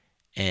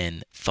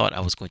and thought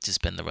I was going to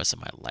spend the rest of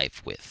my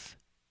life with.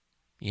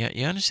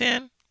 You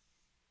understand?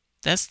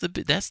 That's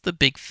the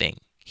big thing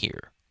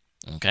here.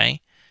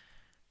 Okay?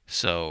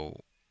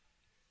 So,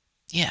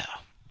 yeah.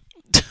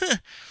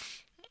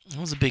 It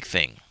was a big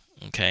thing,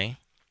 okay?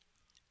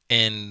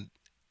 And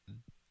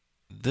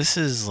this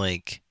is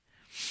like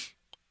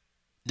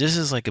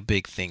a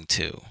big thing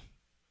too,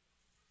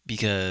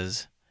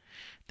 because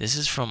this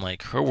is from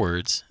like her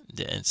words.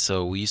 And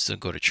so we used to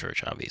go to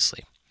church,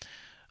 obviously.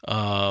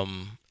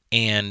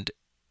 And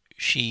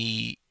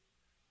she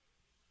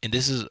and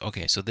this is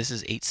okay, so this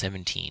is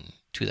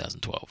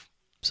 8/17/2012.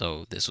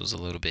 So this was a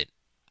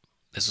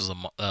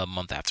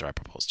month after I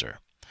proposed to her.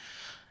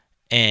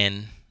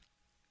 And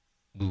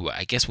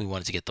I guess we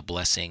wanted to get the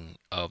blessing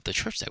of the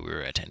church that we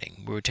were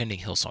attending. We were attending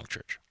Hillsong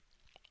Church.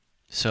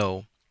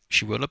 So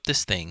she wrote up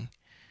this thing.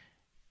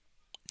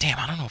 Damn,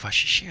 I don't know if I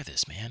should share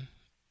this, man.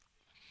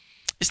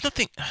 It's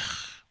nothing.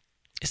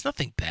 It's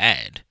nothing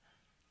bad.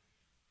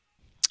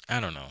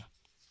 I don't know.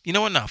 You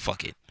know what? Nah,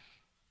 fuck it.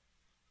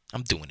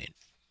 I'm doing it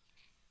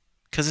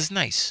because it's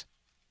nice.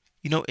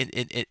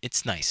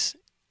 It's nice.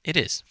 It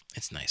is.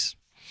 It's nice.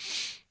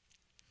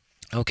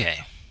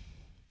 Okay.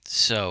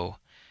 So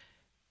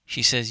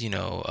she says,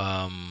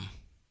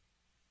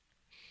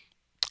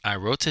 I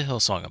wrote to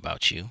Hillsong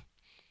about you.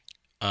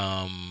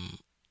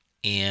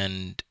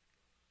 And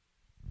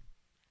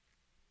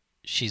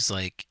she's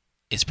like,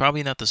 it's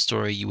probably not the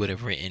story you would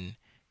have written,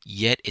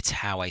 yet it's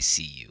how I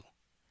see you.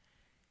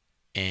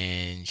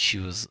 And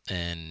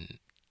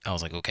I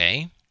was like,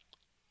 okay.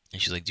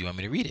 And she's like, do you want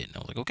me to read it? And I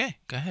was like, okay,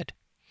 go ahead.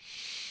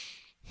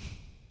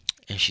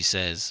 And she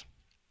says,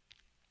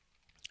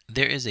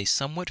 there is a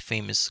somewhat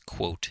famous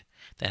quote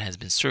that has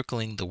been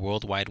circling the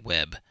World Wide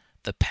Web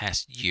the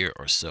past year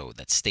or so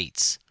that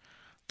states,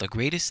 the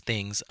greatest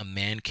things a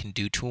man can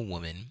do to a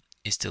woman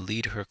is to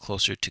lead her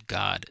closer to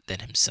God than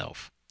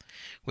himself,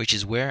 which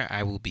is where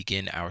I will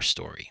begin our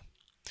story.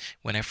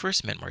 When I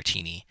first met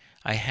Martini,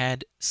 I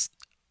had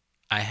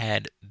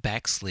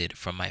backslid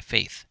from my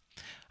faith.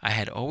 I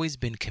had always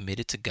been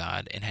committed to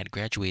God and had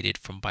graduated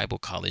from Bible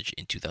college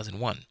in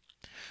 2001.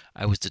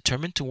 I was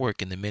determined to work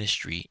in the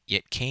ministry,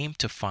 yet came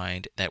to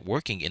find that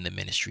working in the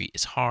ministry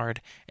is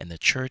hard, and the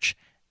church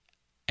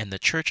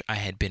I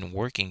had been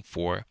working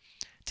for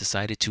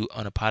decided to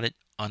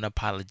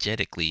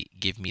unapologetically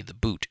give me the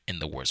boot in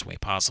the worst way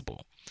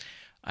possible.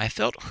 I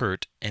felt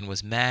hurt and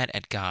was mad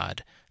at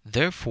God,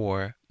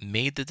 therefore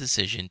made the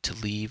decision to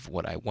leave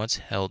what I once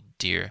held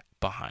dear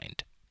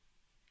behind.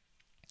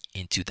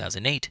 In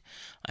 2008,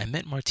 I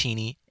met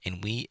Martini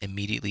and we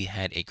immediately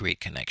had a great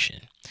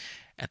connection.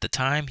 At the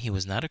time, he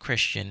was not a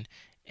Christian,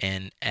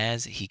 and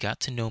as he got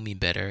to know me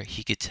better,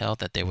 he could tell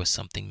that there was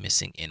something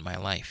missing in my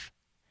life.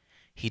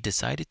 He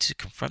decided to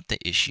confront the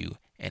issue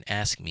and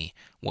ask me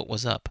what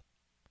was up.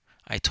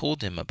 I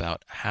told him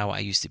about how I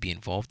used to be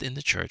involved in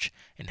the church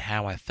and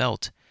how I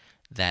felt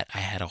that I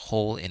had a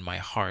hole in my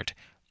heart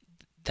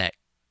that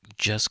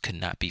just could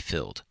not be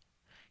filled.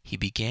 He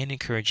began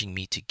encouraging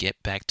me to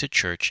get back to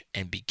church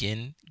and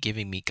begin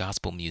giving me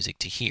gospel music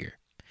to hear.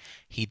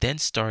 He then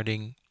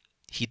started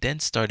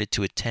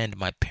to attend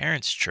my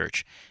parents'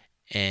 church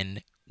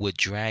and would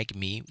drag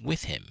me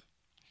with him.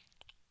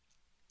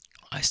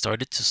 I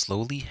started to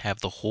slowly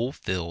have the hole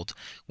filled,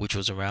 which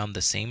was around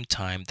the same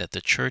time that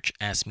the church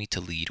asked me to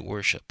lead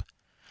worship.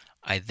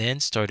 I then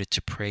started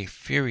to pray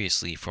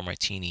furiously for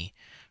Martini,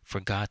 for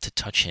God to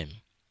touch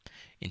him.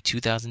 In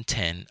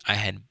 2010, I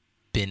had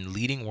been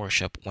leading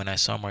worship when I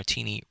saw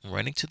Martini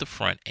running to the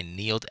front and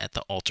kneeled at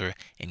the altar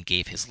and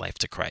gave his life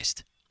to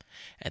Christ.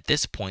 At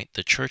this point,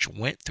 the church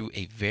went through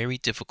a very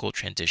difficult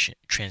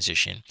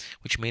transition,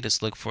 which made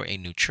us look for a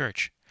new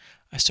church.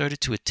 I started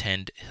to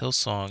attend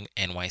Hillsong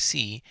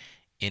NYC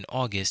in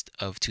August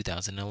of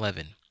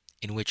 2011,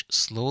 in which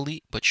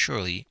slowly but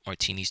surely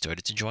Martini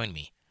started to join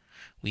me.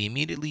 We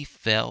immediately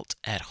felt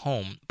at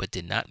home but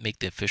did not make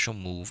the official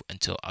move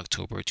until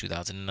October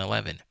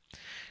 2011.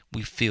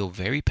 We feel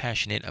very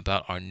passionate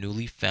about our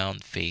newly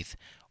found faith,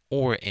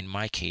 or in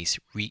my case,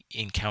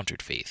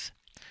 re-encountered faith.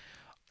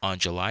 On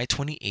July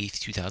 28,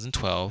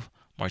 2012,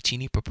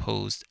 Martini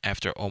proposed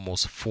after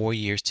almost 4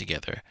 years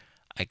together.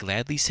 I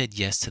gladly said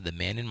yes to the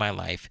man in my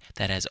life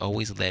that has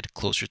always led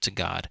closer to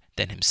God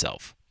than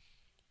himself.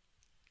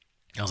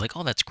 I was like,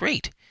 oh, that's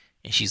great.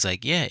 And she's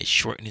like, yeah, it's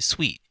short and it's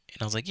sweet.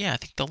 And I was like, yeah, I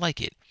think they'll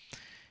like it.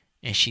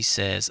 And she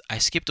says, I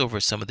skipped over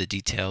some of the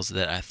details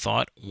that I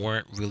thought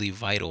weren't really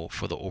vital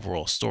for the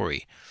overall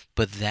story,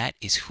 but that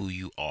is who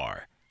you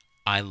are.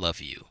 I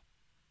love you.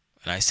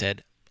 And I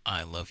said,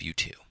 I love you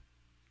too.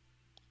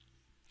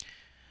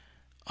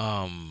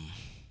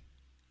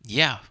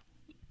 Yeah.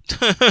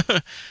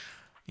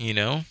 you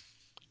know,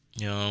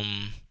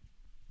 um,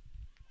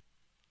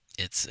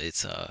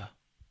 it's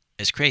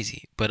It's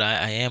crazy. But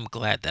I am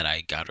glad that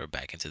I got her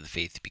back into the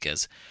faith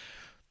because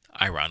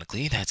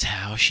ironically, that's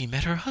how she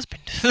met her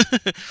husband.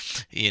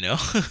 you know?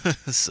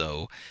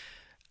 So,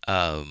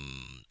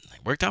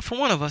 it worked out for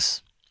one of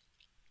us.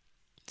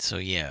 So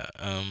yeah,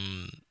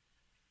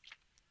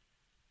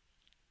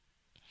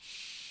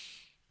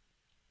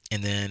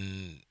 and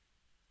then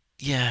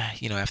yeah,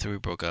 after we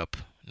broke up,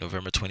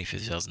 November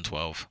 25th,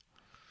 2012,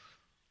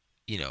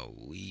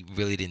 we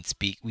really didn't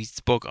speak. We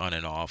spoke on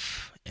and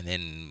off, and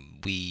then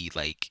we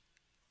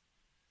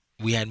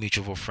had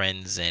mutual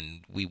friends, and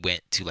we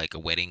went to like a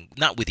wedding,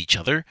 not with each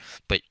other,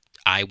 but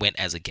I went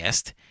as a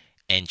guest,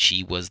 and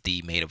she was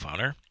the maid of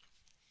honor.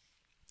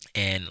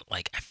 And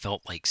like I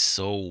felt like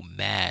so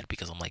mad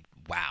because I'm like,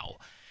 wow,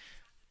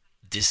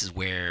 this is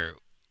where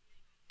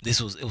it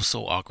was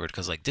so awkward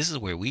because like this is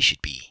where we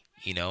should be,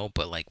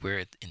 but like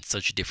we're in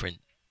such different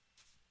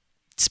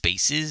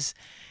spaces.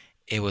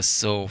 It was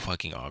so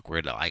fucking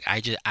awkward. Like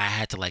I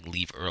had to like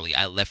leave early.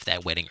 I left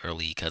that wedding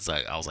early because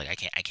I was like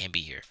I can't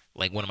be here.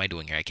 Like what am I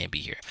doing here? I can't be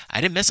here.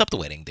 I didn't mess up the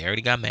wedding. They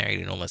already got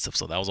married and all that stuff,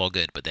 so that was all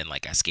good. But then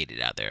like I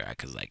skated out there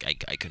because like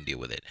I couldn't deal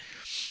with it.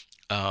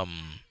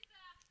 Um,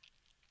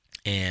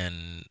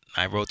 and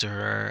I wrote to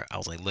her. I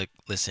was like, look,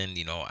 listen,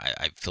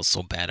 I feel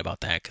so bad about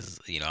that because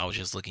I was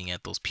just looking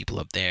at those people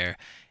up there,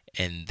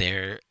 and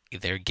they're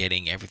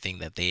getting everything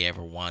that they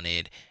ever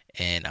wanted,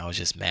 and I was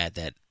just mad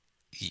that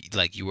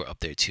like you were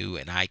up there too,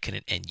 and I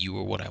couldn't, and you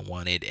were what I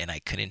wanted, and I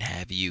couldn't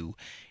have you,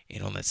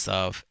 and all that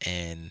stuff.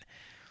 And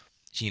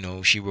she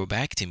wrote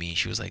back to me.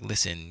 She was like,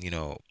 listen,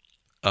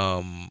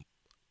 um,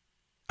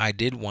 I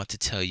did want to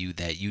tell you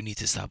that you need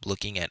to stop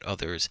looking at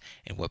others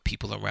and what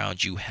people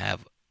around you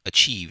have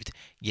achieved,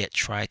 yet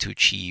try to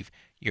achieve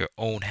your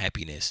own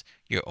happiness,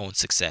 your own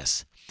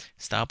success.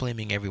 Stop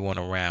blaming everyone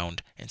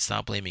around and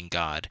stop blaming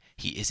God.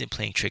 He isn't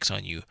playing tricks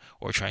on you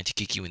or trying to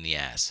kick you in the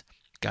ass.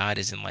 God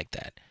isn't like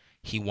that.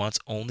 He wants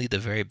only the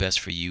very best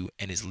for you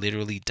and is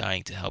literally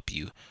dying to help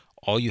you.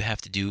 All you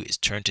have to do is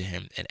turn to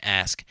Him and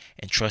ask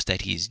and trust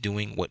that He is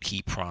doing what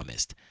He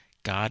promised.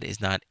 God is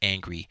not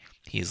angry.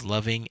 He is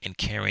loving and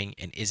caring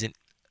and isn't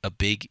a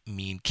big,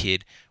 mean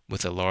kid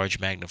with a large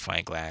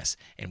magnifying glass,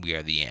 and we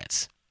are the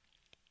ants.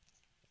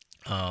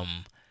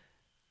 Um,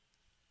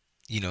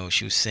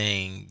 she was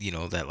saying,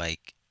 that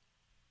like,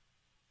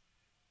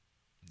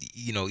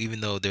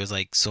 even though there's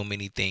like so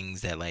many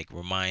things that like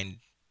remind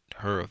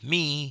her of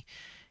me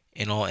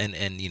and all, and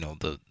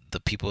the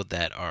people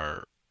that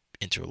are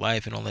into her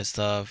life and all that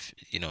stuff,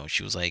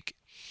 she was like,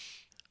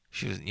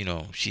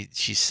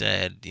 she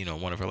said,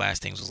 one of her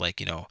last things was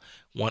like,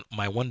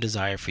 my one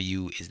desire for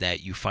you is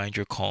that you find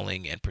your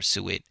calling and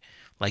pursue it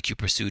like you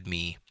pursued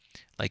me,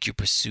 like you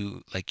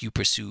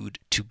pursued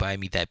to buy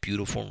me that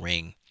beautiful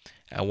ring.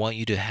 I want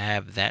you to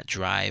have that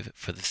drive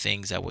for the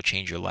things that will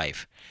change your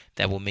life,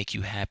 that will make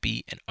you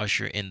happy and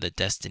usher in the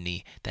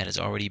destiny that has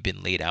already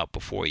been laid out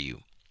before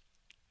you.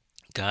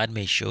 God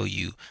may show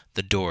you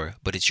the door,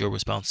 but it's your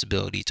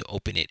responsibility to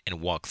open it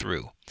and walk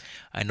through.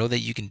 I know that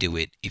you can do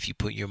it. If you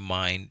put your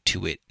mind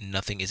to it,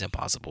 nothing is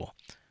impossible.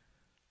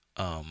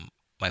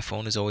 My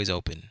phone is always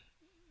open,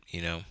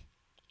 you know.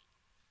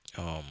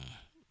 Um,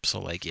 so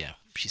like yeah,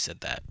 she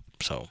said that.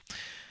 So,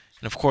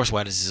 and of course,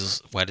 why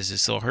does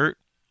this still hurt?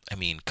 I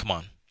mean, come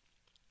on.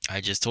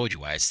 I just told you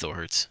why it still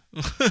hurts.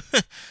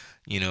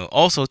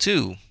 Also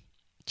too,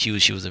 she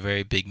was a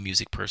very big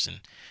music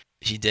person.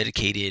 She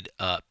dedicated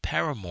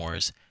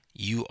Paramore's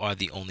 "You Are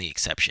the Only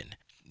Exception."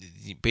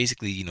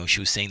 Basically, she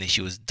was saying that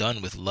she was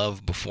done with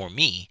love before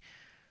me,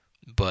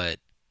 but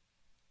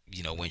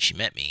when she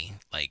met me,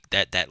 like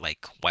that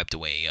like wiped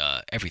away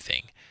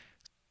everything.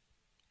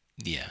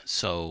 Yeah.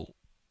 So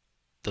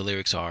the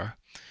lyrics are,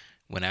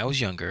 when I was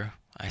younger,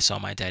 I saw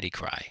my daddy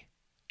cry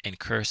and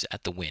curse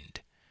at the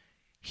wind.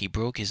 He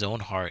broke his own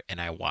heart, and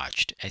I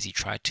watched as he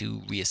tried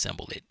to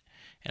reassemble it.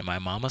 And my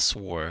mama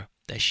swore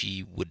that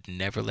she would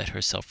never let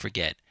herself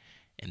forget.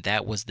 And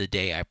that was the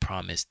day I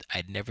promised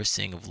I'd never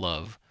sing of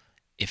love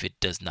if it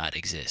does not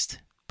exist.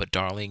 But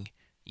darling,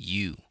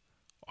 you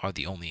are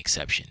the only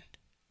exception.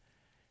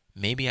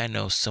 Maybe I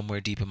know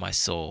somewhere deep in my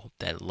soul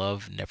that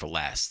love never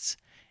lasts,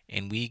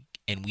 and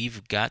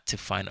we've got to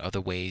find other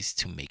ways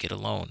to make it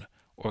alone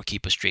or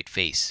keep a straight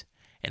face.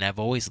 And I've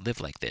always lived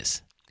like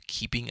this,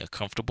 keeping a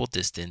comfortable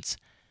distance,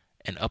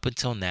 and up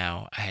until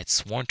now I had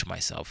sworn to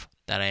myself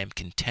that I am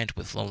content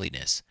with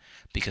loneliness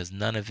because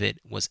none of it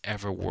was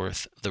ever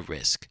worth the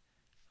risk.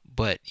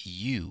 But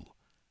you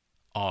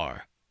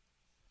are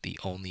the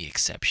only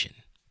exception.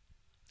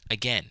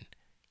 Again,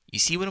 you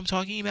see what I'm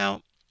talking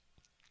about?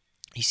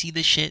 You see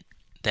the shit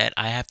that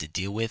I have to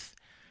deal with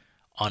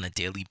on a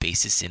daily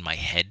basis in my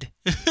head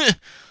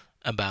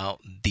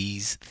about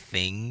these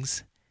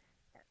things,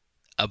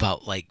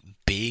 about like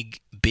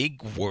big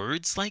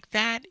words like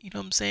that, you know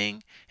what I'm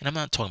saying? And I'm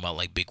not talking about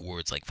like big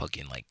words like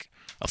fucking like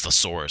a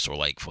thesaurus or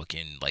like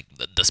fucking like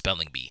the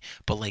spelling bee,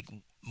 but like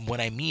what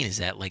I mean is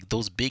that like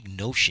those big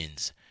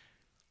notions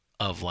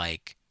of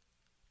like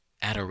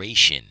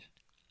adoration,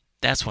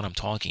 that's what I'm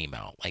talking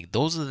about. Like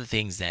those are the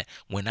things that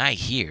when I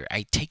hear,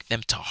 I take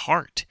them to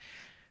heart.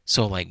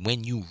 So like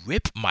when you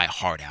rip my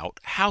heart out,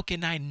 how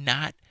can I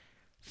not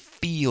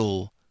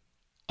feel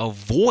a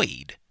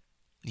void?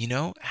 You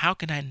know, how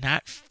can I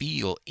not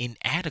feel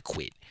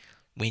inadequate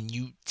when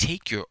you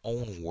take your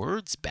own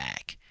words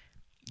back?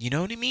 You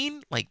know what I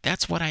mean? Like,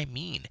 that's what I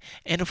mean.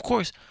 And of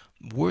course,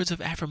 words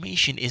of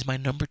affirmation is my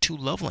number 2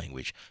 love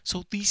language.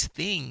 So these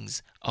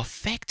things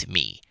affect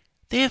me.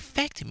 They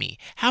affect me.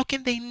 How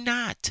can they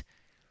not?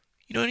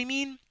 You know what I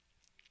mean?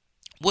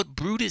 What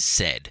Brutus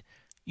said.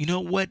 You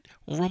know what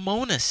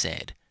Ramona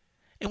said.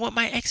 And what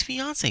my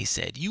ex-fiance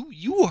said.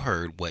 You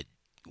heard what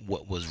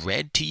was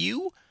read to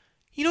you.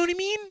 You know what I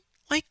mean?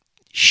 Like,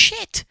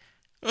 shit.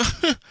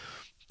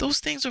 Those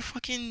things are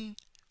fucking.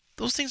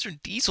 Those things are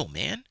diesel,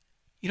 man.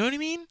 You know what I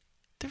mean?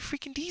 They're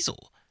freaking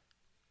diesel.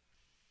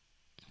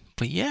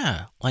 But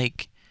yeah,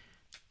 like,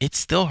 it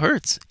still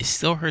hurts. It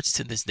still hurts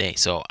to this day.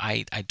 So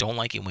I don't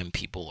like it when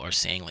people are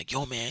saying like,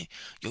 yo man,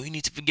 yo, you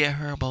need to forget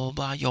her, blah blah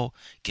blah. Yo,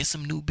 get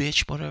some new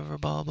bitch, whatever,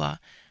 blah blah blah.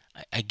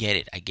 I get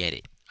it. I get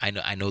it.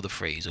 I know the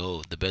phrase,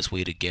 oh, the best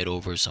way to get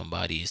over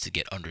somebody is to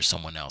get under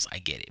someone else. I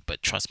get it.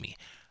 But trust me,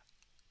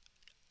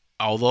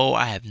 although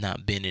I have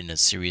not been in a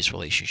serious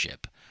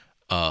relationship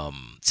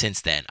since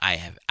then, I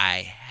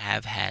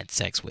have had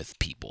sex with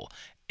people,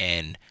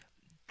 and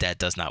that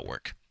does not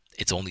work.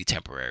 It's only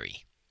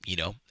temporary, you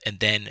know? And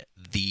then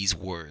these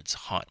words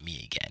haunt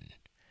me again.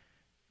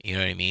 You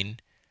know what I mean?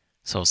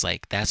 So it's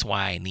like, that's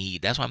why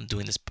I'm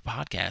doing this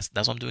podcast.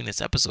 That's why I'm doing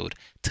this episode,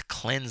 to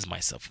cleanse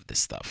myself of this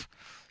stuff,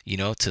 you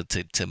know,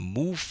 to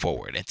move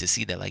forward and to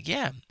see that, like,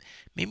 yeah,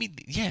 maybe,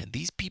 yeah,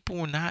 these people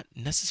were not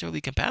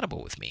necessarily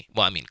compatible with me.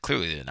 Well, I mean,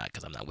 clearly they're not,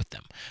 because I'm not with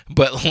them.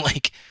 But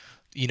like,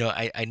 you know,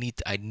 I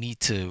need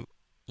to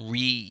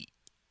rejigger,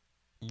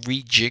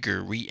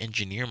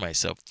 re-engineer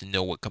myself to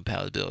know what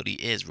compatibility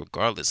is,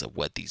 regardless of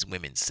what these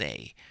women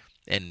say.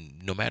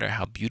 And no matter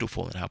how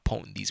beautiful and how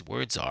potent these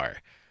words are,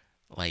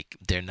 like,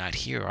 they're not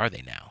here, are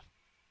they now?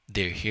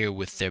 They're here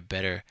with their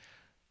better,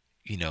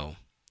 you know,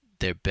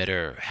 their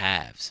better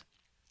halves.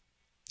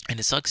 And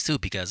it sucks too,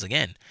 because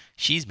again,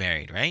 she's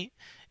married, right?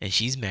 And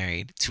she's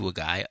married to a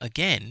guy,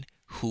 again,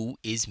 who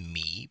is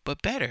me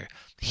but better.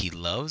 He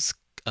loves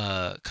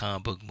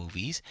comic book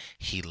movies.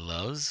 He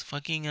loves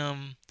fucking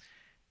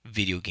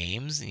video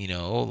games, you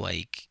know,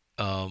 like,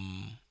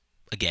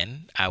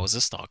 again, I was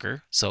a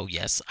stalker, so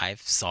yes, I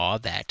saw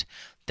that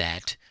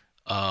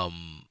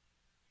um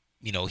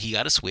you know, he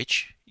got a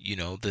Switch, you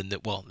know,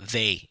 well,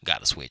 they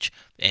got a Switch,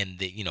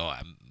 and you know,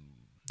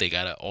 they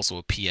got also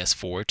a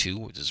PS4 too,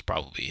 which is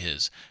probably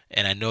his.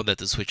 And I know that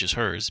the Switch is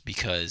hers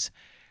because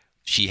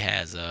she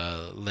has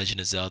a Legend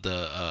of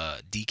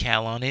Zelda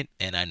decal on it,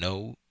 and I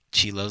know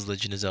she loves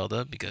Legend of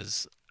Zelda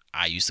because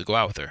I used to go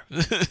out with her.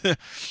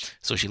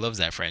 So she loves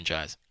that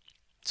franchise.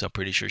 So I'm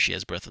pretty sure she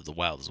has Breath of the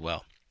Wild as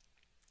well,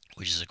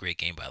 which is a great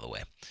game, by the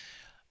way.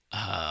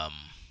 Um,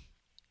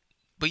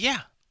 but yeah,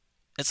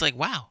 it's like,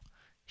 wow,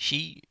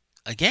 she,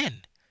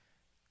 again,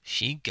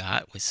 she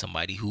got with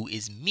somebody who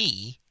is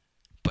me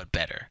but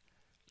better,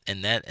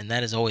 and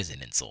that is always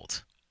an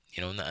insult,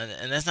 you know.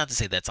 And that's not to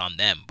say that's on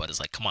them, but it's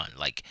like, come on,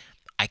 like,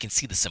 I can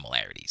see the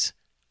similarities,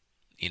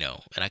 you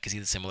know, and I can see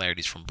the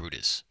similarities from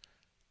Brutus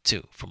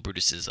too, from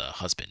Brutus's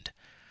husband,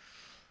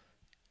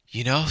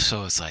 you know.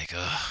 So it's like,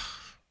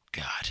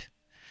 God,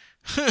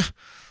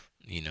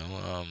 you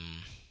know,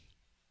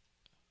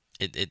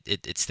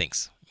 it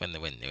stinks when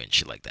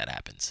shit like that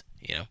happens,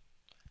 you know.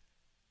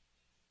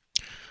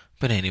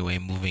 But anyway,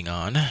 moving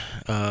on.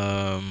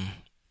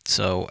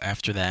 So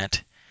after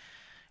that,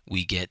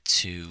 we get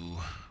to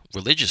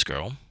Religious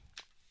Girl,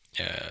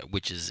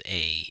 which is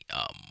a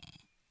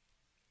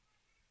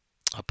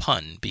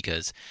pun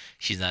because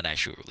she's not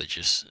actually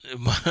religious.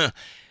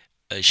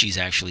 She's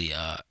actually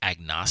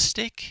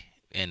agnostic,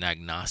 and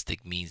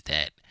agnostic means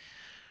that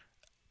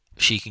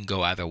she can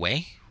go either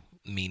way,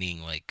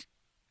 meaning like,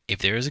 if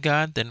there is a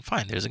God, then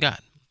fine, there's a God.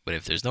 But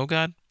if there's no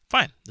God,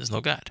 fine, there's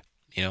no God.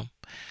 You know.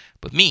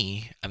 But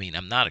me, I mean,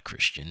 I'm not a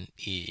Christian.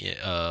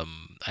 I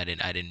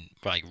didn't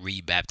like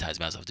re-baptize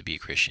myself to be a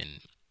Christian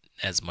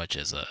as much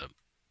as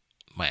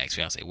my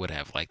ex-fiance would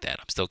have like that.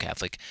 I'm still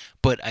Catholic,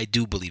 but I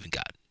do believe in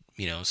God.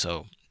 You know,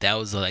 so that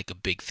was like a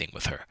big thing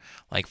with her.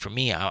 Like for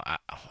me, I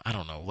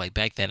don't know. Like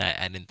back then,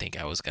 I didn't think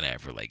I was gonna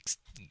ever like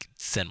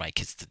send my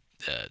kids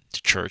to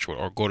church,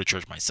 or go to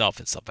church myself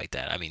and stuff like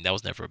that. I mean, that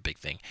was never a big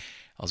thing.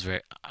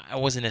 I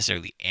wasn't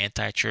necessarily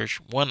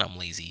anti-church. One, I'm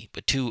lazy,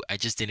 but two, I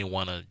just didn't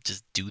want to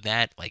just do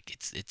that. Like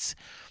it's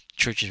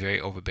church is very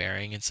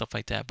overbearing and stuff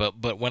like that.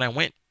 But when I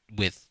went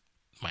with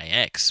my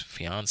ex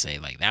fiance,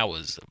 like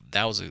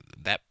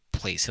that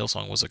place,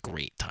 Hillsong, was a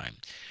great time.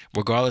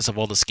 Regardless of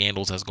all the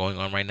scandals that's going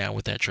on right now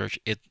with that church,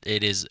 it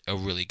is a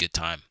really good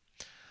time.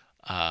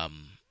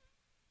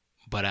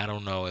 But I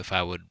don't know if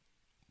I would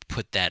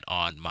put that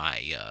on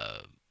my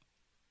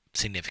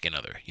significant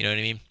other. You know what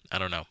I mean? I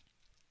don't know.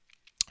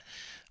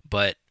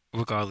 But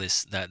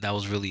regardless, that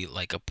was really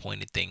like a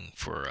pointed thing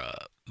for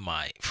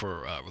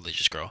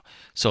Religious Girl.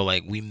 So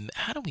like,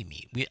 how do we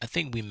meet? I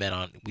think we met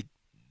on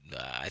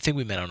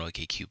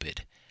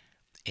OkCupid,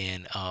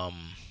 and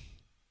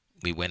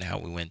We went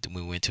out. We went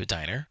to a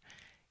diner,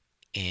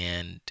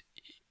 and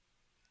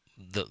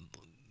the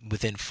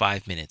within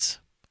 5 minutes,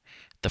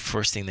 the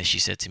first thing that she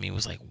said to me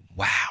was like,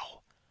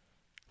 "Wow,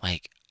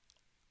 like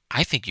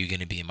I think you're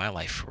gonna be in my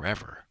life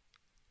forever."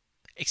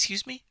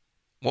 Excuse me?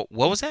 What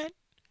was that?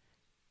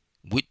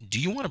 Do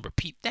you want to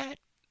repeat that,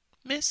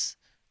 miss?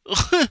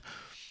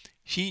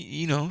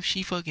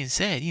 She fucking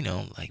said,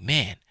 like,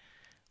 man,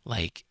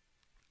 like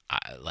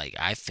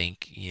I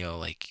think,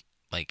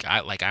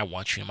 I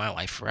want you in my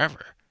life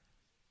forever.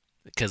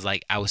 Because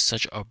like I was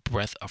such a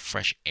breath of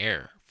fresh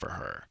air for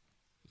her,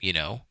 you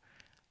know?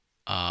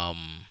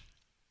 Um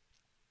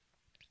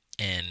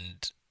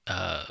and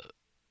I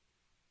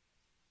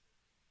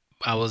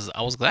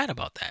was glad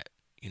about that.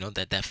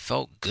 That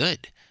felt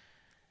good.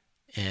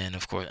 And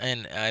of course,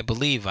 and I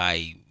believe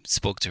I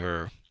spoke to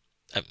her,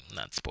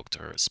 not spoke to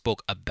her,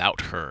 spoke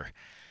about her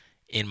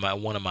in my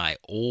one of my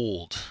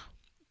old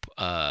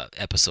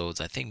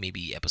episodes. I think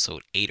maybe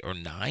episode 8 or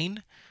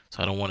 9.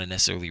 So I don't want to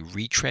necessarily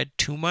retread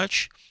too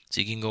much. So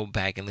you can go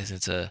back and listen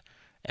to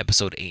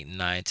episode 8 and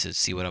 9 to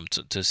see what I'm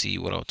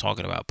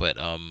talking about. But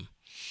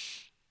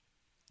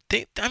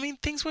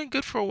things went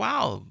good for a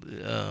while.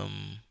 The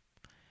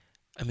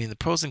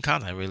pros and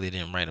cons, I really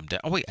didn't write them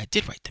down. Oh wait, I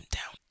did write them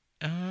down.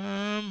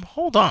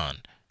 Hold on.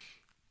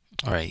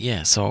 All right,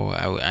 yeah. So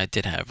I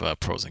did have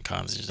pros and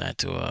cons. Just had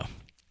to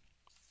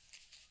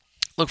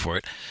look for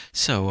it.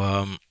 So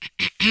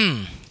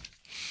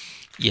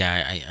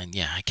yeah,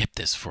 I kept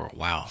this for a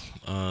while.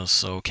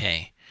 So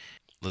okay,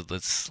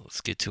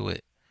 let's get to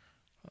it.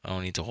 I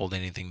don't need to hold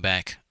anything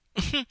back.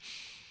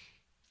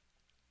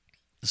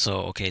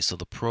 So okay, so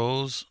the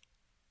pros.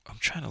 I'm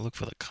trying to look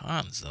for the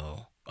cons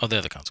though. Oh,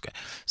 they're the cons. Okay.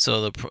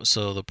 So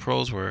the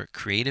pros were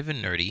creative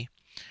and nerdy,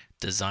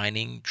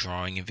 designing,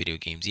 drawing, and video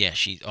games. Yeah,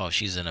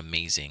 she's an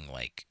amazing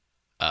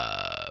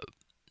uh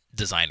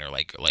designer,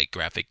 like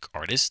graphic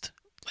artist,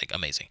 like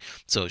amazing.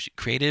 So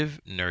creative,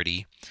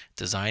 nerdy,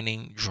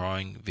 designing,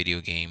 drawing,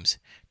 video games.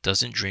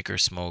 Doesn't drink or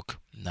smoke.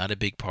 Not a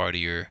big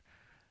partier.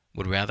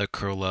 Would rather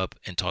curl up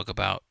and talk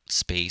about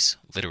space,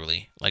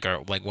 literally. Like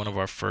one of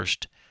our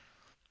first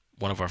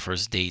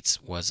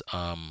dates was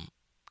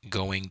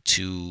going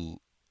to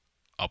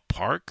a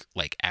park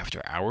like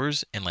after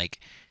hours and like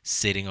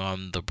sitting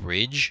on the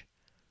bridge,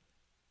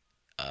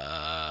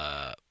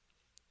 uh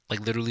like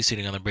literally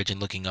sitting on the bridge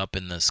and looking up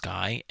in the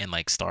sky and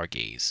like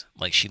stargaze.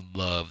 Like she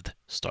loved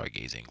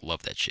stargazing,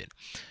 loved that shit.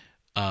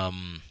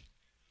 um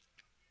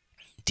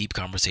Deep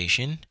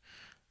conversation,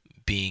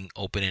 being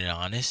open and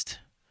honest,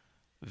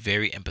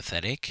 very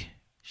empathetic,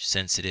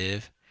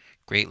 sensitive,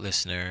 great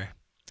listener.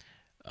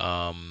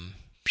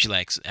 She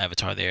likes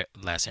Avatar, there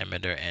Last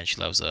Airbender, and she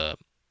loves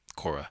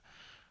Korra.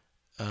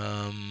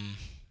 um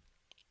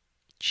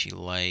she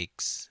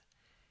likes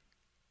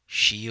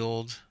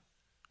Shield.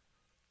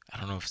 I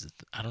don't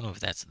know if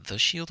that's the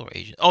Shield or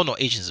Agent. Oh no,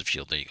 Agents of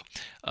Shield. There you go.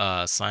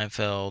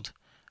 Seinfeld.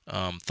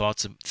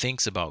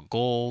 Thinks about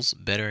goals,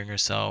 bettering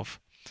herself,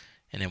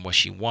 and then what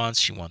she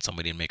wants. She wants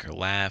somebody to make her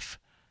laugh.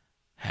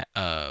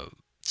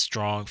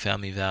 Strong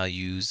family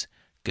values,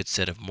 good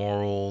set of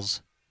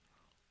morals.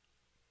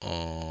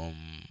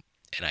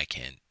 And I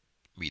can't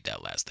read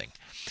that last thing.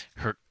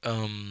 Her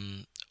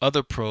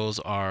other pros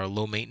are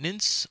low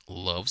maintenance,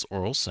 loves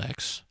oral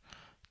sex,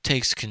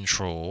 takes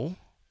control.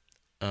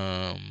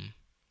 Um,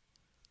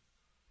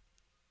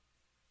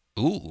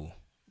 ooh,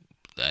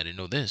 I didn't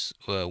know this.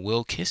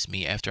 Will kiss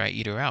me after I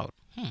eat her out.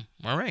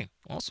 All right.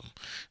 Awesome.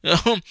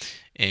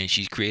 And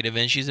she's creative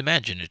and she's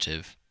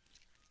imaginative.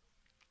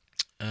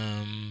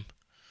 Um,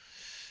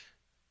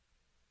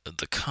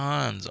 the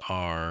cons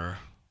are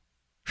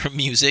her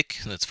music.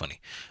 That's funny.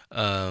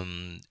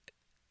 Um,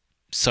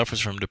 suffers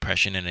from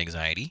depression and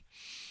anxiety.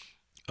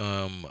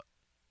 Um,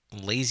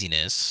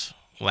 laziness,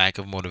 lack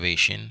of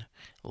motivation,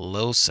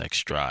 low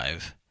sex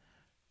drive.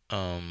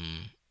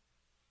 Um,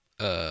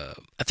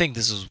 I think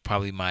this is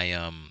probably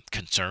my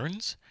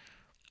concerns.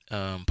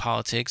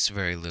 Politics,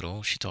 very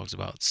little. She talks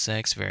about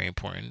sex, very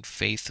important.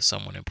 Faith,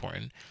 somewhat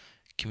important.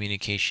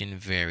 Communication,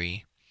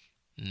 very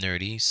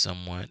nerdy,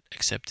 somewhat.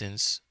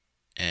 Acceptance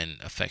and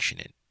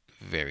affectionate,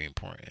 very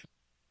important.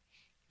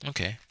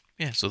 Okay,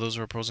 yeah. So those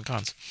are pros and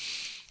cons.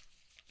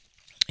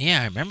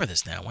 Yeah, I remember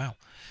this now. Wow.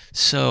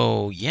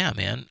 So yeah,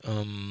 man.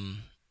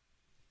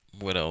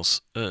 What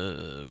else?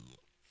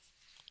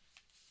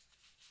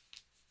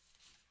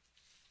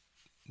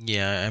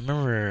 Yeah, I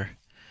remember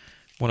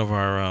one of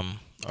our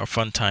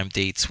fun time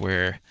dates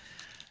where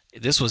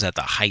this was at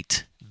the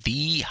height,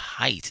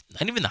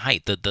 not even the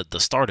height, the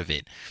start of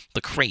it,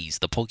 the craze,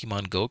 the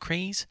Pokemon Go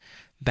craze,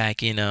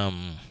 back in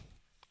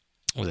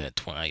what was that,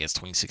 I guess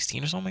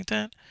 2016 or something like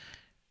that.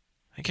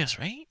 I guess,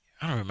 right?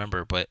 I don't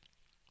remember, but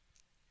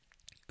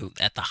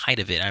at the height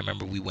of it, I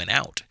remember we went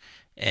out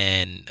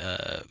and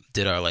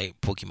did our like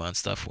Pokemon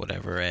stuff,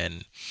 whatever,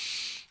 and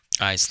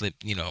I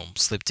slipped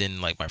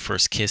in like my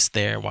first kiss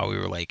there while we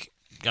were like,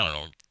 I don't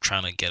know,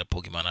 trying to get a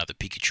Pokemon, either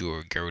Pikachu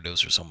or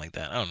Gyarados or something like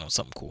that. I don't know,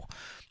 something cool.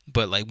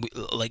 But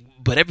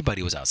but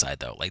everybody was outside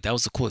though. Like that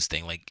was the coolest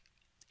thing. Like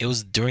it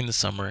was during the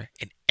summer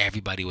and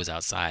everybody was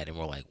outside and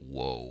we're like,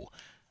 whoa,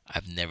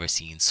 I've never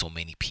seen so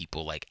many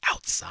people like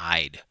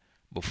outside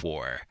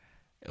before.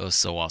 It was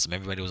so awesome.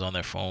 Everybody was on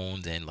their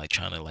phones and like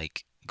trying to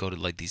like go to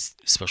like these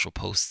special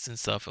posts and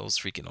stuff. It was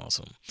freaking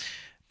awesome.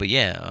 But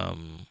yeah,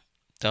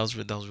 that was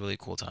really a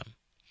cool time.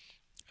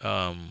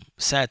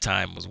 Sad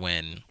time was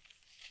when,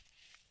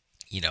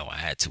 I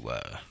had to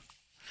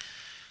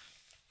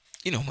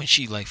when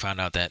she like found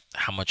out that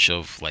how much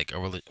of like a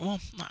well,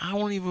 I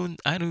don't even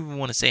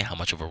want to say how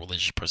much of a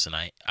religious person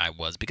I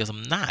was, because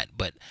I'm not,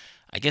 but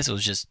I guess it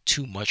was just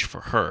too much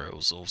for her. It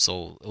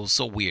was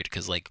so weird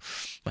because like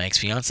my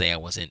ex-fiance, I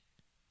wasn't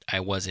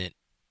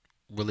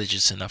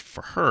religious enough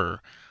for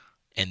her,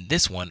 and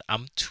this one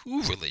I'm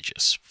too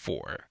religious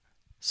for.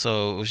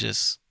 So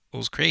it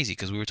was crazy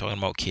because we were talking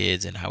about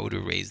kids and how we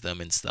would raise them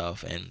and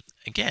stuff. And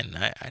again,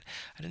 I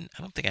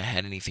don't think I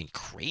had anything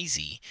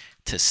crazy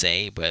to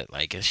say, but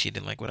I guess she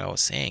didn't like what I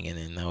was saying, and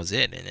then that was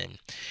it. And then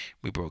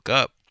we broke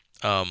up.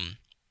 And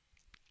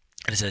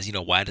it says,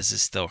 why does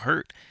this still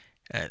hurt?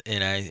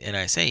 And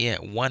I say, yeah,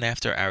 one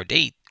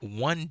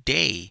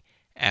day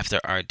after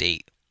our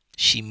date,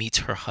 she meets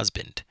her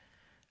husband.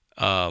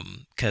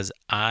 Because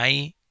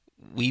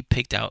we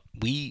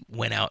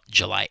went out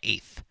July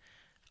 8th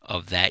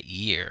of that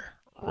year,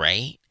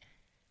 right?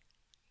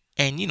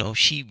 And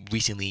she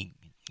recently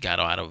got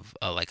out of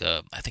I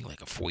think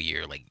like a 4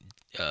 year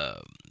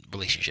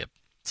relationship,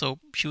 so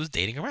she was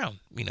dating around,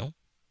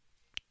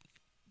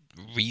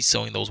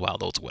 re-sowing those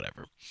wild oats or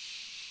whatever.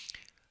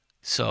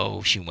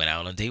 So she went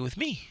out on a date with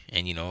me,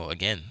 and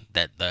again,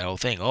 that whole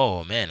thing.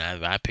 Oh man,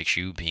 I picture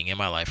you being in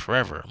my life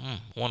forever.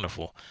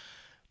 Wonderful.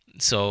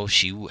 So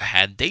she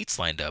had dates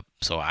lined up.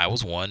 So I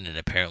was one, and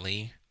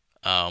apparently,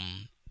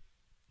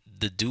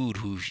 the dude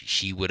who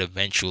she would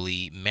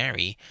eventually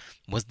marry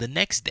was the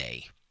next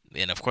day.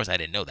 And of course, I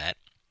didn't know that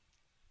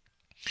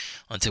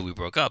until we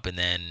broke up. And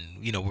then,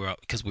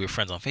 because we were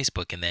friends on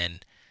Facebook. And then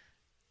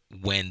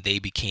when they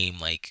became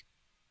like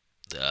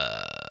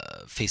the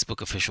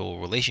Facebook official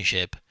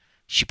relationship,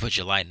 she put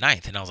July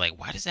 9th. And I was like,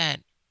 why does that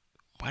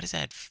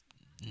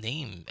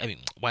name,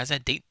 why does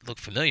that date look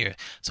familiar?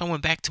 So I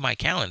went back to my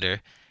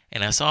calendar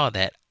and I saw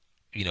that,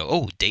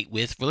 date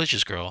with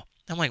religious girl.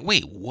 I'm like,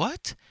 wait,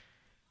 what?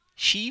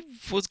 She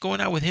was going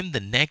out with him the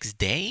next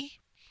day?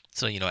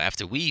 So,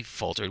 after we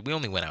faltered, we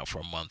only went out for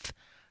a month.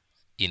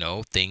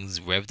 Things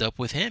revved up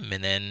with him,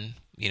 and then,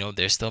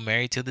 they're still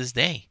married to this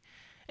day.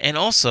 And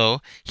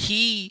also,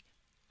 he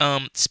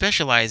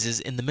specializes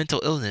in the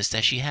mental illness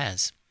that she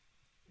has.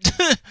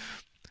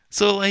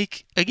 So,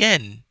 like,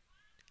 again,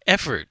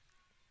 effort.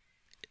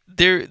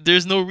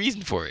 There's no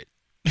reason for it.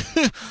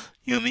 You know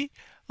what I mean?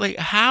 Like,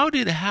 how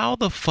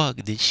the fuck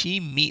did she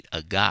meet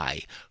a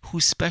guy who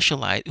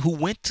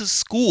went to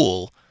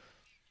school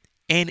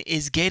and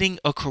is getting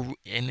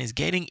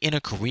in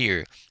a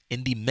career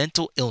in the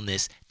mental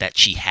illness that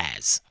she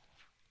has?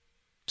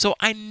 So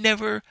I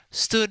never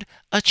stood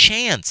a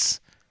chance.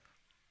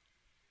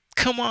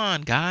 Come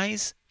on,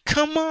 guys.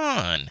 Come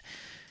on.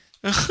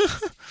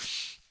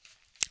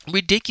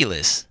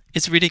 Ridiculous.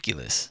 It's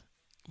ridiculous.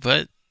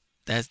 But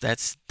that's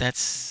the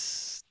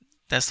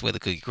way the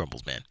cookie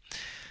crumbles, man.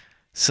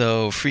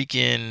 So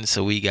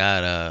we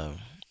got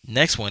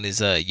next one is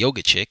a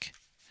yoga chick.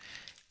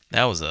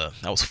 That was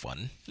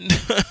fun.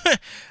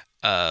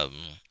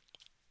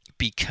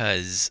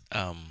 Because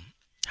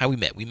how we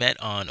met? We met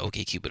on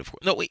OkCupid, of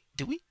course. No, wait,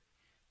 did we?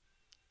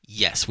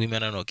 Yes, we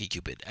met on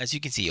OkCupid. As you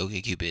can see,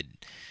 OkCupid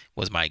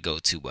was my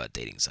go-to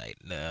dating site.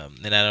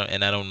 And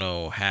I don't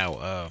know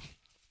how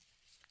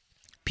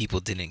people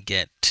didn't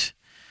get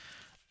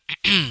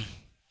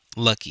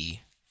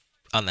lucky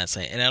on that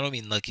site. And I don't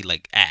mean lucky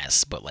like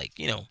ass, but like,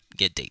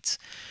 get dates.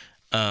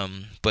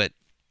 But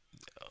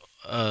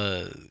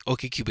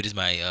OkCupid is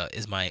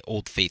my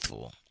old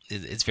faithful.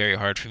 It's very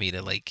hard for me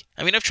to like.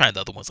 I've tried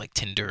the other ones like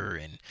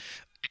Tinder and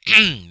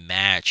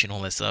Match and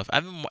all that stuff.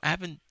 I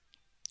haven't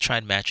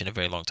tried Match in a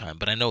very long time,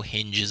 but I know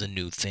Hinge is a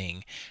new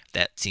thing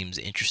that seems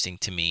interesting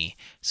to me.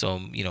 So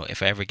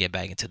if I ever get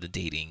back into the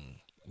dating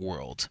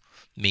world,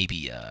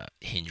 maybe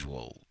Hinge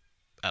will.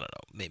 I don't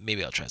know.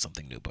 Maybe I'll try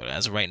something new. But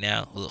as of right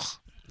now,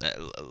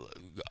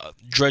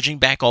 drudging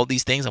back all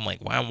these things, I'm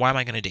like, why am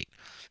I gonna date?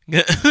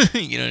 You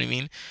know what I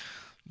mean?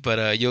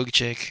 But yoga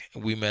chick,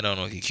 we met on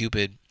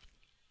OkCupid.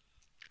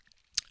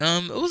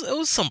 It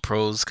was some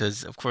pros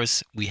because of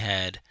course we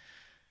had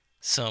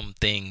some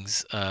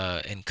things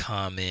in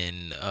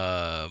common,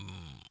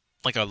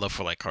 like our love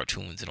for like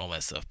cartoons and all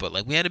that stuff. But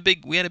like we had a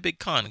big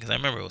con because I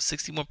remember it was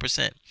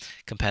 61%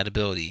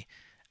 compatibility.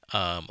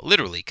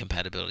 Literally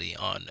compatibility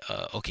on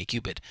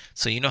OkCupid.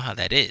 So you know how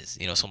that is,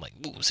 so I'm like,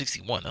 ooh,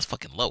 61, that's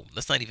fucking low.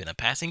 That's not even a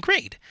passing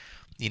grade,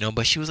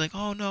 but she was like,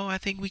 oh no, I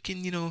think we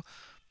can,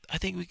 I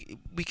think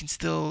we can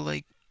still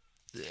like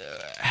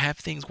have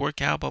things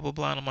work out, blah blah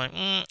blah. And I'm like,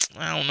 I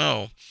don't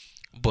know,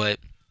 but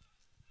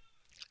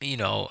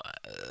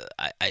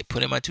I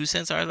put in my 2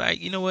 cents. I was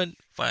like, you know what,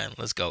 fine,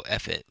 let's go,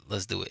 F it,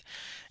 let's do it.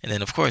 And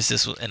then of course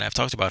and I've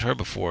talked about her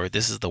before.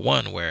 This is the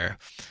one where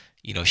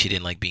she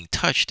didn't like being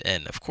touched,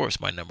 and of course,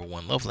 my number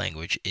one love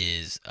language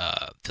is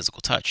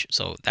physical touch.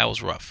 So that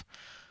was rough.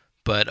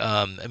 But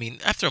I mean,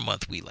 after a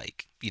month, we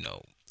like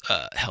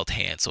held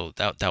hands, so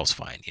that was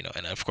fine.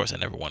 And of course, I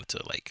never wanted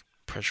to like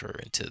pressure her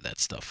into that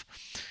stuff.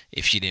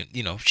 If she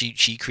didn't,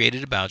 she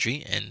created a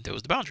boundary, and there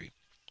was the boundary.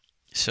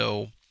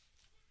 So,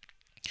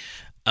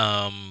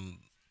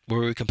 were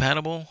we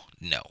compatible?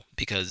 No,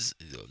 because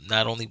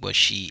not only was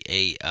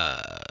she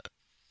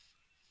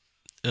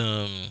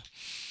um,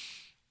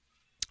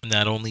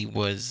 not only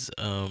was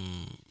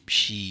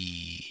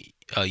she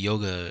a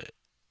yoga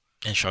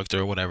instructor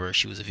or whatever,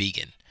 she was a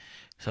vegan,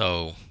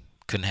 so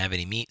couldn't have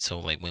any meat. So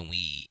like when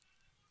we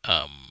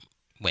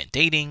went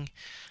dating,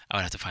 I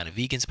would have to find a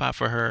vegan spot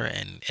for her,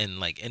 and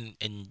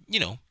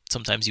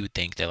sometimes you would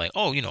think they're like,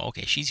 oh,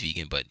 okay, she's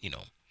vegan, but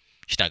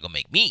she's not gonna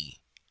make me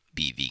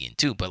be vegan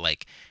too. But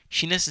like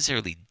she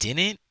necessarily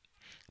didn't,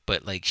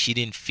 but like she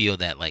didn't feel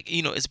that, like,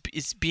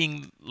 it's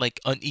being like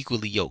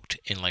unequally yoked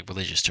in like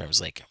religious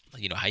terms. Like,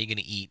 how you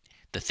gonna eat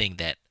the thing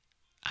that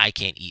I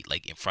can't eat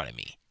like in front of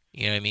me?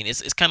 You know what I mean?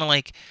 It's kind of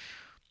like,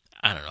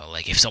 I don't know,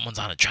 like if someone's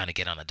trying to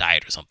get on a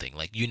diet or something,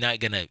 like you're not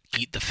gonna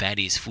eat the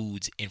fattiest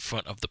foods in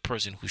front of the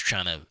person who's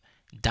trying to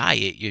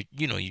diet. You're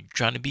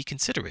trying to be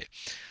considerate.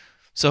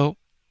 So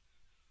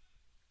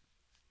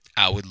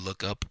I would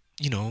look up,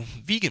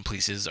 vegan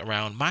places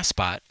around my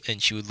spot,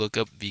 and she would look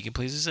up vegan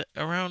places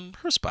around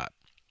her spot.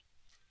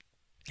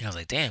 And I was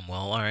like, damn,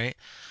 well, all right,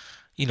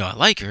 I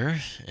like her,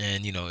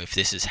 and if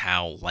this is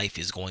how life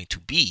is going to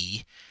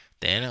be,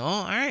 then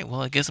all right,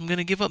 well, I guess I'm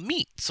gonna give up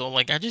meat. So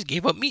like, I just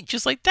gave up meat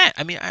just like that.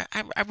 I mean,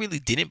 I really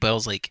didn't, but I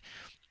was like,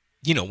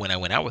 when I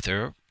went out with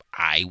her,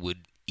 I would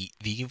eat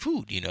vegan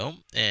food,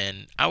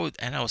 and I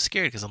was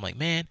scared because I'm like,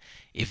 man,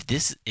 if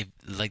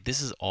like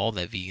this is all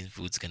that vegan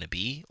food's gonna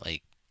be,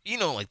 like,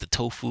 like the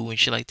tofu and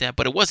shit like that.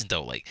 But it wasn't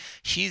though. Like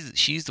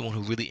she's the one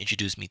who really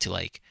introduced me to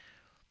like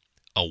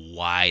a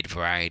wide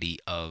variety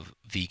of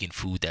vegan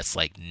food that's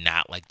like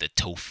not like the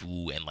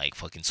tofu and like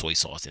fucking soy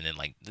sauce, and then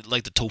like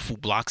the tofu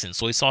blocks and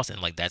soy sauce,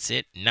 and like that's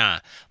it. Nah,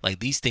 like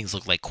these things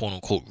look like quote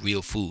unquote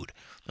real food.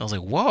 And I was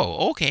like,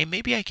 whoa, okay,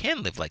 maybe I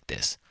can live like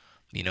this,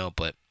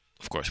 but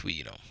of course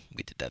we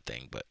did that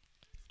thing. But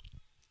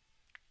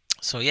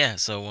so yeah,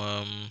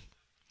 so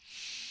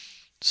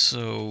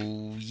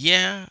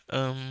yeah,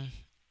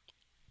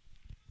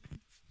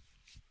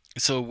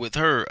 so with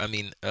her, I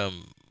mean,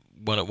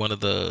 one of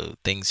the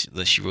things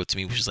that she wrote to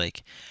me was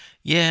like,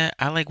 yeah,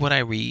 I like what I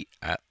read.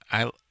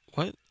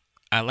 What?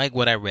 I like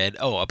what I read.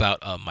 Oh,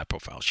 about my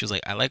profile. She was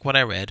like, I like what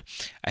I read.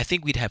 I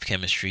think we'd have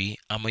chemistry.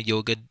 I'm a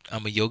yoga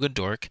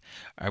dork.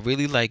 I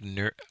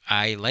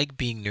like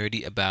being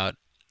nerdy about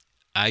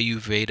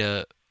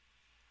Ayurveda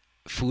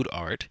food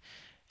art.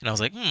 And I was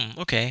like,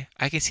 okay.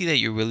 I can see that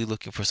you're really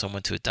looking for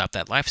someone to adopt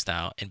that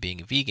lifestyle and being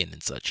a vegan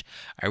and such.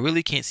 I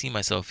really can't see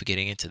myself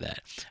getting into that.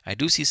 I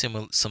do see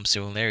some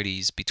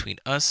similarities between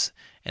us,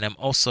 and I'm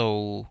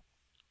also,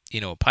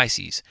 a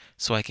Pisces.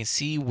 So I can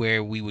see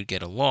where we would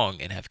get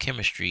along and have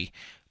chemistry,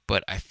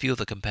 but I feel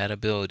the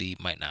compatibility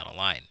might not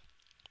align.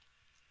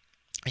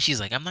 And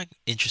she's like, I'm not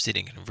interested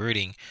in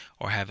converting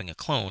or having a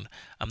clone.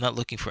 I'm not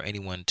looking for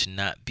anyone to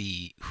not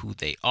be who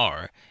they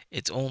are.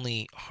 It's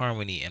only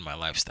harmony in my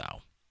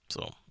lifestyle.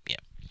 So, yeah.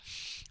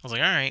 I was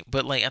like, all right.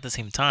 But, like, at the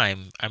same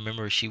time, I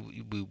remember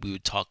we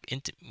would talk,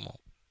 well,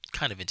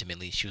 kind of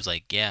intimately. She was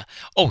like, yeah.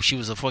 Oh, she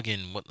was a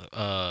fucking,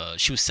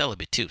 she was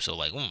celibate, too. So,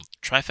 like,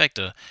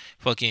 trifecta.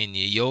 Fucking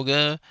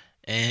yoga,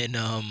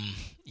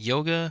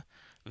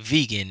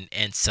 vegan,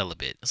 and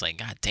celibate. It's like,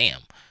 god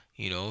damn.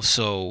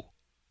 So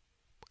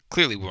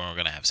clearly we weren't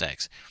gonna have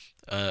sex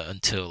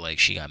until like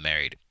she got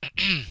married.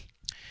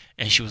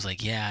 And she was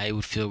like, yeah, it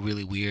would feel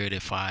really weird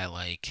if I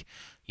like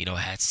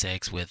had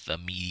sex with a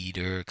meat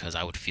eater, because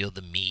I would feel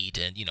the meat,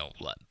 and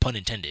pun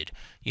intended,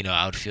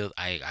 I would feel,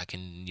 I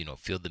can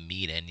feel the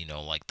meat, and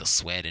like the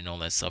sweat and all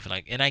that stuff.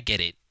 And I get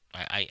it.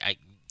 I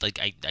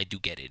do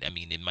get it. I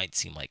mean, it might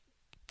seem like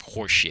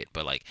horse shit,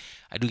 but like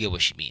I do get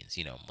what she means.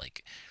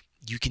 Like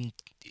you can,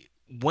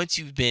 once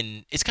you've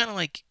been, it's kind of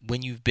like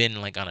when you've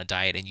been like on a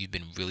diet and you've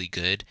been really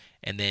good,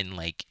 and then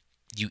like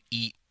you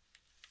eat,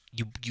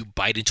 you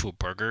bite into a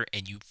burger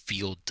and you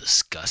feel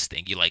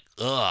disgusting. You're like,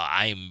 ugh,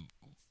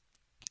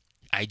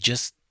 I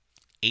just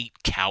ate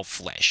cow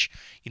flesh.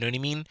 You know what I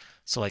mean?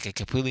 So like I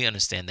completely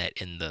understand that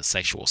in the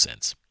sexual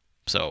sense.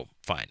 So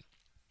fine.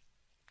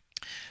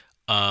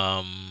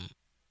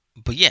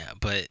 But yeah,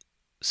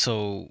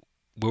 so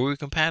were we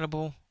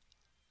compatible?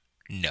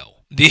 No.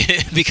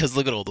 Because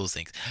look at all those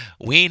things.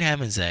 We ain't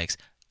having sex.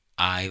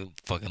 I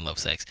fucking love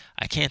sex.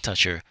 I can't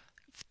touch her.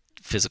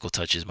 Physical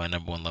touch is my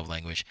number one love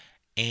language.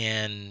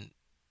 And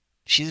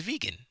she's a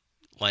vegan.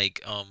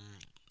 Like,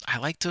 I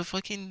like to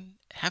fucking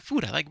have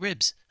food. I like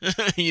ribs.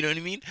 You know what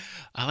I mean?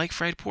 I like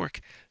fried pork.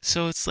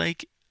 So it's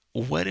like,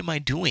 what am I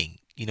doing?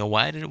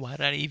 Why did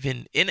I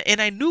even,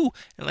 and I knew,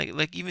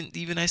 like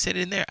even I said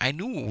it in there, I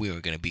knew we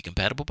were gonna be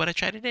compatible, but I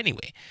tried it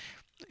anyway.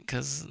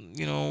 Cause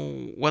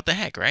what the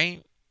heck,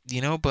 right?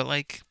 But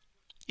like,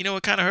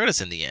 it kind of hurt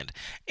us in the end.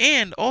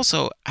 And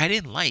also, I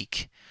didn't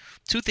like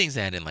two things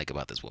that I didn't like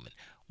about this woman.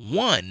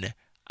 One,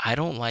 I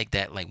don't like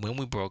that. Like when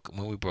we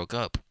broke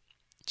up,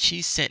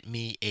 she sent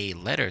me a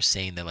letter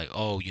saying that like,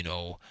 oh,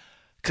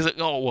 because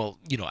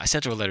I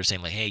sent her a letter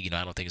saying like, hey,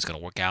 I don't think it's gonna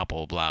work out,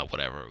 blah blah blah,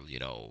 whatever,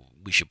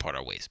 we should part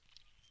our ways.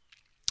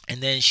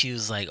 And then she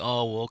was like,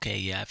 oh, well, okay,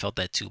 yeah, I felt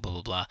that too, blah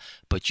blah blah.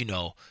 But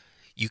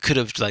you could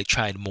have like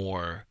tried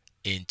more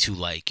into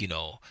like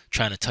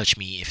trying to touch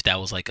me if that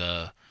was like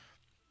a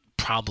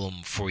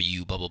problem for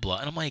you, blah blah blah.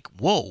 And I'm like,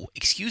 whoa,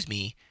 excuse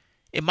me.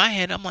 In my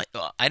head, I'm like,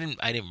 I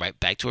didn't write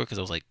back to her because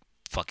I was like,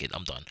 fuck it,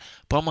 I'm done.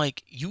 But I'm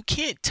like, you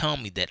can't tell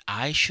me that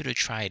I should have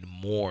tried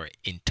more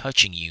in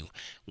touching you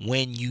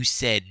when you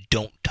said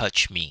don't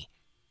touch me.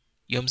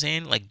 You know what I'm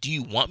saying? Like, do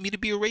you want me to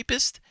be a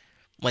rapist?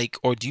 Like,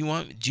 or do you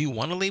want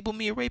to label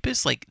me a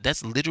rapist? Like,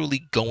 that's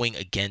literally going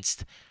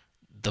against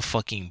the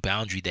fucking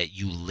boundary that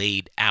you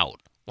laid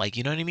out. Like,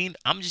 you know what I mean?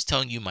 I'm just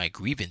telling you my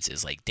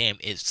grievances. Like, damn,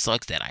 it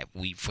sucks that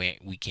we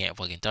can't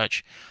fucking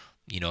touch,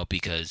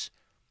 because,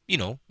 you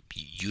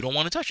don't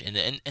want to touch,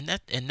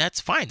 and that's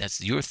fine.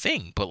 That's your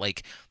thing. But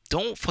like,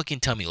 don't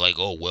fucking tell me like,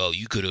 oh well,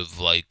 you could have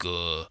like,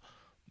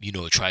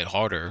 tried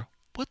harder.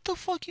 What the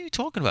fuck are you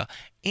talking about?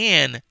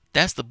 And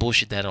that's the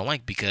bullshit that I don't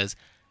like because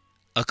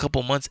a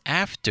couple months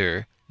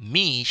after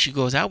me, she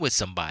goes out with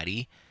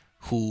somebody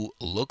who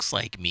looks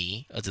like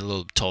me, is a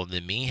little taller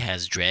than me,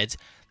 has dreads,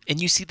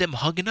 and you see them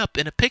hugging up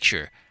in a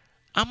picture.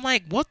 I'm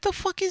like, what the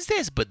fuck is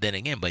this? But then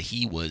again,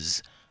 he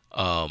was,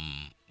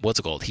 what's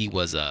it called? He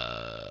was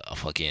a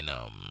fucking,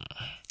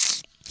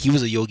 he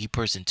was a yogi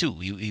person too.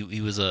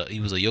 He was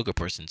a yoga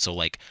person. So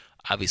like,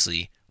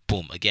 obviously,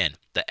 boom, again,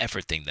 the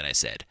effort thing that I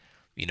said.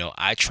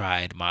 I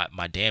tried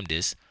my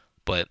damnedest,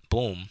 but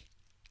boom,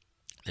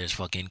 there's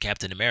fucking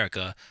Captain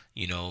America,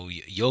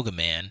 yoga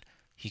man.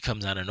 He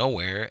comes out of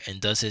nowhere and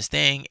does his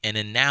thing, and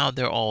then now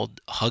they're all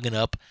hugging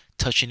up,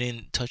 touching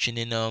in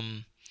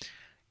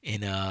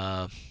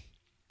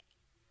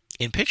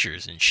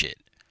pictures and shit.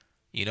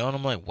 And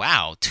I'm like,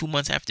 wow, 2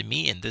 months after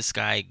me, and this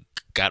guy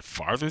got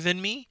farther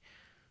than me.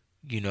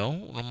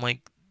 I'm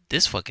like,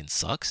 this fucking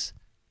sucks.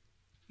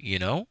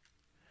 I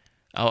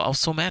was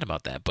so mad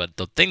about that. But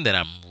the thing that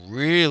I'm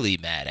really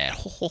mad at,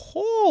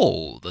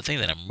 the thing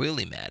that I'm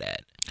really mad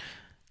at.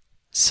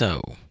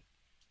 So,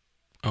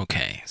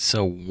 okay,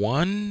 so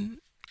one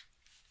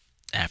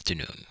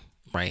afternoon,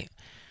 right?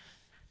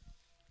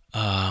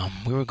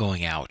 We were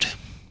going out.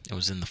 It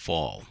was in the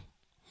fall,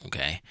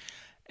 okay,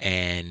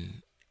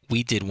 and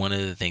we did one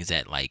of the things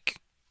that like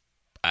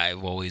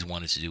I've always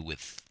wanted to do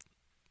with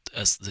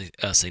a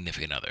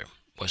significant other,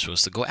 which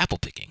was to go apple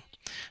picking,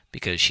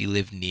 because she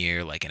lived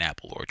near like an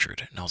apple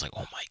orchard, and I was like,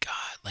 oh my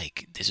god,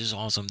 like this is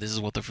awesome. This is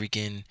what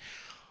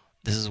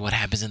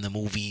happens in the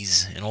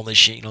movies and all this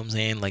shit. You know what I'm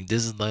saying? Like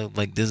this is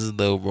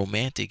the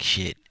romantic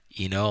shit.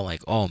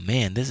 Like, oh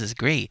man, this is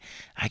great.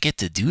 I get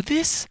to do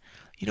this.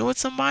 With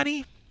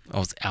somebody.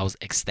 I was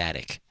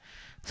ecstatic.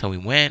 So we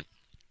went,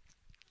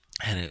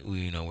 and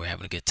we're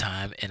having a good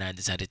time, and I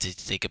decided to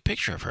take a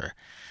picture of her.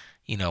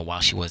 While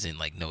she wasn't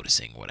like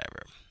noticing,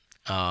 whatever.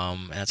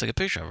 And I took a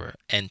picture of her,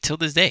 and till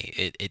this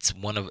day, it's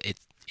one of it.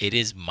 It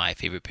is my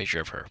favorite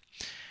picture of her.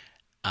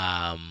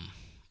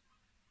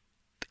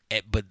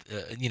 But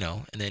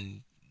and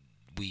then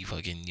we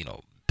fucking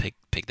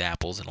picked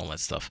apples and all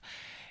that stuff,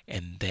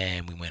 and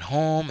then we went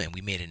home and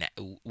we made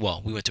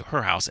we went to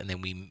her house, and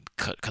then we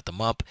cut them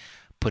up,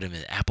 put them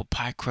in apple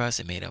pie crust,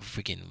 and made a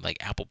freaking like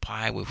apple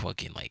pie with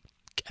fucking like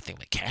I think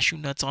like cashew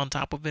nuts on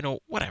top of it or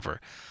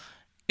whatever.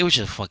 It was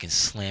just fucking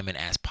slamming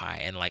ass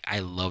pie, and like I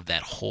love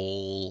that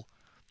whole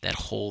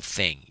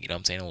thing. You know what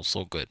I'm saying? It was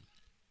so good.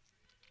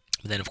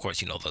 But then of course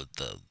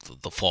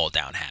the fall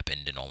down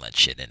happened and all that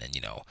shit, and then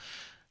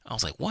I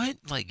was like, what?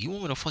 Like, you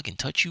want me to fucking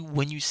touch you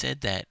when you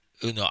said that?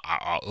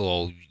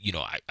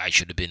 I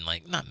should have been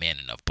like, not man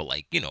enough, but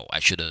like, I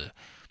should have,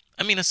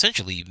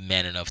 essentially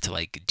man enough to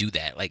like do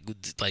that,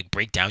 like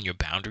break down your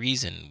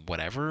boundaries and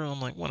whatever.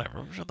 I'm like,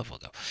 whatever, shut the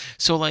fuck up.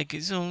 So like,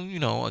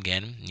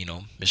 again,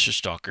 Mr.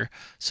 Stalker.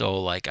 So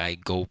like, I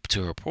go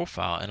to her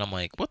profile and I'm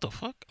like, what the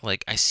fuck?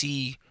 Like, I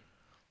see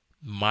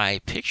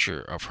my picture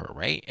of her,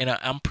 right? And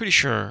I'm pretty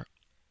sure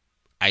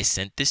I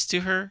sent this to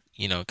her,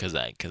 because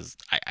I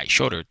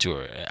showed her to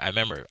her. I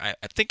remember, I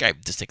think I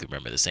distinctly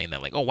remember this saying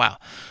that, like, oh, wow,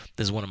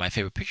 this is one of my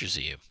favorite pictures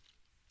of you.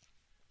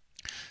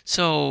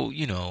 So,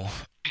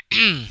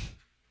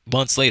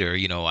 months later,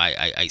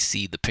 I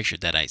see the picture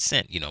that I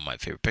sent, my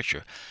favorite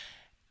picture.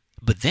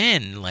 But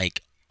then,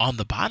 like, on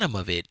the bottom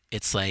of it,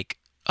 it's like,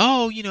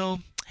 oh,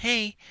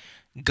 hey,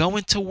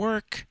 going to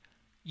work,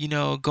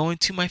 going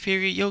to my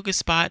favorite yoga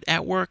spot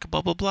at work,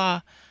 blah, blah,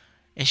 blah.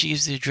 And she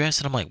gives the address,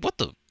 and I'm like,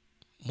 what?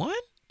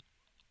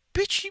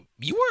 Bitch,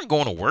 you weren't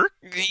going to work.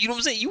 You know what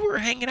I'm saying? You were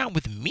hanging out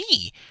with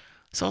me.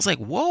 So I was like,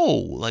 whoa,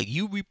 like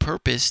you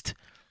repurposed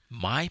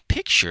my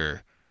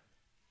picture,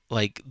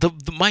 like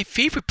my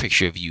favorite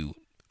picture of you,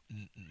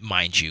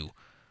 mind you,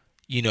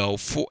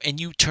 and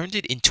you turned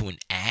it into an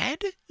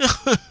ad.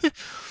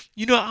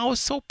 I was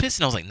so pissed,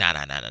 and I was like, nah,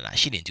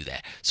 she didn't do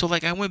that. So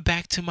like I went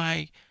back to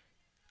my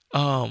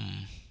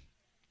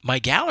my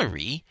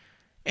gallery,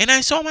 And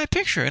I saw my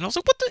picture and I was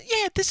like, what the?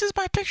 Yeah, this is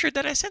my picture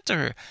that I sent to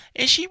her.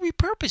 And she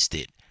repurposed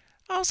it.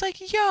 I was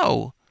like,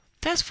 yo,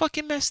 that's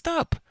fucking messed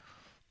up.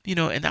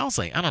 And that was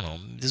like, I don't know,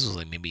 this was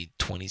like maybe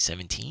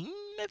 2017,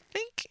 I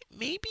think,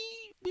 maybe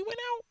we went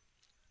out.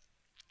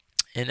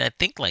 And I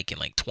think like in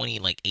like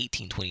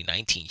 2018,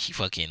 2019, she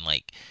fucking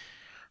like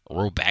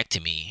wrote back to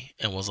me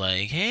and was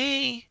like,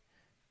 hey,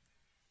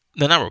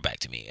 no, not wrote back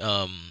to me.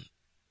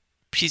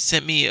 She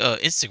sent me a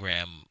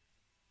Instagram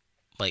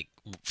like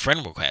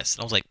friend request.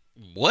 And I was like,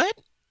 what?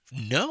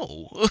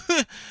 No.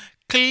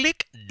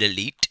 Click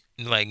delete.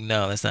 Like,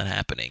 no, that's not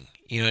happening.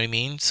 You know what I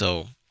mean?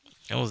 So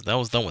that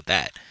was done with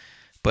that.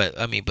 But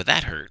I mean, but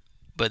that hurt.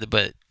 But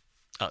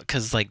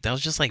cause like that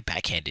was just like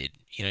backhanded.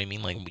 You know what I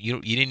mean? Like you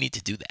didn't need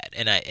to do that.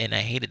 And I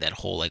hated that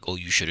whole like, oh,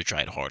 you should have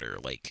tried harder.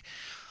 Like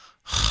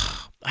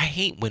I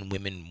hate when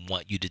women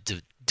want you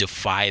to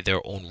defy their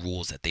own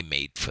rules that they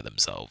made for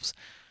themselves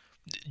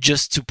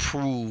just to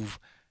prove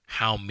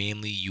how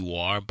manly you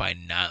are by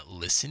not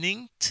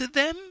listening to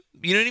them.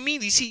 You know what I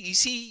mean? You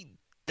see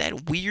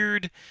that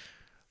weird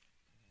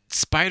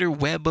spider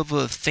web of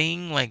a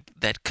thing, like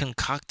that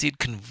concocted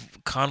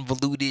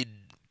convoluted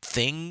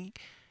thing,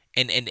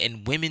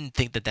 and women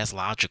think that that's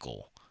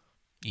logical,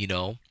 you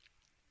know?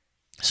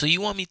 So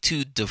you want me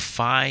to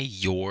defy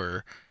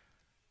your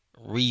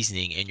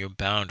reasoning and your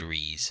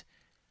boundaries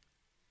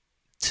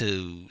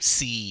to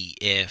see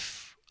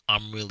if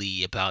I'm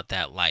really about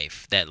that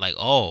life. That like,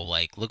 oh,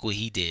 like look what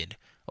he did.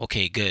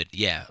 Okay, good.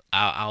 Yeah,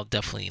 I'll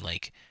definitely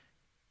like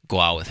go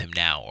out with him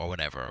now or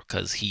whatever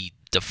because he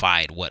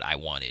defied what I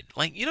wanted.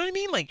 Like, you know what I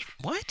mean? Like,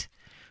 what?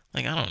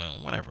 Like, I don't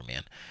know. Whatever,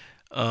 man.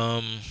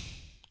 Um,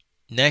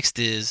 next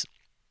is,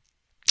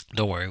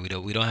 don't worry, we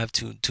don't have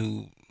too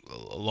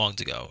long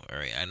to go. All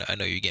right, I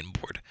know you're getting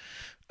bored,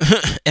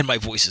 and my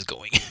voice is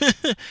going.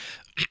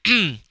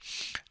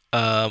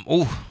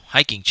 Oh,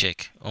 hiking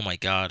chick. Oh my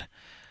god.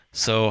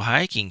 So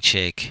hiking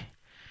chick,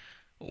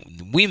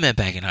 we met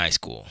back in high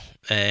school,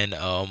 and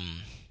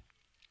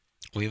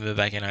we met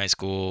back in high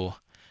school.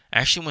 I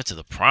actually went to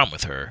the prom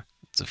with her.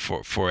 So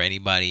for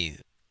anybody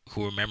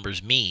who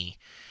remembers me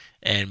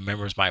and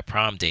remembers my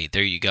prom date,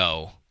 there you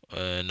go.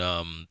 And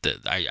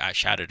I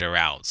shouted her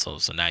out, so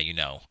now you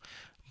know.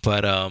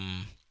 But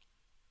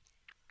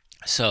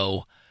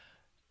so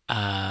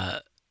uh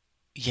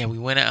yeah, we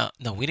went out.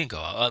 No, we didn't go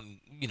out.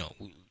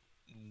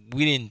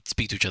 We didn't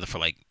speak to each other for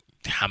like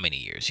how many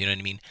years? You know what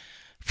I mean?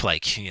 For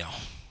like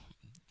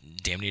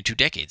damn near 2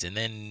 decades, and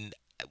then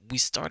we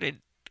started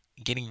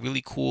getting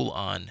really cool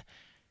on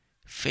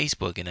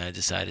Facebook, and I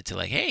decided to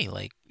like, hey,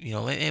 like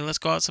hey, let's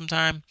go out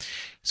sometime.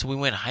 So we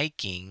went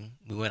hiking.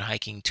 We went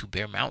hiking to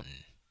Bear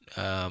Mountain,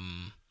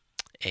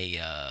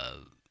 a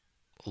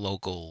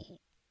local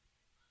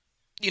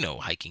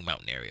hiking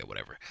mountain area,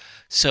 whatever.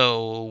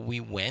 So we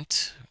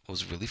went. It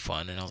was really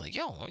fun, and I was like,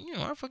 yo,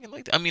 I fucking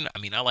liked it.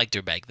 I liked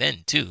her back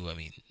then too.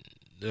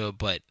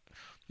 But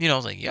I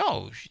was like,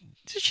 yo,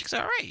 this chick's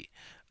all right.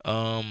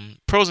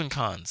 Pros and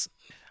cons.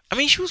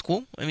 She was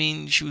cool.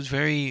 She was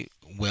very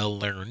well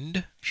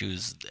learned. She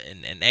was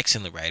an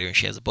excellent writer, and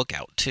she has a book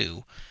out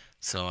too.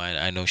 So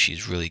I know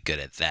she's really good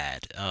at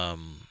that.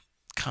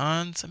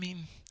 Cons.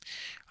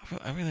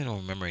 I really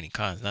don't remember any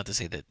cons. Not to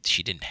say that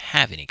she didn't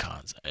have any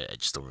cons. I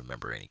just don't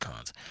remember any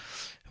cons.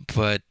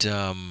 But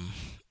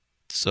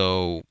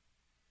so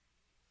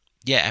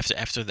yeah,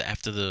 after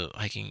the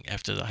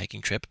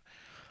hiking trip,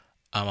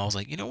 I was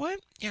like, you know what?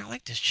 Yeah, I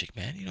like this chick,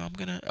 man. I'm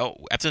gonna. Oh,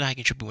 after the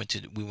hiking trip,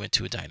 we went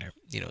to a diner,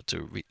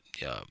 to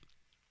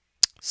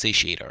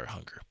satiate our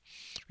hunger,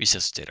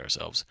 resuscitate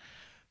ourselves.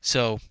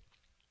 So,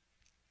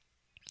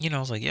 I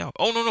was like, yo,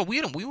 oh no,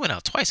 we went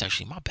out twice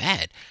actually. My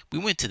bad. We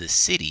went to the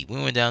city.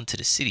 We went down to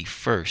the city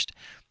first,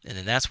 and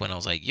then that's when I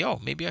was like, yo,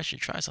 maybe I should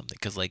try something,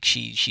 cause like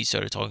she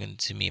started talking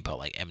to me about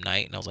like M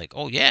Night, and I was like,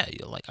 oh yeah,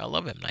 like I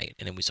love M Night,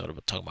 and then we started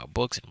talking about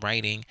books and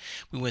writing.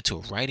 We went to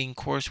a writing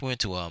course. We went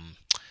to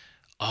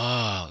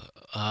uh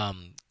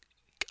um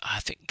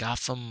I think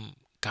Gotham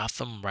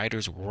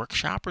Writers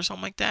Workshop or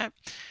something like that.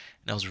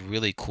 And that was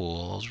really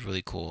cool. It was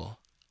really cool.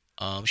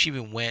 She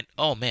even went.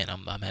 Oh man,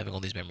 I'm having all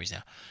these memories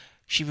now.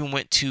 She even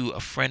went to a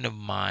friend of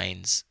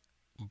mine's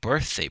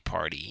birthday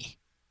party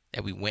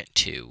that we went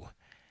to.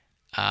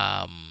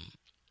 Um,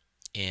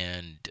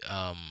 and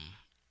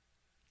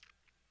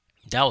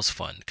that was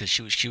fun because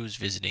she was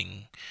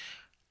visiting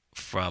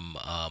from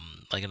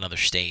like another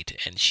state,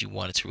 and she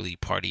wanted to really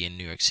party in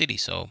New York City.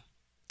 So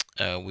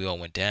we all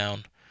went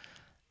down,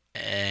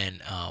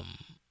 and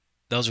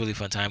that was a really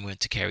fun time. We went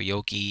to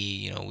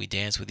karaoke. We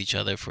danced with each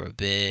other for a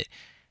bit.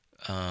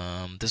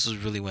 This was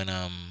really when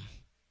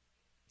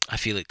I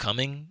Feel It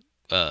Coming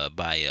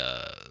by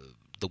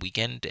The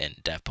Weeknd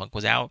and Daft Punk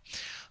was out,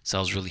 so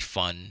that was really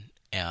fun.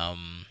 I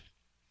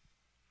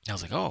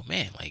was like, oh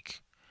man,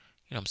 like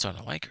I'm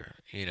starting to like her,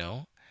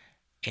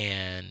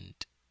 and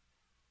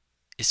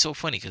it's so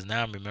funny because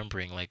now I'm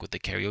remembering like with the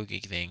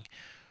karaoke thing,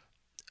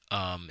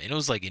 and it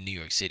was like in New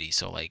York City,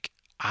 so like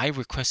I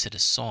requested a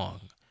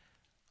song.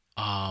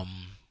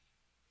 Um,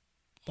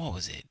 what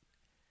was it?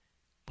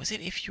 Was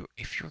it If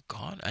You're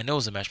Gone? I know it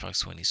was a Matchbox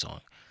 20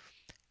 song.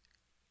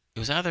 it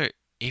was either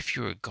If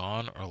You Were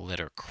Gone or Let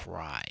Her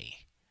Cry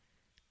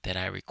that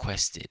I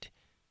requested.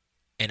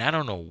 And I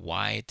don't know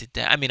why I did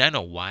that. I mean, I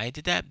know why I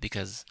did that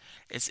because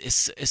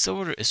it's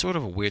sort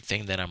of a weird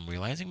thing that I'm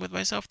realizing with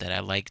myself, that I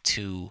like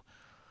to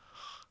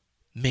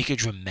make a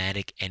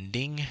dramatic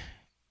ending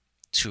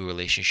to a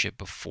relationship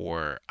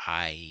before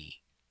I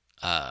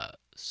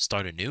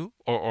start anew,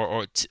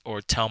 or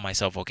tell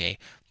myself, okay,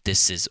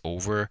 this is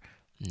over.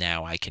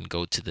 Now I can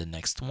go to the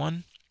next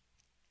one.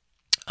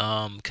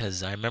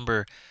 Because I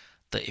remember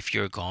the If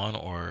You're Gone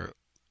or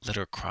Let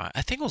Her Cry.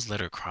 I think it was Let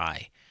Her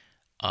Cry.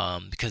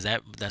 Because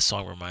that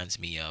song reminds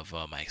me of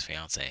my ex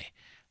fiance,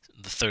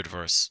 the third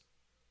verse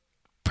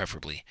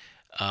preferably.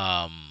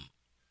 Um,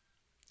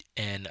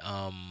 and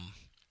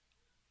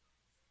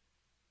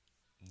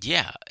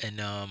Yeah,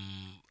 and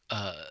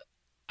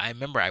I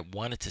remember I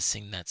wanted to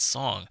sing that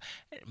song.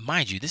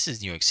 Mind you, this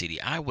is New York City.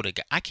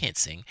 I can't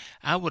sing.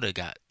 I would have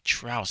got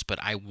trounced, but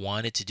I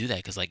wanted to do that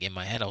because, like, in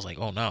my head, I was like,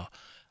 oh no,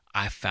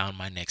 I found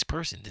my next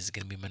person. This is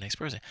gonna be my next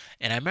person.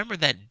 And I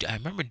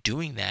remember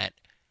doing that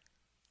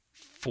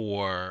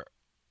for.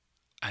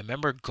 I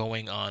remember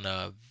going on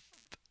a.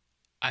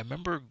 I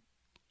remember.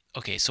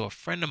 Okay, so a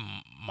friend of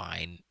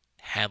mine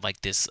had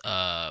like this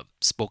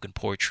spoken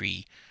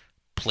poetry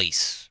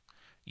place,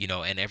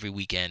 and every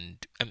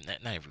weekend, I mean,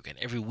 not every weekend,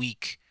 every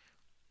week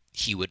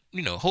he would,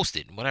 host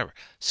it and whatever.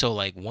 So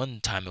like one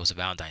time it was a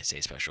Valentine's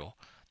Day special,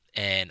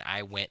 and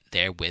I went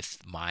there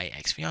with my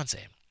ex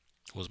fiance,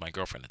 who was my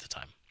girlfriend at the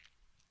time.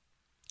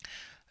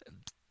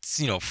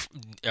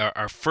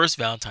 Our first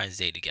Valentine's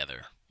Day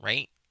together,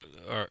 right?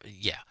 Or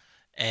yeah,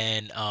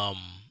 and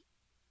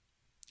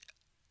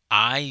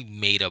I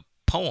made a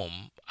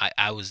poem.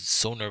 I was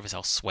so nervous, I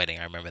was sweating.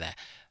 I remember that,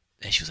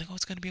 and she was like, "Oh,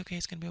 it's gonna be okay.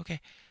 It's gonna be okay."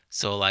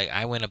 So like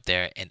I went up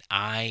there and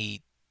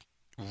I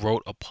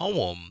wrote a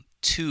poem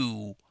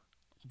to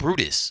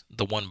Brutus,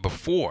 the one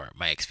before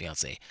my ex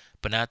fiance,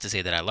 but not to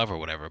say that I love her or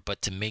whatever,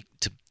 but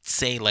to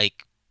say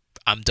like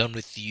I'm done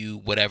with you,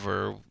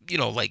 whatever,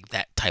 like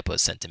that type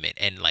of sentiment.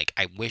 And like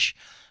I wish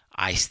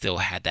I still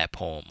had that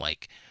poem.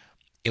 Like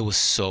it was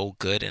so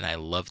good and I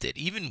loved it.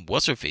 Even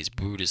what's her face,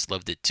 Brutus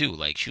loved it too.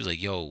 Like she was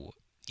like, "Yo,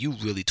 you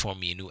really tore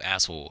me a new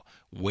asshole.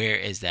 Where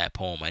is that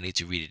poem? I need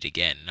to read it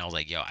again." And I was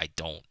like, "Yo, I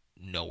don't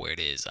know where it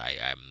is.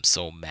 I'm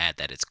so mad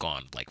that it's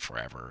gone like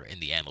forever in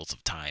the annals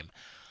of time."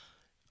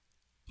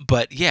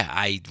 But yeah,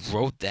 I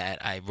wrote that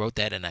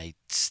and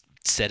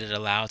said it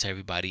aloud to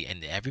everybody,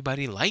 and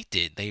everybody liked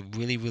it. They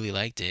really, really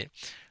liked it.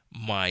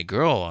 My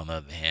girl, on the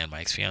other hand,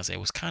 my ex fiance,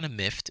 was kind of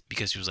miffed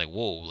because she was like,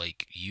 "Whoa,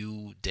 like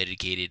you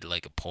dedicated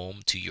like a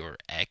poem to your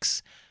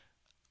ex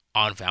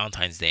on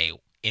Valentine's Day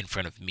in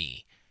front of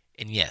me."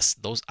 And yes,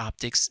 those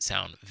optics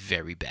sound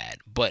very bad.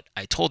 But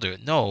I told her,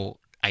 "No,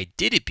 I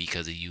did it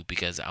because of you,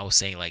 because I was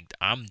saying like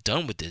I'm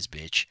done with this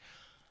bitch.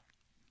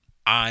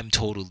 I'm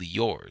totally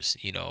yours,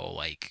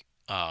 like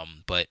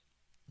but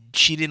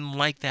she didn't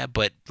like that,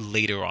 but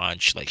later on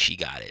she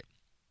got it.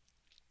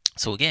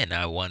 So again,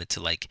 I wanted to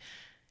like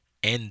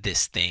end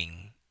this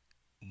thing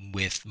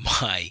with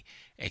my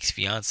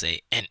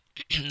ex-fiance, and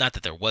not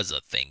that there was a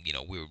thing,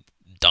 we were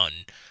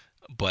done,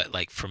 but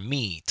like for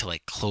me to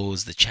like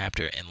close the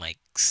chapter and like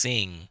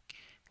sing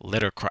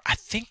Let Her Cry.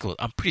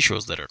 I'm pretty sure it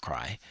was Let Her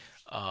Cry.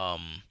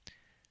 um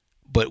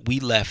but we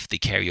left the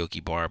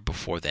karaoke bar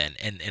before then,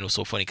 and it was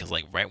so funny because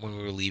like right when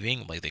we were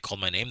leaving, like they called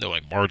my name. They're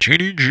like,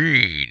 "Martini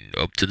Jean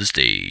up to the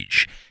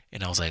stage,"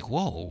 and I was like,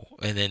 "Whoa!"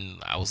 And then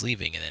I was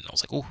leaving, and then I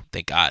was like, "Oh,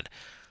 thank God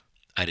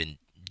I didn't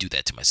do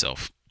that to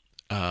myself."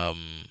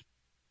 Um,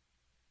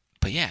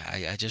 but yeah,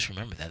 I just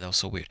remember that was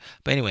so weird.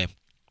 But anyway,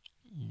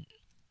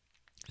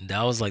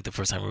 that was like the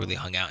first time we really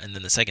hung out, and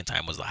then the second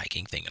time was the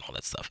hiking thing and all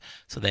that stuff.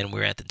 So then we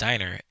were at the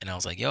diner, and I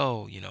was like,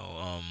 "Yo,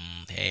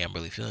 hey, I'm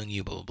really feeling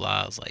you, blah blah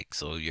blah." I was like,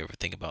 "So you ever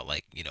think about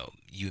like,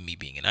 you and me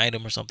being an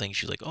item or something?"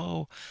 She's like,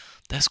 "Oh,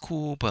 that's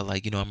cool, but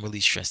like, I'm really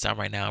stressed out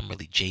right now. I'm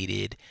really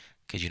jaded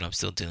because I'm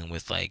still dealing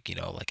with like,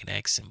 like an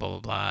ex and blah blah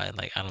blah, and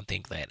like I don't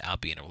think that I'll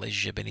be in a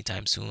relationship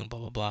anytime soon, blah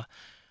blah blah,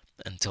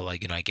 until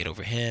like, I get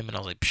over him." And I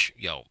was like, Psh,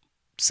 "Yo,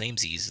 same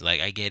Z's.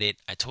 Like I get it.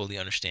 I totally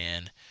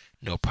understand.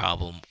 No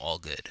problem. All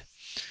good."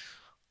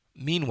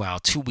 Meanwhile,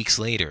 2 weeks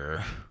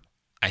later,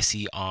 I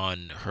see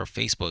on her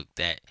Facebook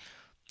that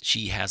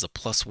she has a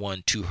plus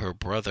one to her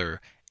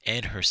brother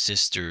and her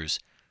sister's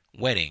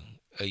wedding,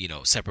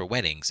 separate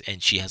weddings.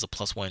 And she has a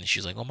plus one. And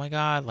she's like, "Oh my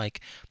God,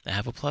 like I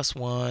have a plus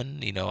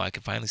one. I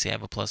can finally say I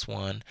have a plus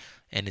one.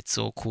 And it's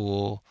so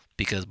cool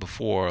because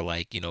before,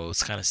 like,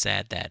 it's kind of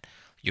sad that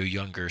your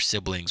younger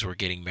siblings were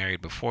getting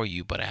married before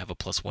you, but I have a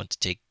plus one to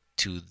take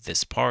to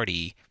this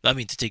party. I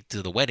mean, to take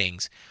to the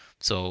weddings.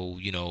 So,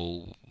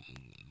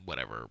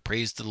 whatever,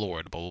 praise the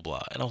Lord, blah blah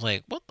blah." And I was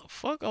like, "What the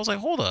fuck?" I was like,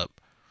 "Hold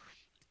up,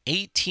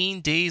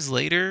 18 days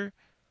later,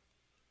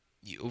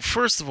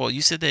 first of all,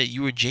 you said that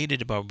you were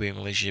jaded about being in a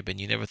relationship and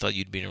you never thought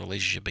you'd be in a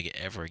relationship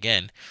ever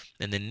again,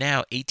 and then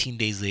now 18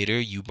 days later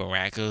you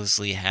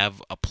miraculously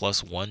have a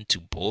plus one to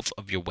both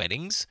of your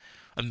weddings.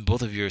 I mean,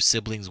 both of your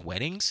siblings'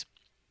 weddings.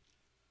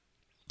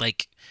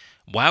 Like,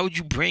 why would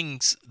you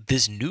bring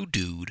this new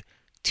dude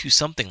to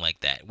something like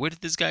that. Where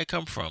did this guy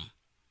come from?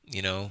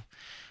 You know,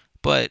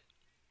 but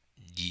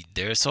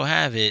there so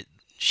have it.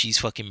 She's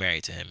fucking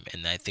married to him,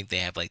 and I think they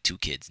have like 2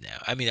 kids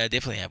now. I mean, I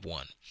definitely have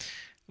one,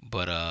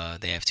 but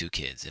they have 2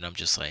 kids, and I'm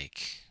just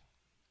like,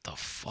 the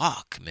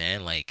fuck,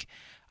 man. Like,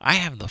 I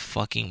have the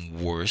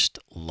fucking worst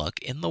luck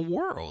in the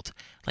world.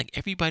 Like,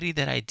 everybody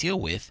that I deal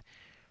with,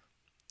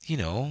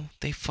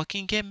 they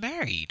fucking get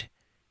married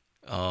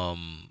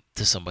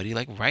to somebody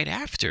like right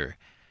after.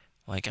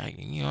 Like,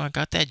 I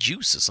got that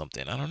juice or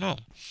something. I don't know.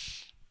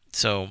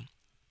 So,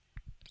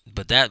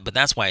 but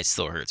that's why it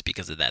still hurts,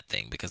 because of that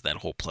thing, because that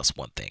whole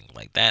 +1 thing.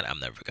 Like, that I'm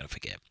never gonna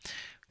forget.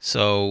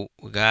 So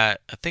I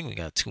think we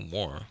got 2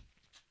 more.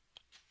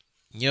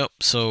 Yep.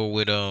 So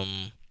with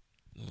 3,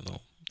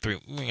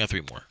 we got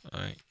 3 more.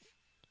 All right.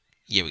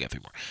 Yeah, we got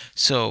 3 more.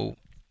 So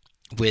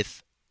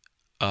with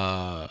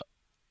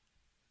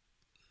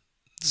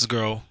this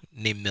girl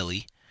named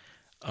Millie,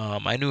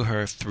 I knew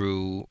her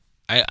through.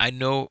 I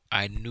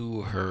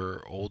knew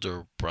her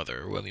older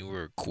brother. I mean, we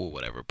were cool,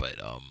 whatever. But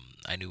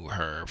I knew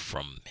her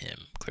from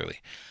him,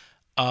 clearly.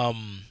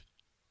 Um,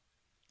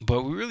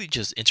 but we really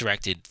just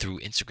interacted through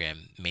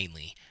Instagram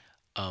mainly.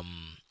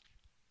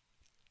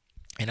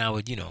 And I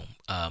would,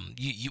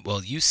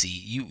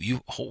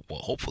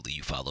 hopefully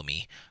you follow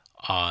me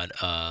on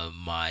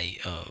my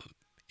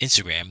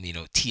Instagram,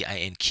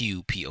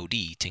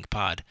 TINQPOD,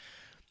 TinkPod.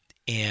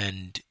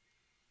 And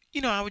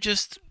I would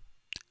just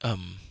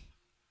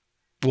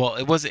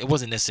it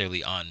wasn't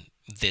necessarily on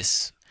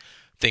this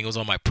thing. It was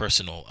on my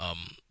personal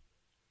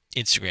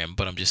Instagram,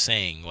 but I'm just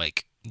saying,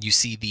 like, you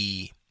see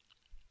the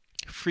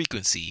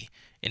frequency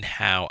in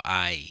how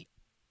I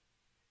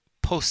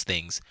post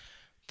things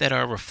that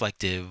are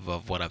reflective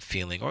of what I'm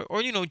feeling,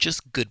 or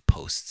just good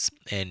posts.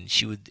 And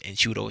she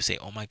would always say,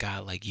 "Oh my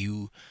God, like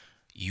you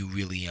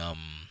really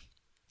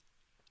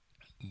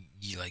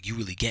you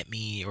really get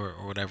me,"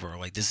 or whatever.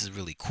 Like, this is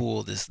really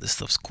cool. This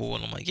stuff's cool.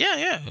 And I'm like, yeah,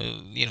 yeah,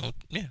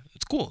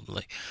 it's cool.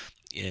 Like,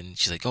 and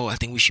she's like, "Oh, I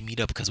think we should meet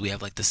up because we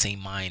have like the same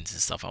minds and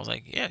stuff." I was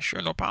like, "Yeah,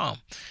 sure, no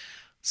problem."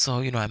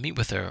 So I meet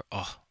with her.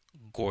 Oh,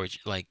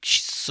 gorgeous! Like,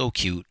 she's so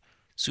cute,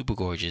 super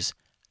gorgeous,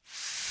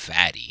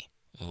 fatty,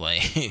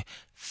 like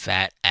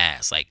fat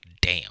ass. Like,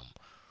 damn,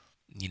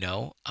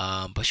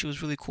 But she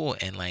was really cool,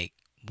 and like,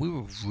 we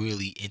were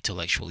really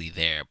intellectually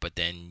there, but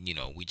then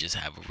we just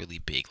have a really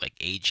big like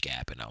age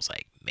gap, and I was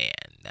like, man,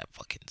 that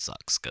fucking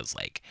sucks, because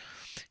like,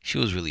 she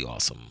was really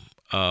awesome.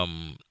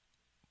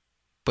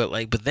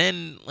 But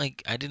then,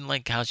 like, I didn't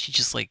like how she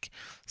just like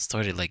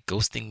started like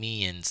ghosting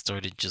me, and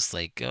started just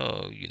like,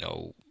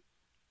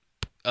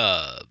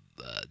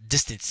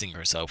 distancing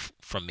herself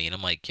from me. And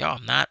I'm like, yo,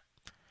 I'm not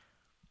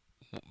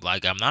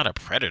a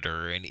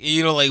predator. And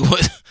like,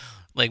 what?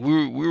 Like,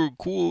 we were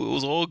cool. It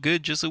was all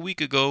good just a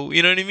week ago.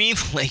 You know what I mean?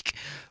 Like,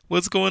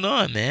 what's going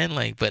on, man?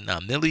 Like, but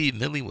nah,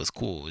 Millie was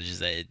cool. It's just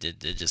that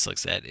it just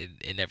sucks that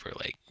it never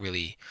like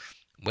really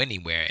went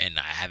anywhere, and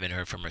I haven't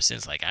heard from her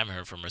since. Like, I haven't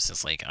heard from her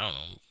since, like, I don't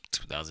know,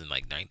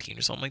 2019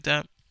 or something like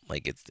that.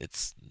 Like,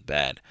 it's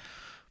bad.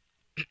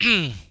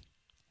 And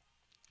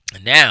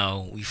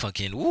now we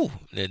fucking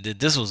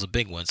this was a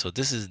big one. So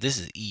this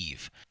is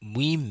Eve.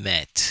 We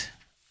met.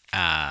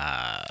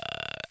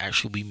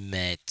 Actually, we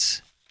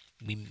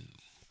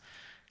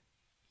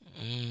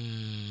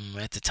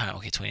at the time.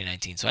 Okay,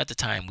 2019. So at the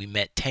time, we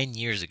met 10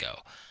 years ago.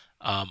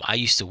 I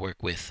used to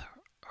work with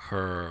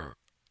her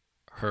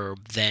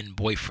then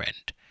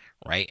boyfriend,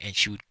 right? And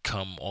she would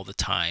come all the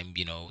time,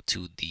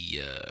 to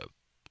the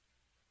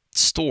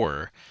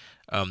store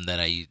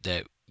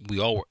that we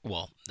all,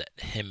 well, that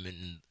him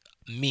and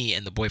me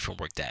and the boyfriend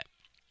worked at,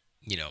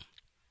 you know,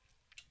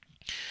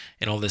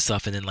 and all this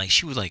stuff. And then like,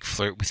 she would like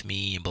flirt with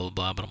me and blah blah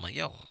blah. But I'm like,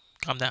 yo,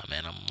 calm down,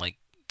 man. I'm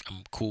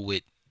cool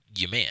with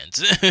your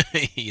mans,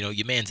 your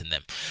mans and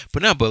them.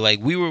 But no, but like,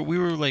 we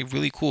were like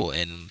really cool,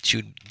 and she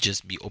would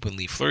just be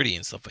openly flirty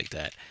and stuff like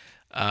that.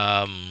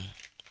 And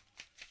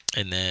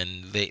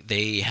then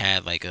they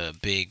had like a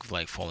big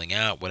like falling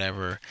out,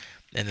 whatever.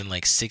 And then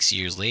like 6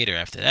 years later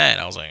after that,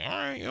 I was like, all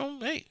right,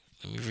 hey,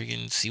 let me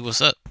freaking see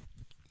what's up,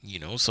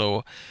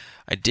 So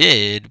I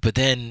did, but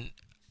then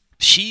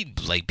she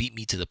like beat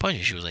me to the punch,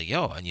 and she was like,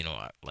 yo, and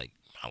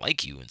I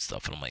like you and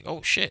stuff. And I'm like,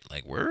 oh shit,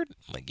 like, word?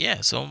 I'm like,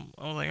 yeah. So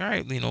I was like, all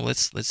right,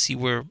 let's see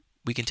where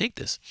we can take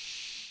this.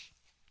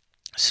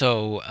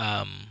 So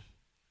uh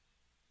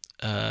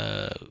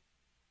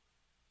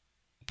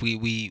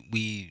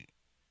we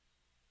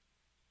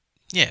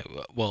yeah,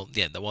 well,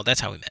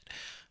 that's how we met.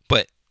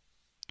 But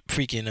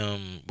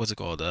freaking what's it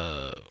called?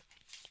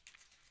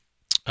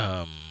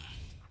 Um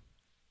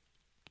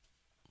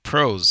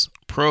pros.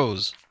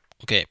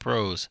 Okay,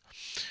 pros.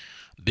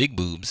 Big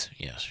boobs.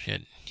 Yeah, she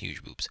had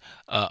huge boobs.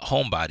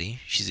 Homebody.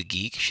 She's a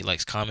geek. She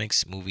likes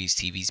comics, movies,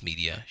 TVs,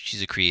 media.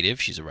 She's a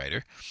creative. She's a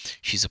writer.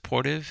 She's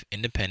supportive,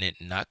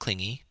 independent, not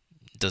clingy.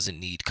 Doesn't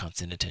need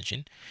constant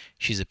attention.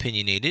 She's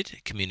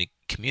opinionated,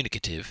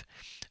 communicative,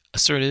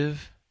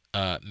 assertive,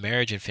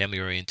 marriage and family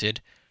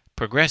oriented,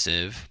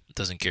 progressive.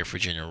 Doesn't care for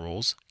gender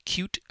roles.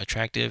 Cute,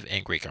 attractive,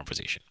 and great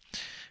conversation.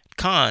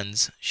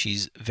 cons, she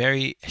has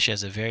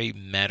a very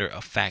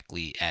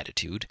matter-of-factly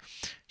attitude.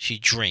 She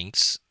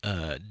drinks,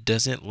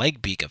 doesn't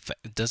like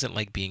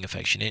being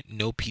affectionate,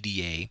 no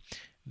PDA,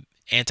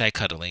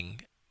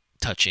 anti-cuddling,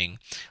 touching,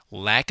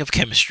 lack of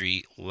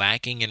chemistry,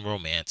 lacking in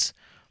romance,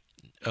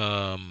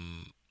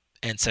 and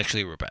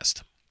sexually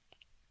repressed.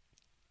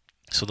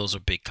 So those are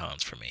big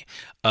cons for me.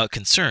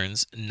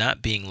 Concerns,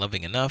 not being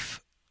loving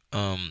enough,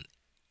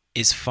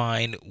 is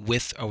fine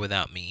with or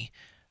without me.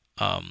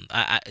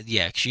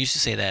 She used to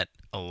say that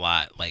a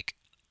lot, like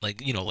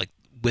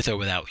with or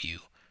without you.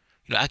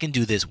 I can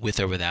do this with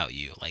or without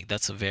you. Like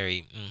that's a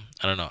very,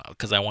 I don't know,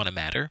 because I want to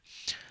matter.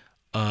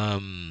 We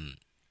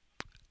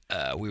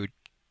were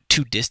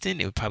too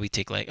distant. It would probably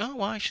take like, oh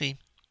well, actually,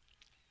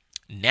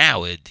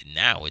 now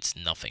it's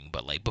nothing.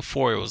 But like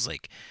before, it was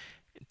like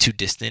too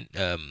distant,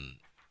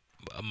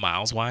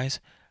 miles wise.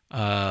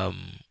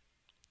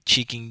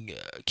 She can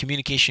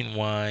communication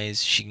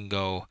wise, she can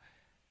go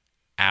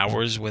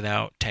hours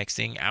without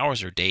texting,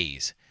 hours or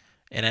days.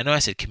 And I know I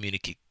said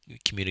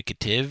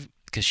communicative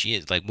because she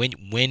is like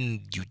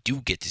when you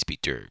do get to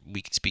speak to her,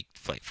 we can speak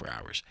like for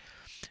hours.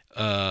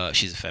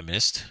 She's a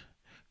feminist,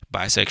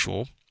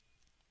 bisexual,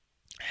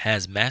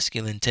 has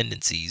masculine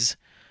tendencies.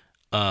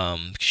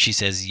 She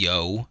says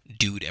yo,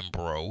 dude, and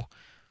bro.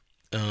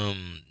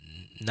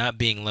 Not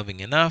being loving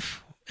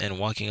enough and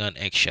walking on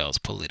eggshells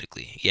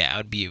politically. Yeah, I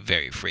would be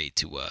very afraid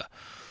to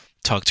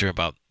talk to her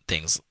about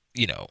things,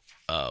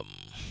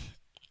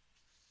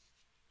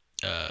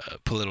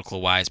 political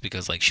wise,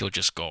 because like she'll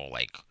just go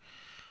like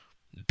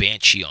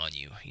banshee on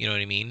you. You know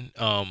what I mean?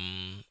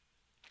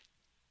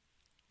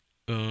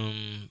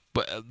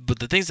 But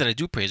the things that I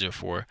do praise her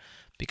for,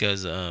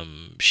 because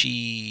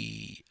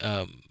she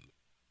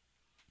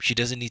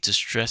doesn't need to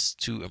stress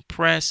to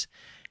impress.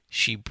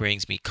 She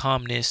brings me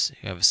calmness.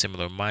 You have a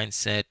similar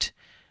mindset,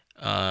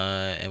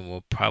 and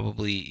we'll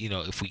probably,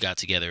 if we got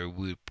together,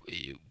 we would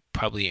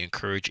probably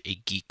encourage a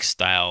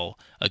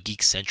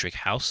geek-centric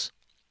house.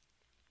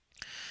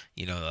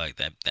 Like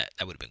that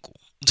would have been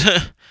cool.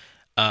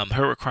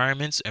 Her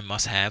requirements and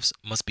must-haves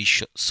must be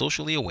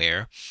socially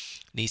aware,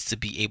 needs to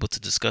be able to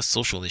discuss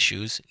social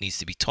issues, needs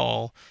to be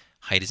tall,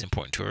 height is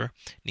important to her,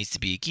 needs to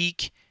be a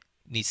geek,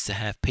 needs to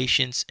have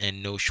patience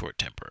and no short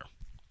temper.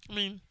 I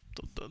mean,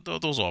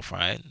 those are all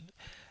fine.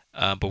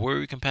 But were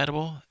we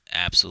compatible?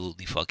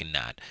 Absolutely fucking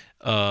not.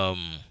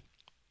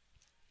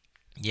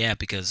 Yeah,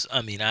 because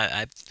I mean,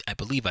 I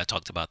believe I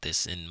talked about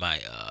this in my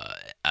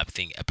I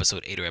think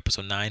episode 8 or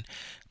episode 9.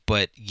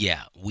 But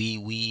yeah,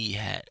 we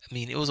had. I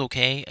mean, it was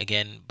okay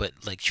again, but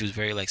like she was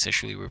very like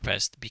sexually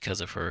repressed because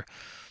of her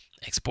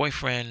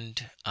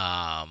ex-boyfriend.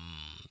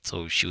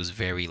 So she was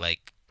very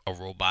like a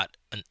robot,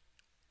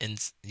 in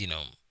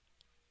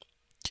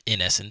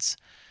in essence.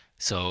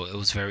 So it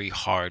was very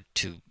hard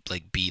to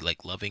like be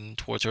like loving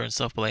towards her and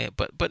stuff. But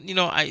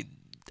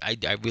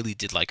I really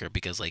did like her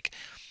because like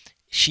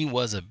she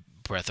was a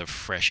breath of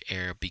fresh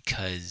air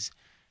because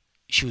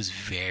she was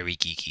very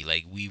geeky.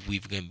 Like we've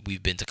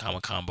been to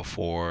Comic-Con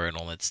before and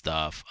all that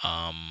stuff.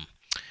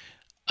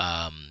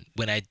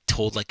 When I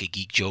told like a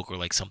geek joke or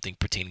like something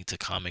pertaining to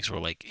comics or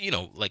like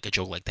like a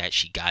joke like that,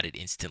 she got it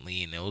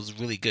instantly, and it was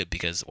really good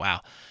because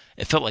wow,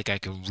 it felt like I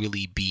could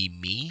really be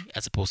me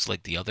as opposed to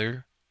like the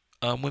other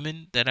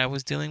women that I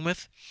was dealing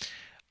with.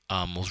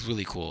 It was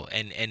really cool,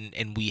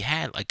 and we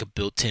had like a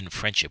built-in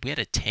friendship. We had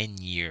a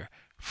 10-year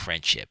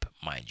friendship,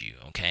 mind you.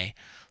 Okay,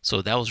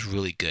 so that was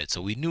really good.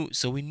 So we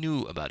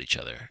knew about each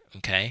other.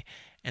 Okay,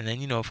 and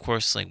then of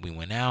course like we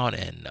went out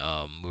and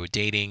we were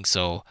dating.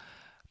 So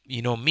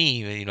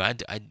me,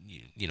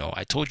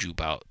 I told you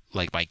about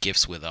like my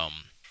gifts with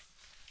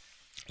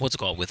what's it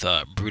called with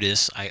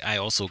Brutus. I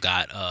also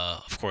got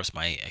of course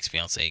my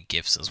ex-fiance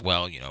gifts as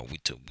well. We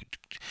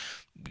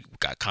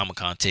got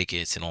Comic-Con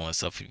tickets and all that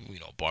stuff.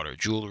 Bought her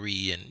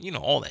jewelry and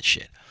all that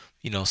shit.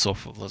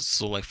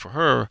 So like for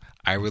her,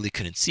 I really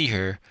couldn't see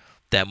her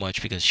that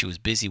much because she was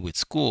busy with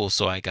school.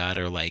 So I got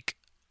her like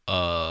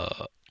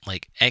and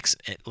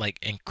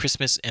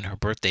Christmas and her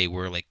birthday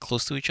were like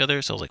close to each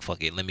other. So I was like,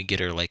 fuck it, let me get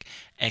her like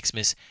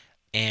Xmas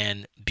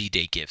and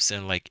B-Day gifts.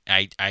 And like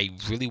I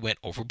really went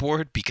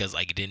overboard because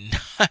I didn't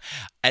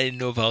I didn't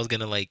know if I was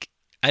gonna like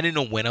I didn't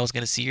know when I was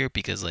gonna see her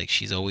because like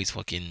she's always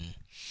fucking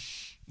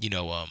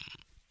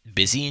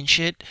busy and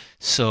shit.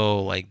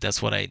 So like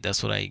that's what I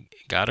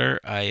got her.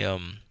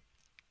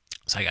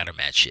 So I got her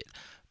mad shit.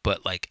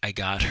 But like I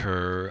got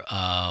her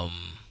a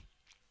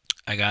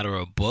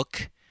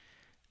book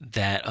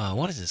that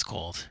what is this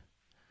called?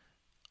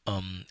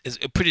 It's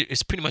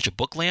pretty much a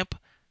book lamp.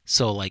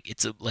 So like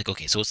it's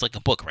okay, so it's like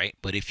a book, right?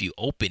 But if you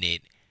open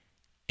it,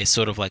 it's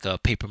sort of like a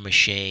paper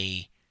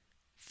mache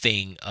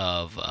thing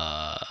of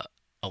a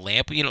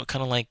lamp,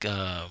 kind of like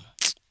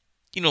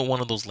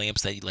one of those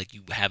lamps that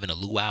you have in a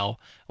luau or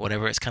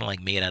whatever. It's kind of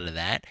like made out of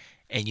that,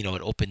 and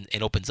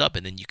it opens up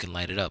and then you can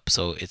light it up.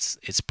 So it's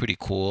pretty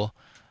cool.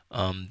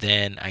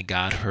 Then I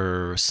got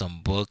her some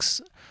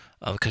books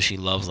because she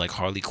loves like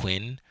Harley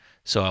Quinn.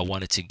 So I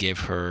wanted to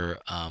give her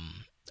I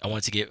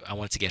wanted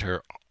to get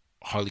her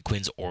Harley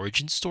Quinn's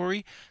origin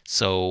story.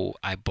 So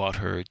I bought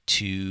her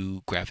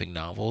 2 graphic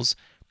novels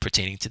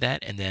pertaining to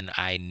that, and then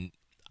I'm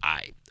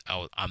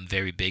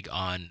very big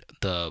on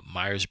the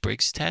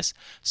Myers-Briggs test,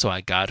 so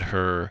I got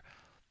her.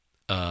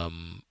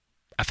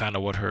 I found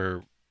out what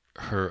her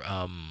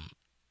um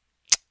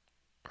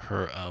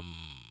her um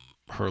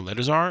her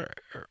letters are,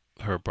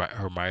 her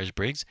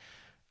Myers-Briggs,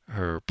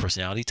 her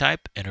personality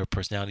type, and her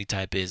personality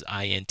type is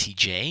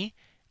INTJ,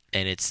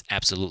 and it's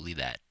absolutely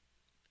that.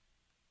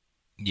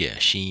 Yeah,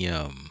 she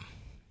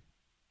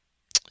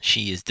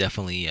is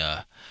definitely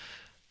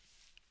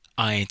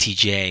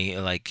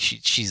INTJ. Like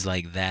she's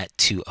like that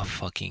to a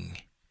fucking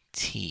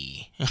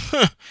T.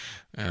 All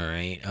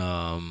right.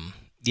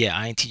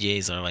 Yeah,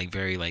 INTJs are like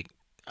very like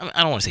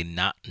I don't want to say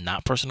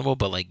not personable,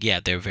 but like yeah,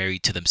 they're very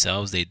to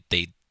themselves.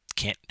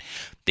 Can't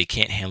they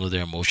can't handle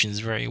their emotions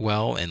very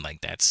well, and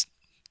like that's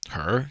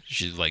her.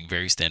 She's like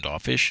very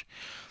standoffish.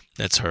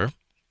 That's her.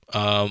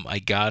 I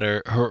got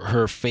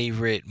her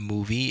favorite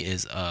movie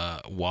is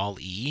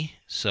Wall-E,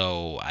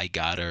 so I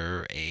got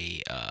her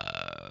a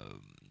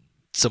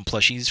some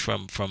plushies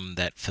from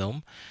that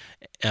film.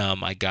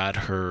 I got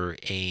her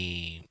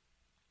a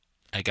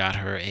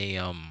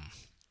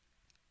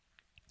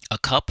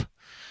cup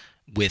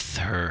with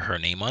her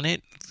name on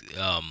it,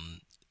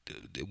 um,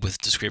 with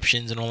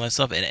descriptions and all that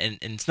stuff. And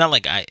it's not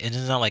like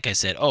I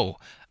said, oh,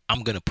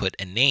 I'm gonna put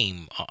her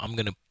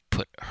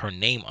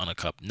name on a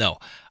cup. No,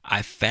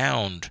 I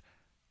found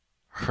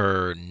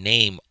her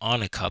name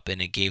on a cup,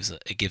 and it gives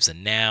a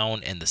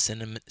noun and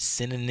the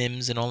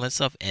synonyms and all that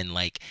stuff, and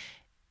like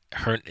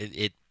her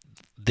it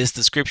this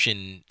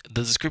description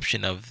the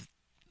description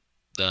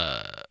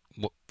the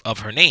of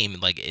her name,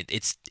 like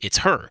it's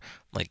her,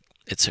 like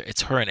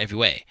it's her in every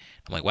way.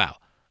 I'm like, wow,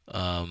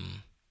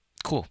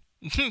 cool.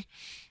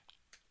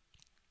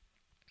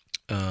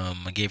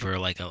 I gave her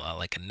like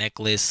a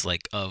necklace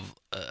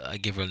I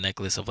gave her a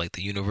necklace of like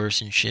the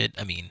universe and shit.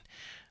 I mean,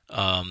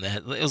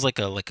 it was like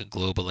a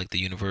globe of like the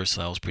universe,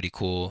 so that was pretty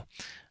cool.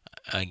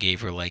 I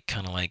gave her like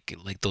kind of like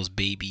those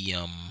baby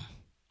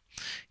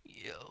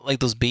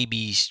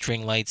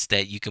string lights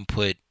that you can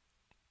put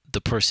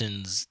the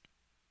person's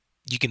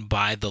you can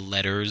buy the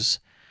letters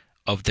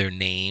of their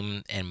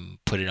name and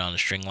put it on a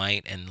string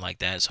light and like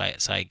that. So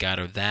I got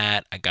her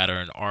that. I got her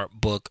an art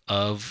book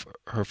of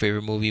her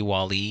favorite movie,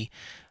 Wall-E.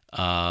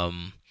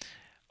 Um,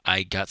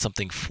 I got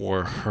something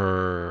for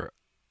her,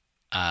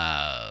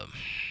 uh,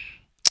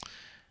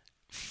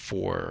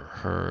 for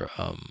her,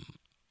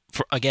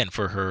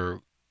 for her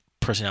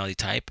personality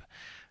type.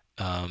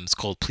 It's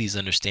called Please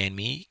Understand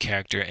Me,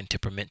 Character and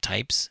Temperament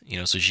Types,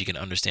 so she can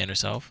understand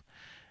herself.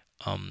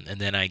 And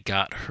then I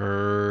got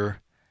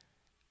her,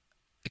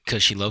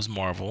 because she loves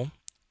Marvel,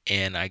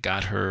 and I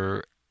got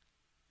her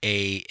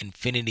a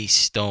Infinity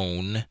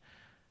Stone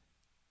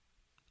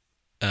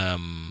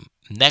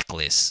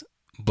necklace,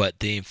 but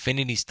the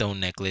Infinity Stone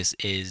necklace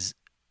is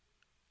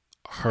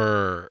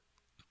her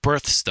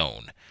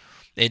birthstone.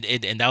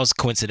 And that was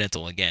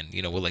coincidental again,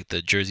 with like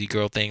the Jersey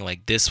Girl thing.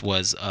 Like this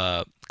was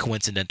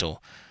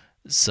coincidental.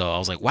 So I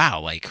was like, wow,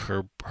 like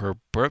her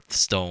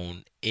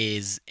birthstone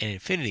is an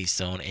Infinity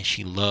Stone, and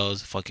she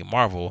loves fucking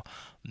Marvel.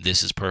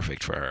 This is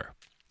perfect for her.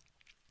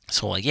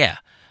 So like, yeah,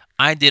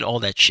 I did all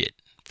that shit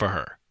for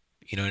her.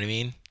 You know what I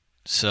mean?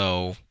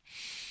 So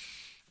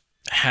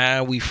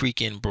how we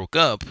freaking broke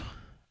up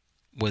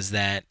was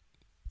that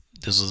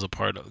this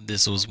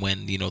was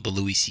when, the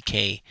Louis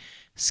C.K.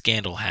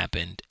 scandal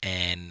happened,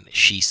 and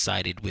she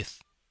sided with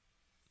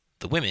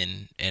the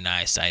women and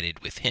I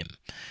sided with him.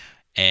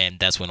 And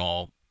that's when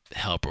all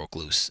hell broke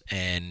loose.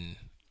 And,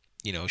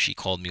 she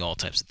called me all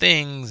types of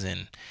things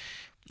and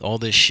all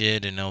this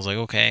shit. And I was like,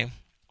 okay.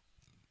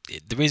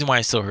 The reason why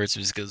it still hurts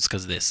is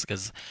because of this.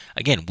 Because,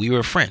 again, we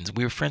were friends.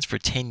 We were friends for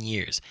 10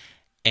 years.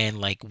 And,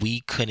 like,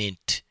 we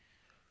couldn't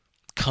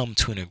come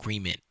to an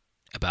agreement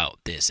about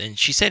this. And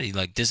she said,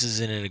 like, this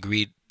isn't a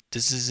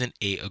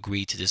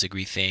agree to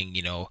disagree thing.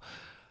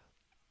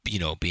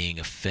 Being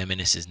a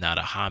feminist is not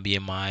a hobby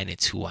of mine.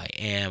 It's who I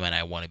am, and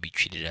I want to be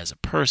treated as a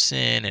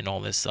person and all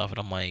this stuff. And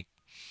I'm like,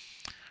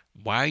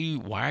 why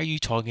are you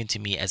talking to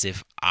me as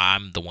if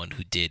I'm the one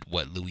who did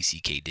what Louis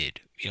C.K. did?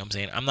 You know what I'm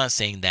saying? I'm not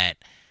saying that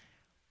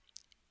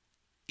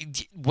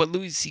what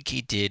Louis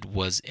C.K. did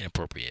was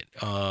inappropriate.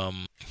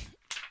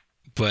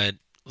 But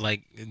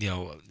like,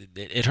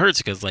 it hurts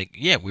because, like,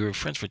 yeah, we were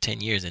friends for 10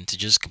 years, and to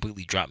just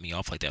completely drop me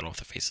off like that off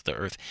the face of the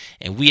earth,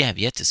 and we have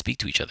yet to speak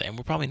to each other, and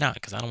we're probably not,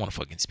 because I don't want to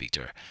fucking speak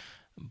to her.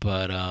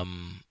 But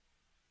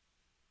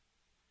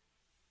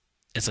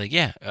it's like,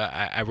 yeah,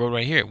 I wrote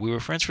right here, we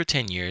were friends for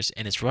 10 years,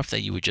 and it's rough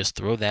that you would just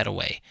throw that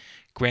away.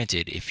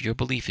 Granted, if your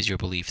belief is your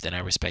belief, then I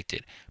respect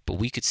it, but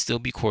we could still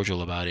be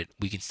cordial about it.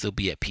 We can still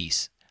be at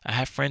peace. I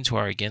have friends who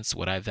are against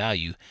what I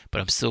value, but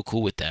I'm still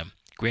cool with them.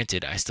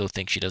 Granted, I still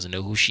think she doesn't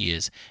know who she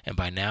is, and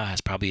by now has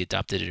probably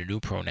adopted a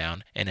new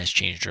pronoun and has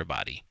changed her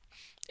body.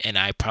 And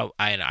I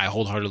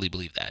wholeheartedly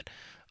believe that.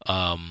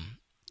 Now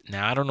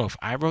I don't know if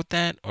I wrote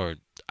that or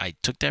I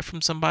took that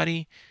from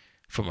somebody,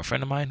 from a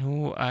friend of mine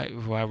who I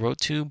wrote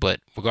to,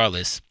 but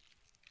regardless,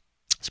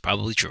 it's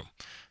probably true.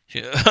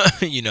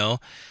 you know.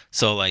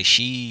 So like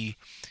she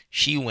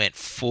went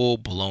full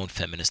blown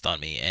feminist on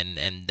me,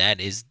 and that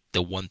is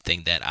the one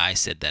thing that I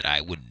said that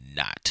I would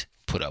not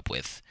put up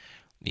with,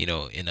 in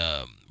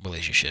a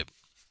relationship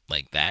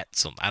like that.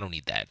 So I don't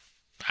need that.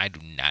 I do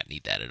not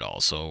need that at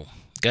all. So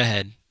go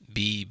ahead,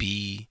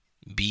 be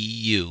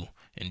you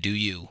and do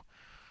you.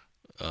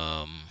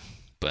 Um,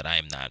 but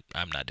I'm not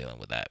dealing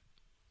with that.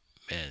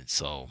 And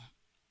so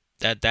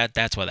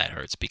that's why that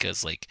hurts,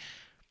 because like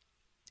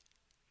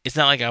it's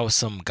not like I was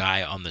some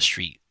guy on the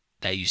street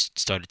that you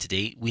started to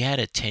date. We had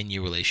a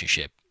 10-year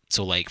relationship.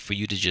 So like for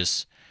you to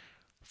just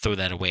throw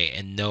that away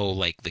and know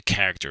like the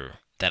character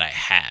that I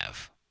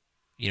have,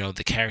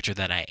 the character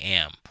that I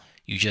am,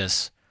 you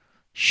just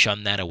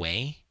shun that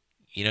away.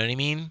 You know what I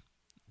mean?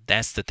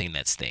 That's the thing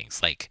that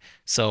stings. Like,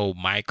 so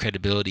my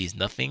credibility is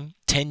nothing.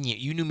 10 years,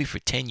 you knew me for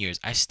 10 years.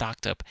 I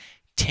stocked up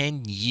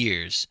 10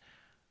 years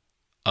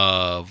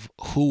of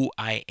who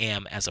I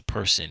am as a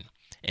person.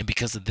 And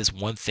because of this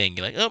one thing,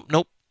 you're like, oh,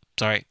 nope,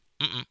 sorry.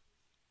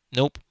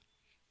 Nope.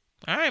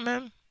 All right,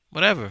 man.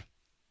 Whatever.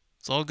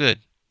 It's all good.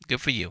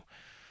 Good for you.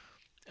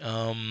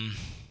 Um,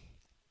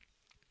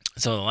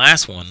 so the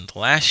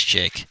last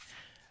chick,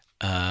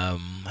 I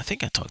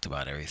think I talked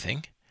about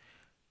everything.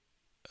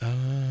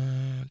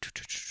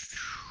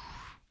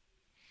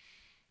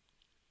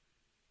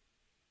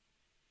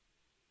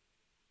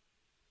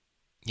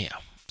 Yeah.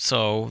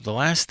 So the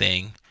last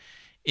thing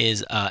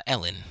is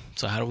Ellen.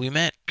 So how do we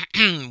met?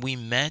 We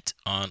met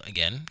on,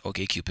 again,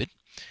 OkCupid.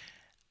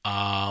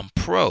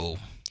 Pro,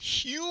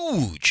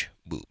 huge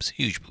boobs,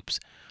 huge boobs.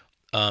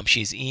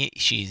 She's an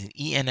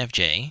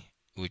ENFJ,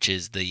 which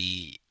is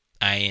the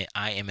I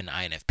am an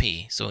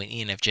INFP. So an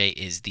ENFJ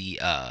is the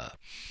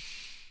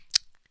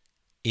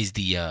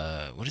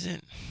what is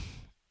it?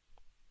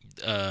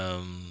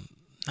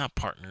 Not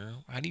partner.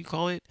 How do you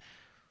call it?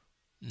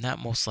 Not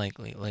most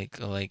likely, like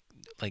like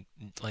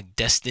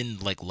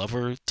destined, like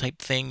lover type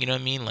thing. You know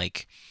what I mean?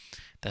 Like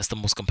that's the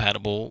most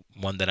compatible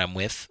one that I'm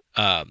with.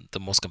 The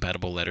most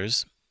compatible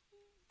letters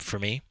for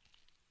me.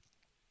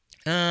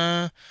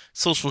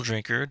 Social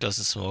drinker,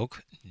 doesn't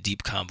smoke,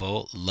 deep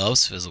convo,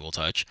 loves physical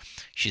touch.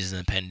 She's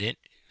independent.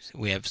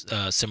 We have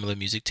similar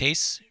music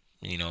tastes,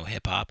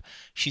 hip hop.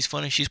 She's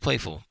fun and she's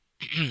playful.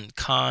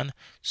 Con,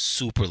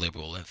 super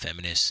liberal and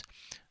feminist.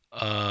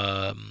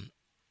 Um,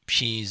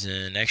 she's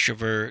an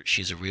extrovert.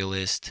 She's a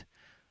realist.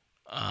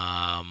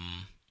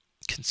 Um,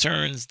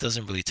 Concerns,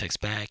 doesn't really text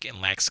back, and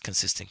lacks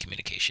consistent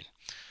communication.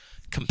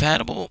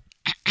 Compatible?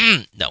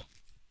 No.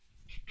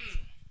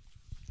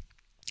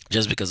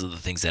 Just because of the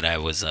things that I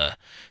was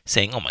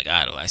saying. Oh my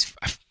god, I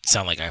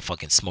sound like I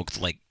fucking smoked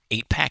like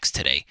 8 packs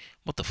today.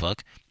 What the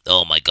fuck?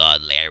 Oh my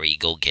god, Larry,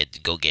 go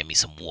get me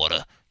some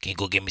water. Can you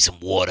go get me some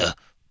water?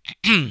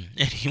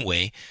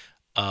 Anyway,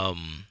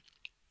 um,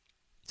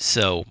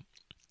 so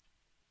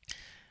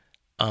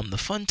the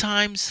fun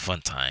times.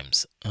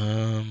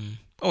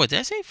 Oh, did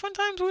I say fun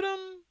times with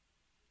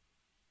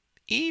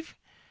Eve?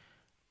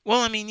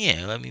 Well, I mean,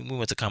 yeah. I mean, we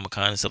went to Comic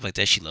Con and stuff like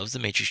that. She loves the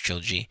Matrix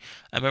trilogy.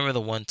 I remember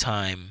the one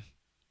time.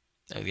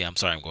 Yeah, I'm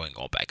sorry, I'm going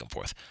all back and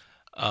forth.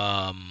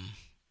 Um,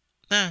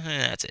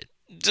 that's it.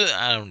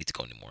 I don't need to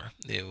go anymore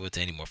with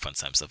any more fun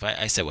time stuff.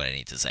 I said what I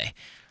need to say,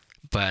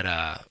 but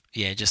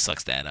yeah, it just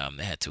sucks that it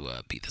had to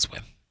be this way.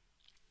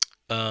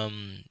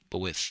 But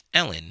with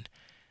Ellen,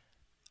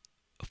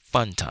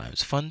 fun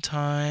times, fun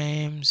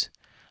times.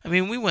 I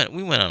mean, we went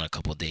on a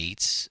couple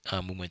dates.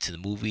 We went to the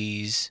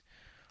movies.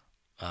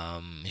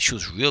 She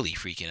was really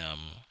freaking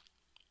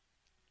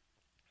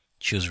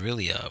she was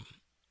really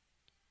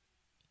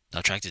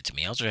attracted to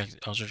me. I was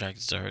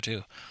attracted to her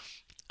too.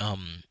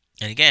 And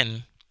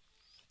again,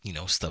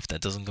 stuff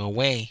that doesn't go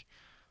away.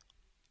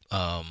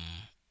 Um,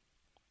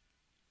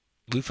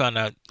 we found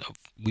out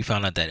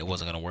that it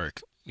wasn't gonna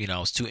work. I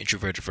was too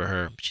introverted for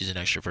her. She's an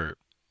extrovert,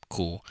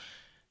 cool.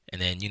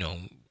 And then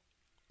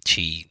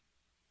she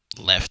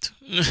left.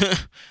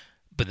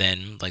 But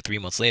then like 3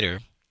 months later,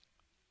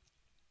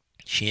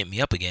 she hit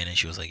me up again and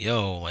she was like,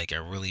 "Yo, like I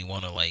really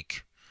want to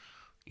like,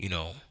 you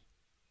know,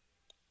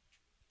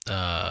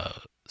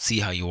 see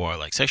how you are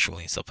like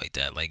sexually and stuff like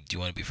that. Like, do you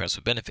want to be friends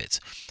with benefits?"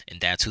 And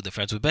that's who the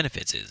friends with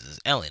benefits is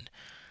Ellen.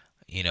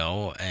 And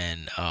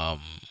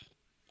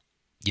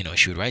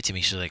she would write to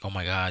me. She's like, "Oh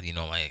my God,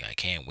 like I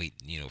can't wait,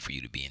 for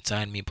you to be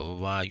inside me. Blah blah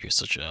blah. You're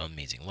such an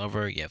amazing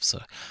lover. You have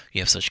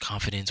such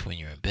confidence when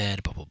you're in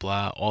bed. Blah blah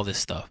blah. All this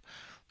stuff.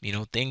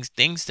 Things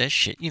that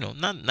shit.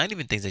 Not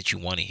even things that you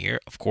want to hear.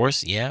 Of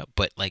course, yeah,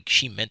 but like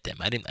she meant them.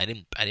 I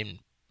didn't.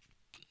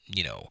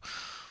 You know,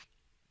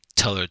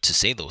 tell her to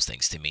say those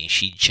things to me.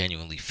 She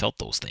genuinely felt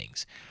those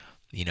things.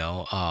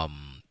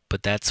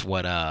 But that's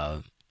what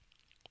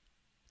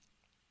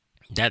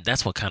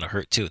kind of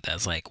hurt too.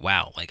 That's like,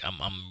 wow, like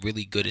I'm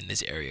really good in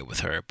this area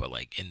with her, but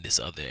like in this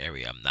other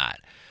area I'm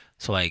not.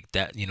 So like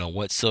that,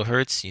 what still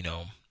hurts,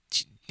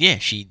 yeah,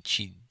 she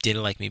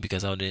didn't like me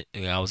because I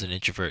was an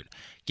introvert,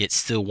 yet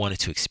still wanted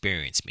to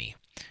experience me.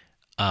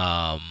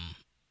 Um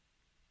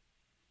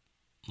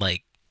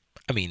like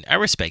I mean, I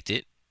respect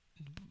it,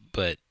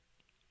 but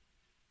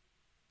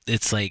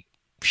it's like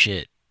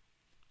shit.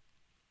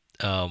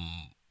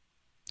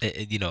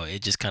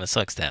 it just kind of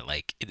sucks that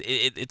like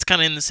it's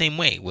kind of in the same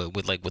way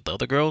with like with the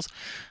other girls,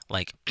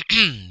 like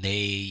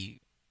they,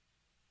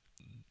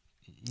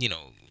 you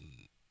know,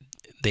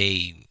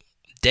 they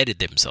deaded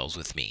themselves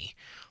with me,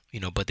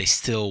 but they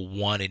still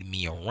wanted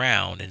me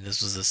around, and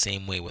this was the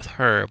same way with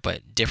her,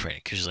 but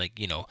different, because like,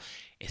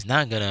 it's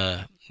not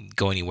gonna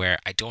go anywhere.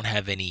 I don't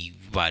have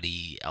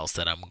anybody else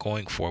that I'm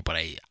going for, but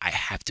I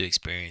have to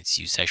experience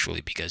you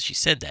sexually, because she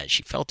said that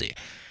she felt it.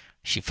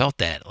 She felt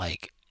that,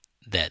 like,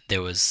 that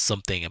there was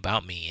something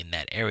about me in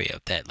that area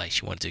that like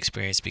she wanted to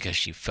experience, because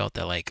she felt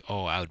that like,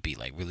 oh, I would be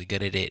like really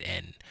good at it,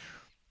 and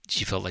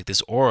she felt like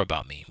this aura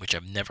about me, which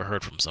I've never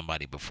heard from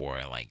somebody before.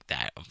 And like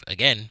that,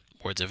 again,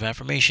 words of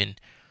affirmation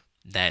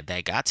that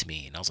got to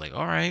me. And I was like,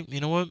 all right, you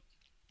know what?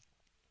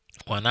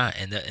 Why not?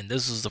 And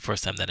this was the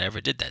first time that I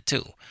ever did that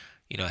too.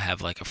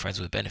 Have like a friends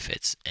with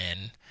benefits,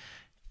 and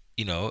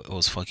it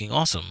was fucking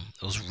awesome.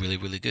 It was really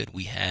really good.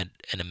 We had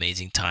an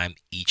amazing time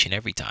each and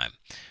every time.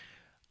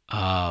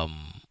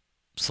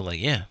 So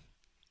like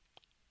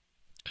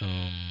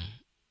um,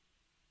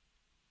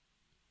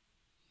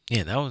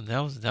 yeah,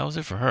 that was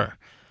it for her.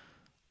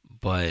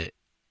 But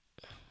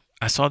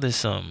I saw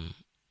this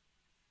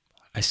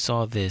I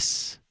saw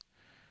this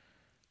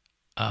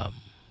um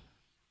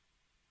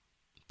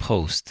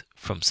post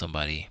from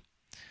somebody,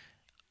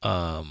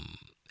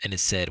 and it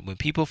said, when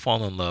people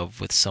fall in love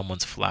with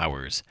someone's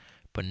flowers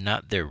but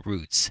not their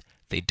roots,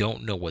 they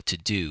don't know what to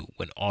do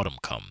when autumn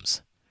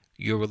comes.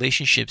 Your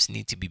relationships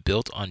need to be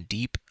built on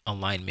deep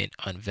alignment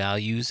on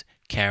values,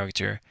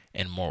 character,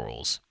 and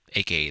morals,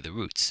 aka the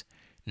roots,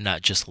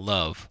 not just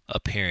love,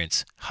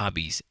 appearance,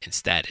 hobbies, and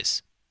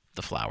status,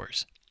 the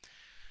flowers.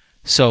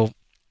 So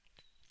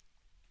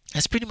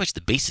that's pretty much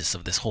the basis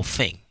of this whole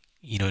thing.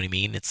 You know what I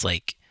mean? It's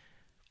like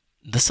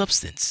the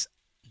substance.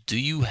 Do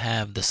you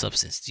have the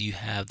substance? Do you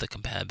have the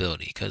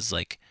compatibility? Because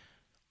like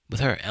with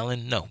her,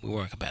 Ellen, no, we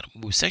weren't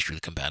compatible. We were sexually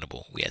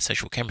compatible. We had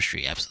sexual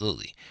chemistry,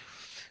 absolutely.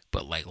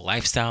 But like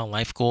lifestyle,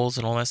 life goals,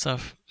 and all that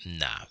stuff,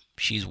 nah.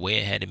 She's way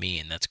ahead of me,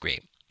 and that's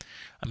great.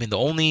 I mean, the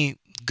only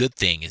good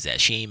thing is that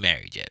she ain't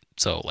married yet.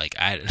 So like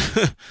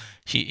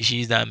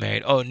she's not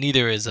married. Oh,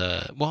 neither is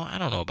well, I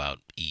don't know about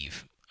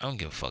Eve. I don't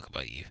give a fuck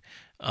about Eve.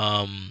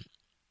 Um,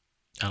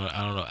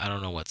 I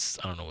don't know what's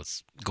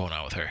going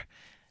on with her.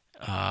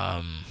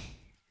 Um,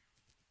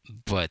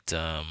 but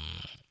um,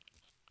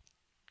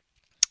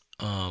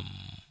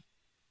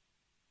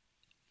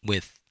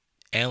 with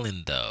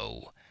Ellen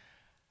though,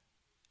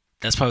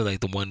 that's probably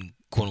like the one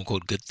quote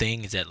unquote good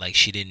thing, is that like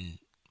she didn't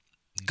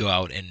go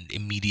out and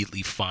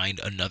immediately find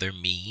another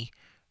me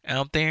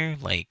out there.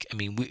 Like, I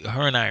mean,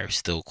 her and I are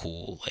still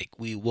cool. Like,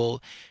 we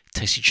will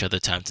text each other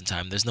time to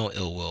time. There's no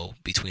ill will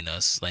between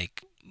us.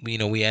 Like,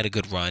 we had a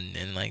good run,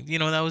 and like,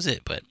 that was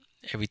it. But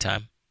every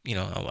time,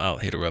 I'll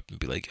hit her up and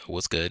be like, "Oh,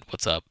 what's good?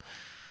 What's up?"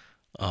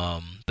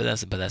 But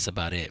that's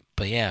about it.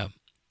 But yeah,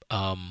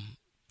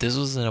 this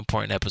was an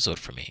important episode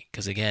for me,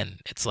 because again,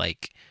 it's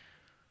like,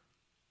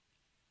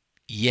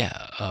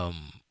 yeah,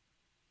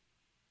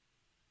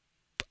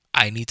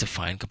 I need to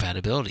find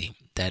compatibility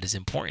that is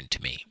important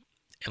to me,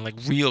 and like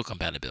real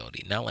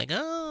compatibility, not like,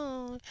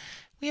 oh,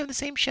 we have the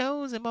same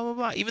shows and blah blah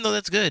blah. Even though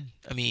that's good,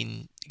 I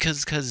mean,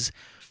 because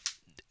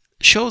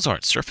shows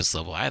aren't surface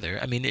level either.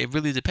 I mean, it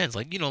really depends.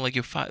 Like,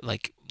 like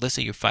like let's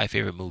say your five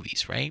favorite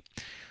movies, right?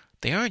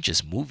 They aren't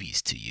just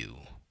movies to you.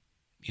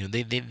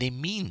 They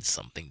mean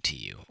something to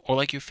you. Or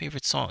like your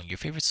favorite song. Your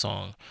favorite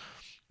song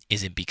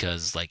isn't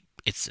because like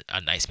it's a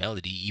nice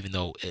melody, even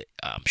though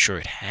I'm sure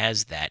it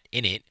has that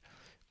in it.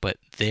 But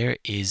there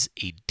is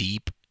a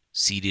deep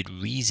seated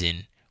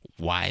reason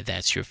why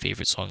that's your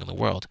favorite song in the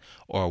world,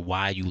 or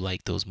why you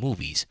like those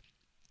movies.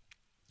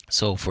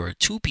 So for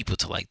two people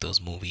to like those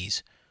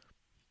movies,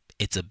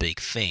 it's a big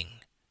thing.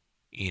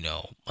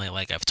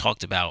 Like I've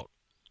talked about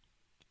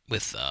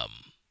with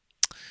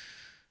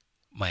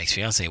my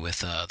ex-fiance, with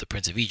the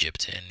Prince of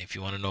Egypt. And if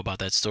you want to know about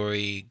that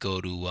story, go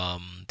to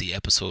the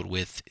episode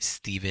with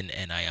Steven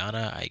and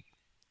Ayana. I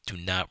do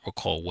not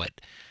recall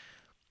what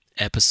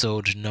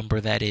episode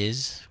number that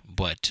is,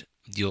 but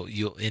you'll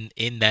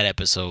in that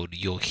episode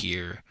you'll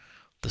hear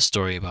the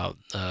story about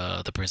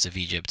the Prince of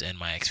Egypt and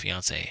my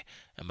ex-fiance,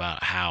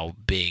 about how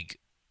big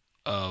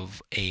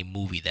of a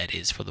movie that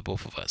is for the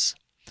both of us.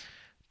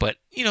 But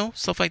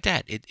stuff like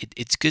that,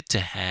 it's good to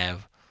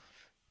have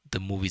the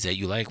movies that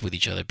you like with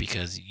each other,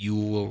 because you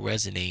will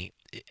resonate.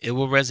 It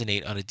will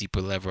resonate on a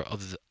deeper level,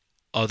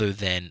 other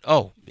than,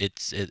 oh,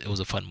 it was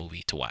a fun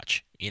movie to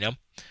watch.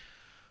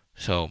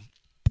 So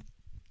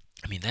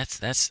I mean, that's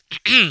that's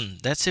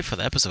it for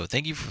the episode.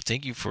 Thank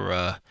you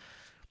for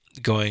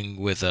going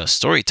with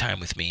story time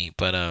with me.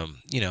 But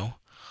you know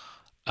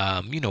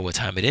what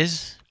time it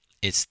is.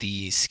 It's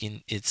the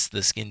Skin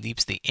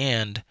Deeps the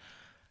and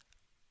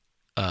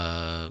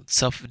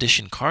self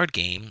edition card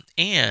game,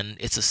 and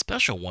it's a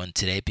special one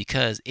today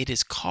because it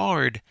is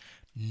card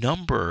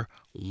number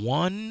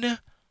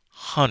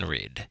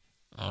 100.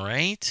 All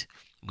right,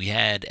 we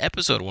had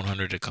episode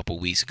 100 a couple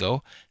weeks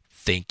ago.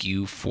 Thank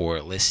you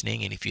for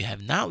listening, and if you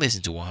have not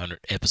listened to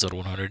episode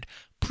 100,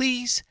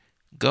 please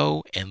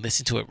go and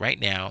listen to it right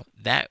now.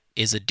 That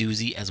is a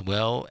doozy as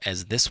well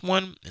as this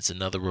one. It's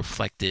another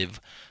reflective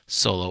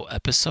solo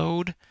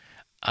episode.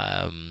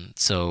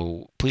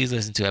 So please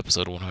listen to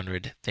episode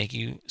 100. Thank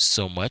you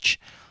so much.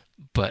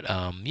 But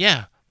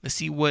yeah, let's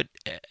see what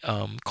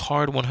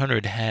card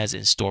 100 has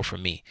in store for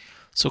me.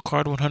 So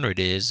card 100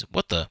 is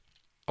what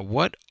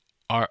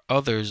are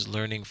others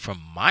learning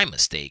from my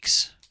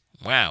mistakes?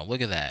 Wow,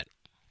 look at that.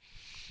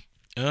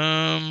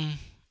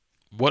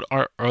 What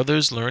are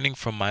others learning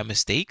from my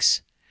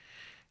mistakes?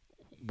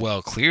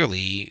 Well,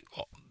 clearly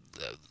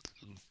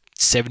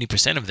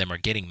 70% of them are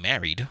getting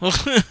married.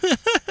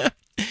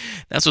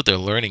 That's what they're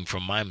learning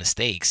from my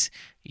mistakes.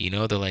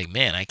 They're like,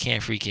 man, I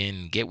can't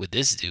freaking get with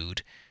this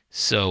dude.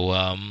 So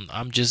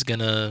I'm just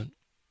gonna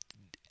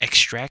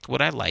extract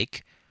what I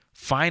like,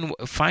 find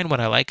what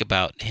I like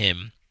about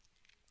him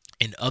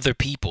in other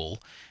people,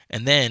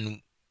 and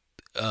then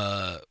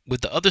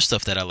with the other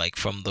stuff that I like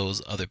from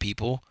those other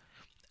people,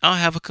 I'll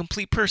have a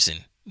complete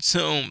person.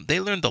 So they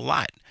learned a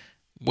lot.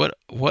 What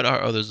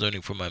are others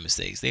learning from my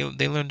mistakes? They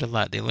learned a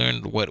lot. They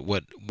learned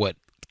what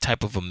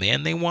type of a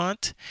man they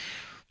want.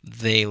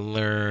 They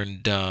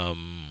learned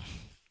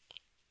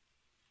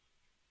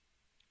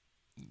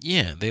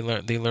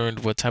they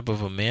learned what type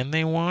of a man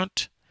they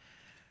want.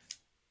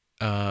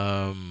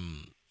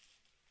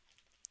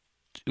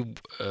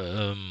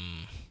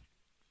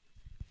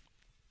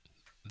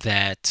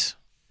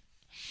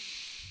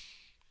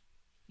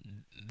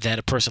 That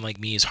a person like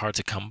me is hard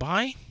to come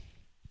by,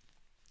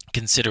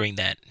 considering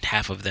that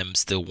half of them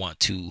still want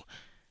to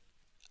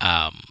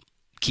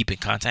keep in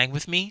contact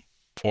with me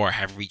or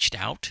have reached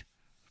out.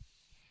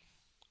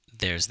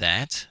 There's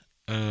that.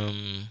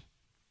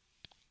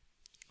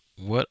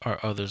 What are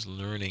others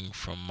learning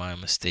from my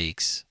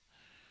mistakes?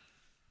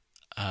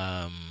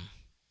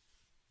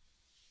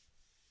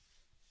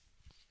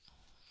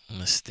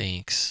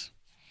 Mistakes.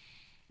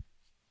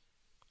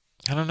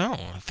 I don't know.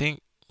 I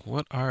think,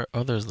 what are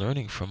others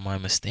learning from my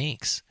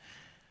mistakes?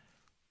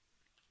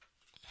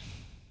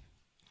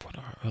 What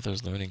are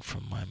others learning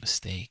from my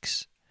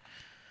mistakes?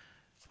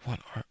 What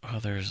are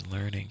others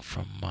learning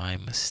from my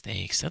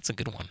mistakes? That's a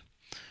good one.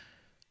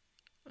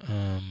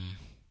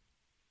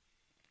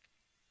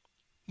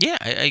 Yeah,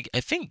 I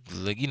think,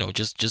 like,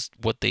 just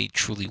what they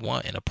truly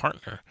want in a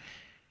partner.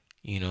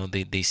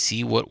 They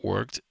see what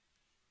worked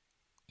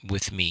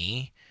with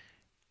me,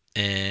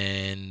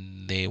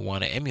 and they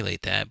want to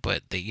emulate that,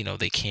 but they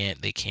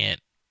can't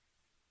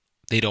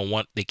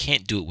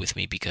do it with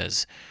me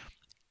because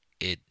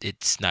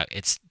it's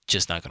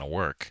just not gonna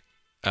work.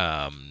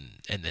 And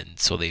then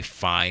so they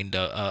find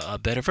a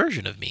better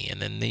version of me,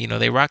 and then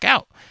they rock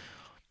out.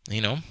 What do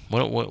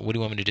you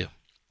want me to do?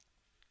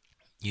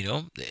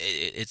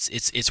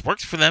 It's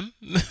worked for them.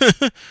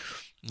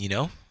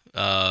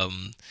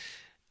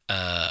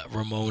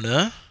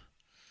 Ramona,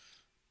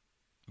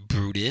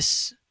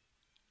 Brutus,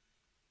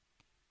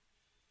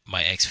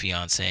 my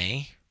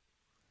ex-fiance,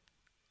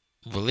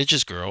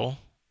 religious girl,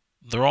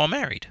 they're all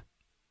married.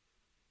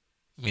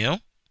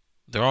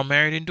 They're all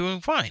married and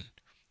doing fine.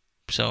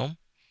 So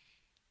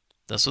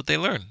that's what they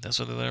learn. That's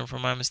what they learn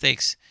from my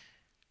mistakes.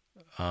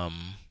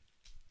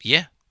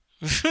 Yeah.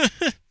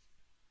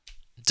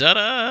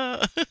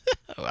 Ta-da!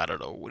 I don't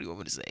know. What do you want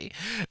me to say?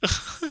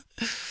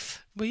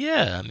 But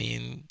yeah, I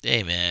mean,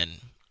 hey man,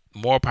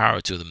 more power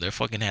to them. They're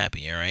fucking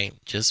happy, all right?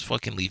 Just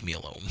fucking leave me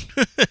alone.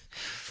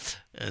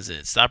 That's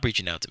it. Stop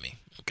reaching out to me,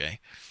 okay?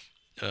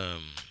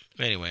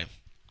 Anyway.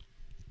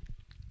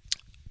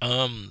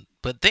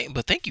 But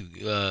thank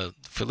you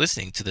for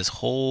listening to this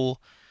whole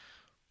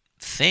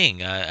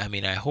thing. I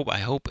mean, I hope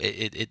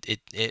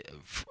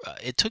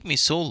it took me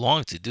so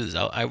long to do this.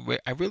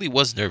 I really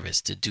was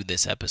nervous to do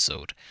this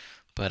episode,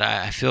 but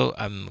I feel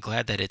I'm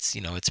glad that it's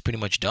pretty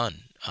much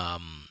done. I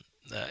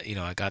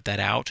got that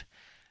out.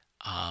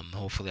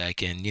 Hopefully I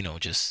can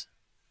just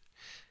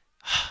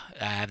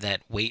I have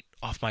that weight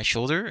off my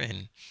shoulder,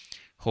 and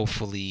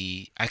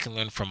hopefully I can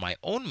learn from my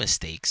own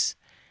mistakes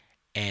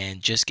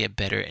and just get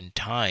better in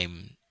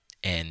time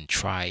and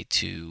try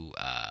to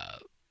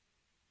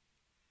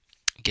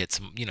get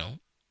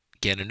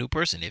a new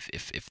person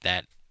if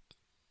that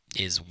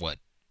is what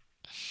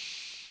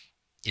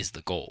is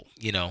the goal,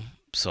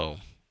 so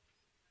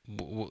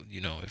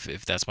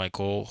if that's my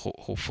goal,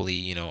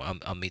 hopefully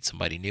I'll meet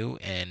somebody new,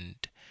 and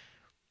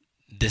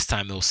this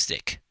time they'll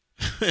stick.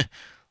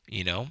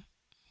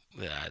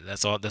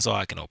 That's all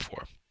I can hope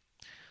for.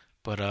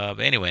 But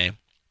anyway,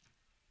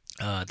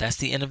 that's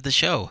the end of the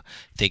show.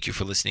 Thank you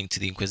for listening to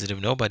the Inquisitive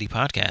Nobody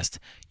podcast.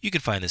 You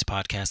can find this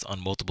podcast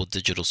on multiple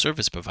digital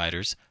service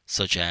providers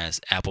such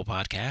as Apple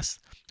Podcasts,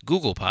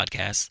 Google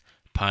Podcasts,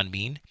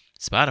 Podbean,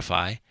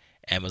 Spotify,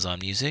 Amazon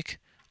Music,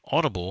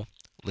 Audible,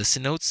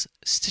 Listen Notes,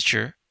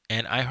 Stitcher,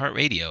 and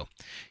iHeartRadio.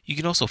 You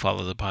can also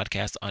follow the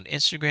podcast on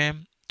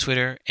Instagram,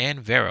 Twitter, and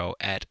Vero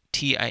at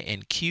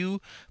TINQPOD.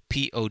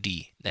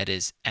 That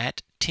is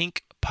at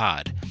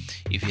TinkPod.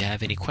 If you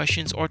have any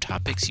questions or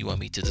topics you want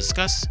me to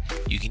discuss,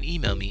 you can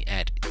email me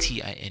at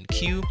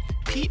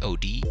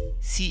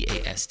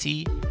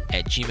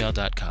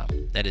tinkpodcast@gmail.com.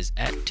 That is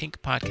at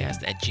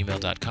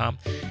tinkpodcast@gmail.com,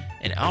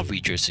 and I'll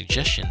read your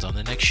suggestions on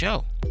the next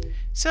show.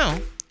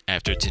 So,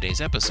 after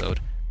today's episode,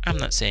 I'm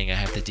not saying I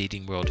have the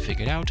dating world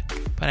figured out,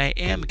 but I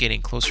am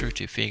getting closer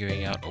to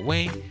figuring out a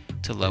way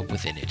to love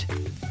within it.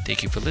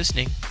 Thank you for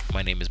listening.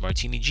 My name is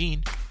Martini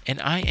Jean,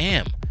 and I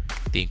am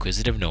the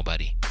Inquisitive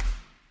Nobody.